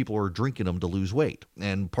when people are drinking them to lose weight.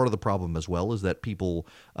 And part of the problem as well is that people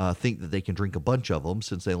think that they can drink a bunch of them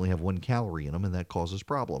since they only have 1 calorie in them, and that causes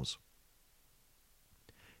problems.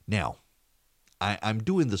 Now, I'm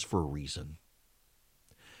doing this for a reason.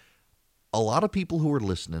 A lot of people who are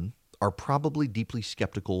listening are probably deeply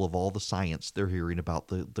skeptical of all the science they're hearing about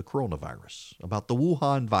the coronavirus, about the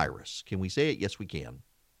Wuhan virus. Can we say it? Yes, we can.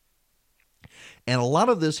 And a lot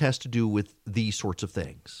of this has to do with these sorts of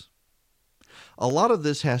things. A lot of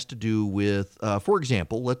this has to do with, for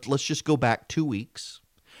example, let's just go back 2 weeks.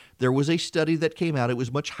 There was a study that came out. It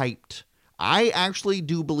was much hyped. I actually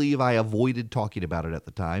do believe I avoided talking about it at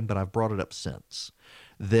the time, but I've brought it up since.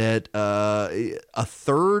 That a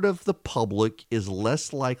third of the public is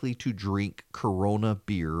less likely to drink Corona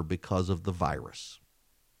beer because of the virus,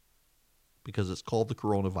 because it's called the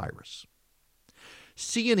coronavirus.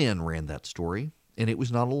 CNN ran that story, and it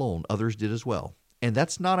was not alone. Others did as well. And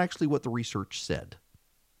that's not actually what the research said.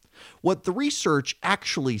 What the research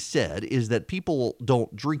actually said is that people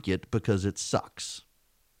don't drink it because it sucks.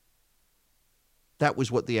 That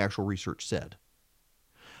was what the actual research said.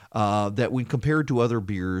 That when compared to other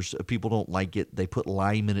beers, people don't like it. They put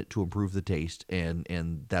lime in it to improve the taste,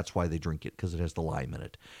 and that's why they drink it, because it has the lime in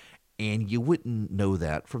it. And you wouldn't know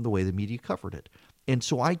that from the way the media covered it. And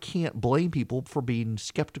so I can't blame people for being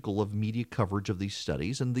skeptical of media coverage of these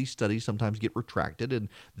studies, and these studies sometimes get retracted, and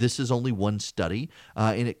this is only one study,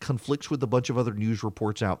 and it conflicts with a bunch of other news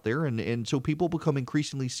reports out there, and so people become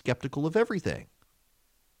increasingly skeptical of everything.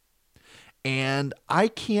 And I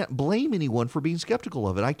can't blame anyone for being skeptical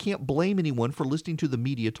of it. I can't blame anyone for listening to the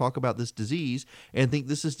media talk about this disease and think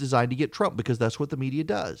this is designed to get Trump, because that's what the media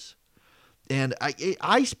does. And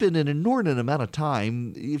I spend an inordinate amount of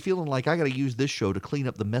time feeling like I got to use this show to clean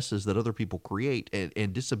up the messes that other people create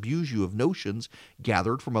and disabuse you of notions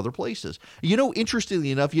gathered from other places. Interestingly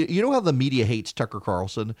enough, you know how the media hates Tucker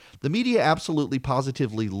Carlson? The media absolutely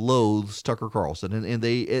positively loathes Tucker Carlson. And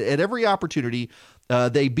they, at every opportunity,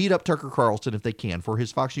 they beat up Tucker Carlson if they can for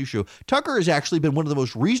his Fox News show. Tucker has actually been one of the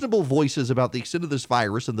most reasonable voices about the extent of this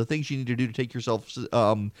virus and the things you need to do to take yourself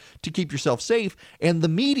to keep yourself safe. And the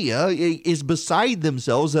media is beside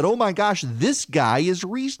themselves that, oh my gosh, this guy is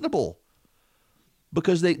reasonable,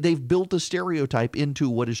 because they've built a stereotype into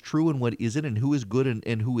what is true and what isn't, and who is good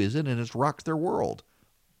and who isn't, and it's rocked their world.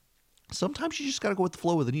 Sometimes you just got to go with the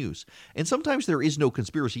flow of the news. And sometimes there is no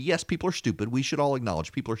conspiracy. Yes, people are stupid. We should all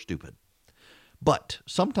acknowledge people are stupid. But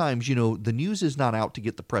sometimes, the news is not out to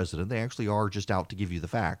get the president. They actually are just out to give you the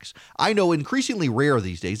facts. I know increasingly rare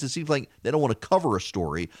these days. It seems like they don't want to cover a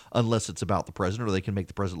story unless it's about the president, or they can make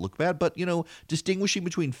the president look bad. But, distinguishing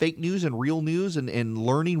between fake news and real news and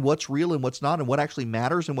learning what's real and what's not and what actually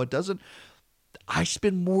matters and what doesn't, I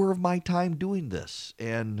spend more of my time doing this.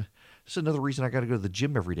 And it's another reason I got to go to the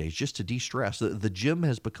gym every day, is just to de-stress. The gym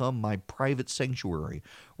has become my private sanctuary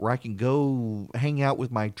where I can go hang out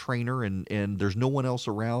with my trainer and there's no one else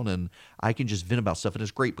around, and I can just vent about stuff. And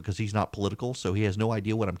it's great because he's not political, so he has no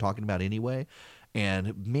idea what I'm talking about anyway.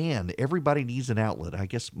 And man, everybody needs an outlet. I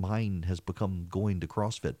guess mine has become going to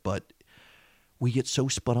CrossFit, but we get so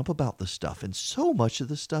spun up about this stuff, and so much of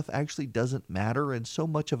this stuff actually doesn't matter, and so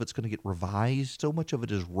much of it's going to get revised. So much of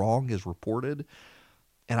it is wrong as reported.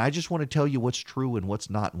 And I just want to tell you what's true and what's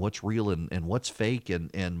not, and what's real and what's fake.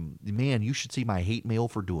 And man, you should see my hate mail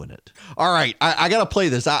for doing it. All right, I got to play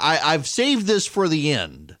this. I've saved this for the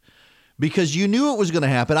end because you knew it was going to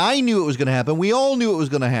happen. I knew it was going to happen. We all knew it was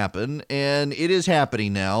going to happen. And it is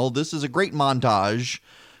happening now. This is a great montage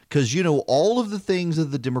because, all of the things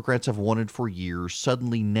that the Democrats have wanted for years,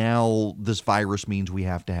 suddenly now this virus means we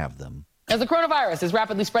have to have them. As the coronavirus is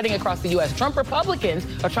rapidly spreading across the U.S., Trump Republicans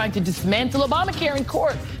are trying to dismantle Obamacare in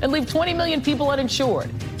court and leave 20 million people uninsured.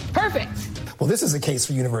 Perfect. Well, this is a case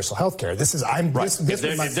for universal health care. If there's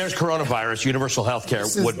coronavirus, universal health care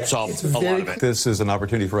would solve a lot of it. This is an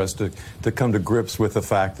opportunity for us to come to grips with the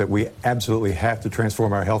fact that we absolutely have to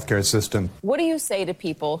transform our health care system. What do you say to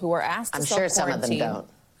people who are asked to self-quarantine, some of them don't,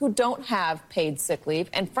 who don't have paid sick leave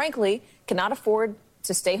and, frankly, cannot afford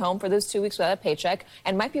to stay home for those 2 weeks without a paycheck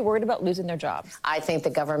and might be worried about losing their jobs? I think the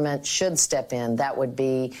government should step in. That would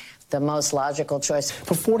be the most logical choice.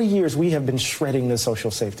 For 40 years, we have been shredding the social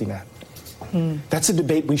safety net. That's a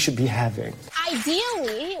debate we should be having.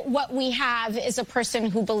 Ideally, what we have is a person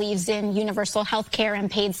who believes in universal health care and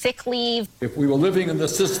paid sick leave. If we were living in the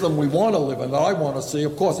system we want to live in, that I want to see,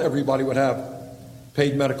 of course everybody would have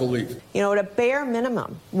paid medical leave. You know, at a bare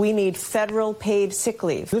minimum, we need federal paid sick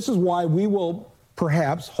leave. This is why we will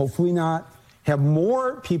perhaps, hopefully not, have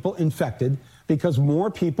more people infected, because more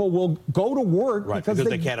people will go to work because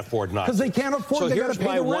they can't afford not. Because they can't afford. So they here's gotta pay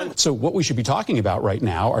my the rent. So what we should be talking about right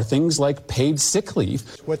now are things like paid sick leave.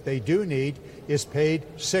 What they do need is paid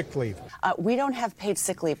sick leave. We don't have paid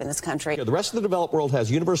sick leave in this country. The rest of the developed world has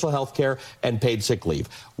universal health care and paid sick leave.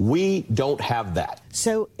 We don't have that.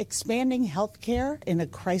 So expanding health care in a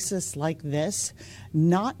crisis like this,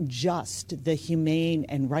 not just the humane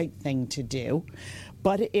and right thing to do,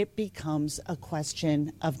 but it becomes a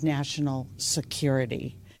question of national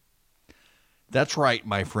security. That's right,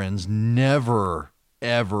 my friends. Never,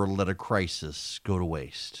 ever let a crisis go to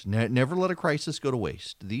waste. Never let a crisis go to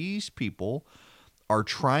waste. These people are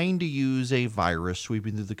trying to use a virus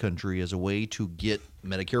sweeping through the country as a way to get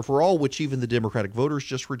Medicare for all, which even the Democratic voters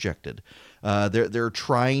just rejected. They're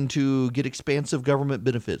trying to get expansive government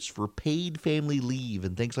benefits for paid family leave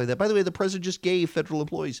and things like that. By the way, the president just gave federal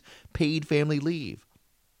employees paid family leave.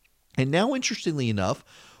 And now, interestingly enough,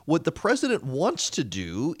 what the president wants to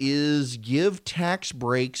do is give tax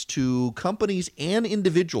breaks to companies and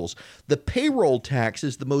individuals. The payroll tax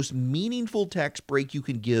is the most meaningful tax break you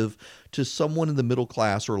can give to someone in the middle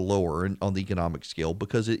class or lower on the economic scale,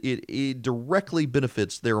 because it directly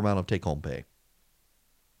benefits their amount of take-home pay.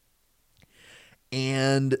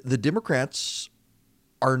 And the Democrats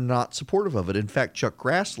are not supportive of it. In fact, Chuck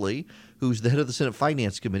Grassley, who's the head of the Senate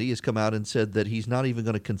Finance Committee, has come out and said that he's not even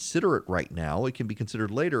going to consider it right now. It can be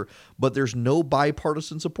considered later, but there's no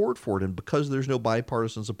bipartisan support for it. And because there's no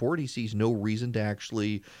bipartisan support, he sees no reason to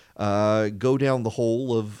actually go down the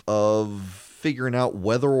hole of figuring out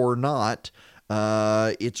whether or not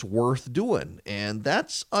it's worth doing. And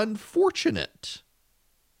that's unfortunate,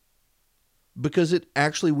 because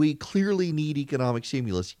we clearly need economic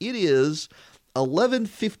stimulus. It is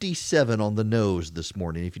 11:57 on the nose this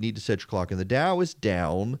morning, if you need to set your clock. And the Dow is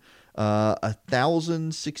down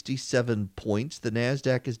 1,067 points. The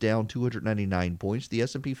NASDAQ is down 299 points. The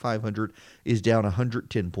S&P 500 is down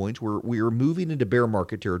 110 points. We are moving into bear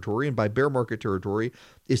market territory. And by bear market territory,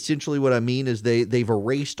 essentially what I mean is they've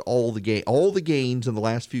erased all the gains in the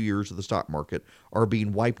last few years of the stock market are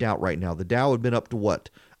being wiped out right now. The Dow had been up to what?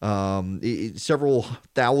 Several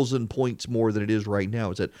thousand points more than it is right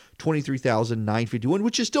now. It's at 23,951,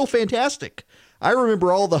 which is still fantastic. I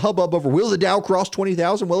remember all the hubbub over, will the Dow cross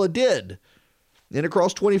 20,000? Well, it did. Then it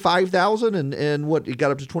crossed 25,000 and what, it got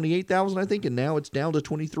up to 28,000, I think, and now it's down to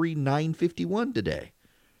 23,951 today.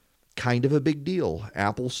 Kind of a big deal.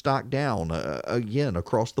 Apple stock down. Again,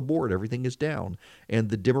 across the board, everything is down. And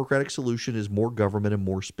the Democratic solution is more government and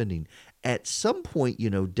more spending. At some point,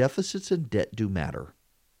 deficits and debt do matter.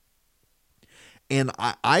 And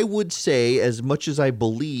I would say, as much as I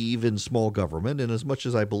believe in small government and as much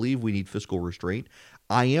as I believe we need fiscal restraint,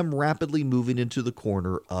 I am rapidly moving into the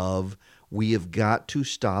corner of we have got to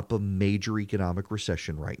stop a major economic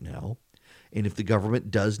recession right now. And if the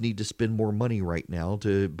government does need to spend more money right now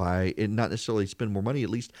to buy, and not necessarily spend more money, at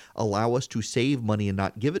least allow us to save money and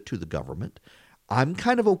not give it to the government, I'm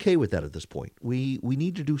kind of okay with that at this point. We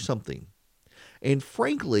need to do something. And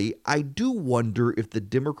frankly, I do wonder if the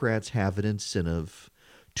Democrats have an incentive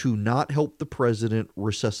to not help the president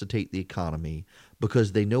resuscitate the economy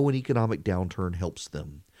because they know an economic downturn helps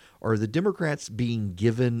them. Are the Democrats being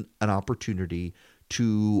given an opportunity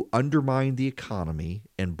to undermine the economy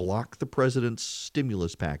and block the president's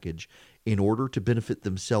stimulus package in order to benefit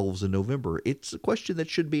themselves in November? It's a question that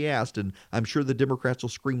should be asked, and I'm sure the Democrats will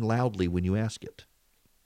scream loudly when you ask it.